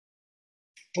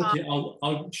 Okay,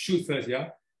 I'll shoot first, yeah.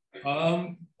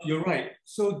 You're right.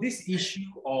 So this issue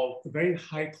of very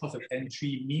high cost of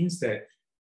entry means that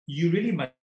you really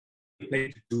must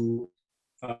plan to do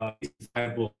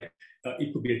viable.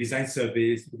 It could be a design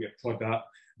service, it could be a product,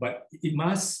 but it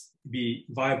must be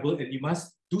viable and you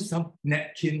must do some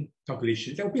napkin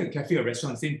calculations. That would be a cafe or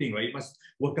restaurant, same thing, right? You must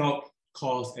work out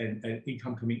costs and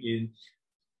income coming in,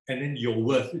 and then your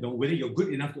worth, you know, whether you're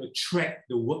good enough to attract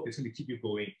the work that's going to keep you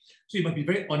going. So you must be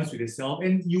very honest with yourself,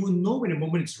 and you will know when the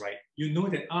moment is right. You know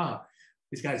that,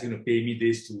 this guy is going to pay me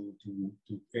this to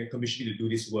commission me to do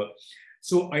this work.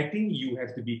 So I think you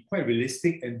have to be quite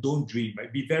realistic and don't dream,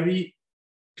 right? Be very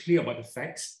clear about the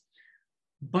facts.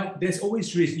 But there's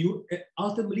always risk. You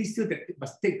ultimately still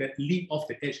must take that leap off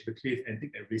the edge of the cliff and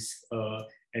take that risk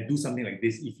and do something like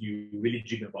this if you really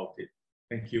dream about it.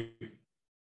 Thank you.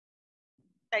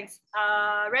 Thanks.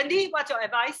 Randy, what's your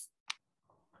advice?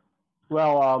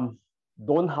 Well,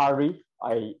 don't hurry.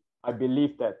 I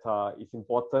believe that it's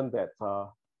important that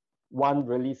one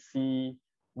really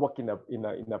work in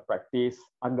a practice,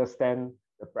 understand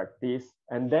the practice,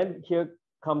 and then here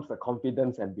comes the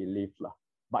confidence and belief.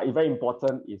 But very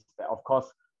important is that, of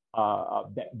course,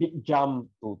 that big jump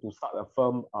to start a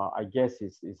firm, I guess,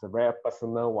 is a very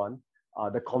personal one.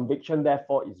 The conviction,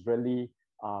 therefore, is really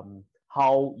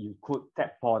how you could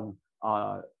tap on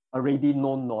already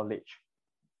known knowledge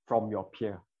from your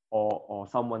peer or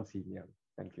someone senior.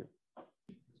 Thank you.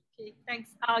 Okay, thanks.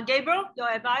 Gabriel, your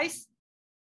advice?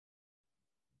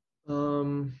 I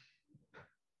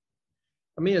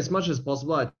mean, as much as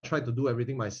possible, I tried to do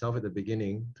everything myself at the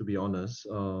beginning, to be honest,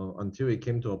 until it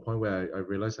came to a point where I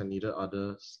realized I needed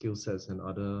other skill sets and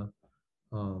other,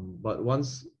 but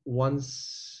once,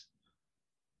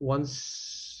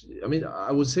 I mean,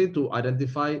 I would say to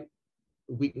identify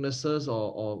weaknesses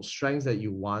or strengths that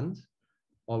you want,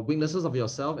 or weaknesses of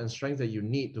yourself and strengths that you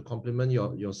need to complement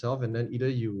yourself. And then either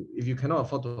if you cannot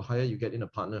afford to hire, you get in a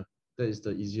partner. That is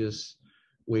the easiest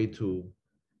way to,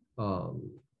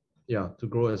 to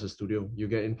grow as a studio. You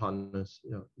get in partners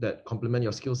that complement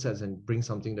your skill sets and bring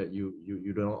something that you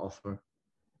do not offer.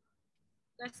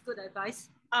 That's good advice.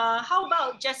 How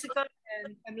about Jessica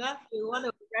and Pamela? Do you want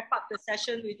to wrap up the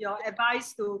session with your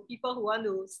advice to people who want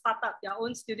to start up their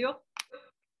own studio?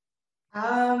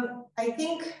 I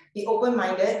think be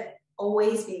open-minded,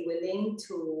 always be willing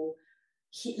to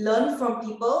learn from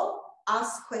people,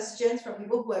 ask questions from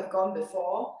people who have gone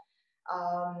before.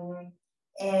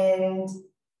 And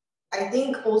I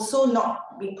think also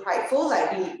not be prideful,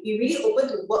 like be really open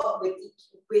to work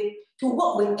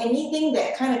with anything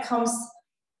that kind of comes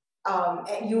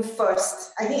at you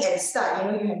first. I think at the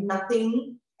start, you have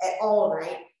nothing at all,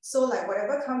 right? So like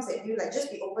whatever comes at you, like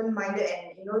just be open-minded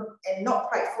and and not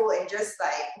prideful, and just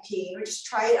like, okay, just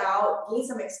try it out, gain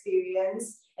some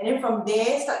experience, and then from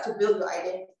there start to build your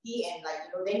identity, and like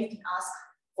then you can ask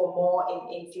for more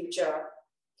in future.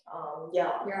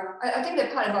 I think the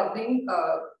part about being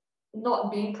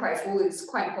not being prideful is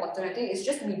quite important. I think it's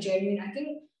just to be genuine. I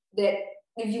think that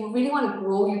if you really want to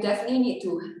grow, you definitely need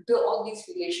to build all these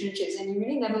relationships, and you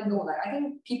really never know. Like, I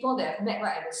think people that I've met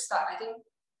right at the start, I think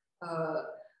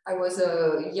I was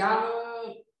a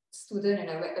young student and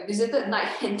I visited night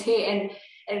and day,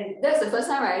 and that's the first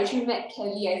time I actually met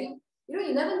Kelly. I think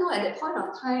you never know at that point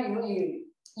of time.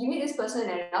 You meet this person,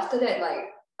 and after that, like,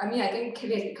 I think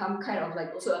Kelly has become kind of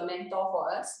like also a mentor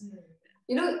for us.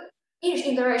 Each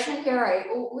interaction here, right,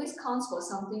 always counts for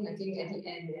something. I think at the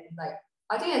end, and like,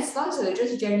 I think as long as you're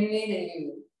just genuine and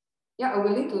you are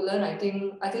willing to learn, I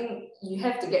think you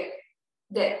have to get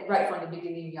that right from the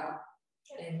beginning.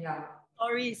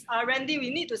 Stories. Randy,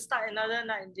 we need to start another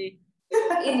night and day.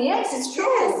 Yes, it's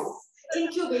true.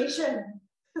 Incubation.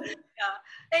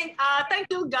 Hey, thank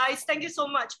you guys. Thank you so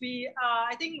much.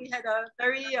 I think we had a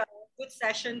very good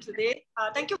session today.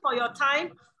 Thank you for your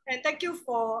time, and thank you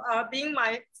for being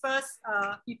my first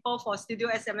people for Studio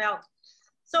SML.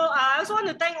 So I also want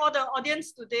to thank all the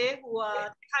audience today who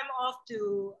took time off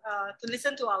to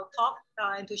listen to our talk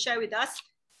and to share with us.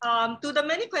 To the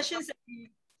many questions that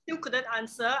we still couldn't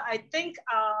answer, I think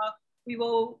we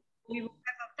will have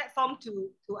a platform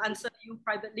to answer you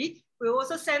privately. We will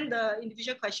also send the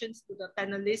individual questions to the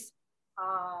panelists.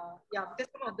 Because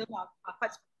some of them are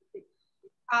quite specific.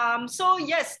 So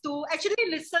yes, to actually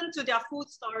listen to their full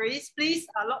stories, please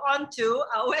log on to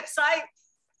our website,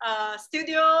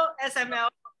 Studio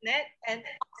SML.net, and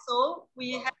also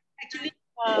we have actually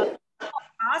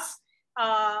podcast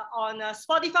on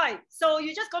Spotify. So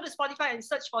you just go to Spotify and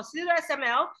search for Studio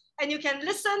SML, and you can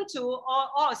listen to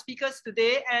all our speakers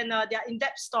today and their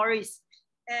in-depth stories.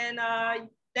 And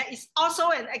there is also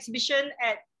an exhibition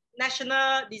at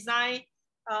National Design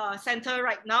Center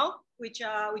right now, which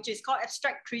is called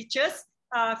Abstract Creatures,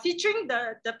 featuring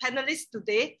the panelists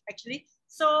today, actually.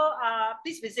 So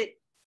please visit.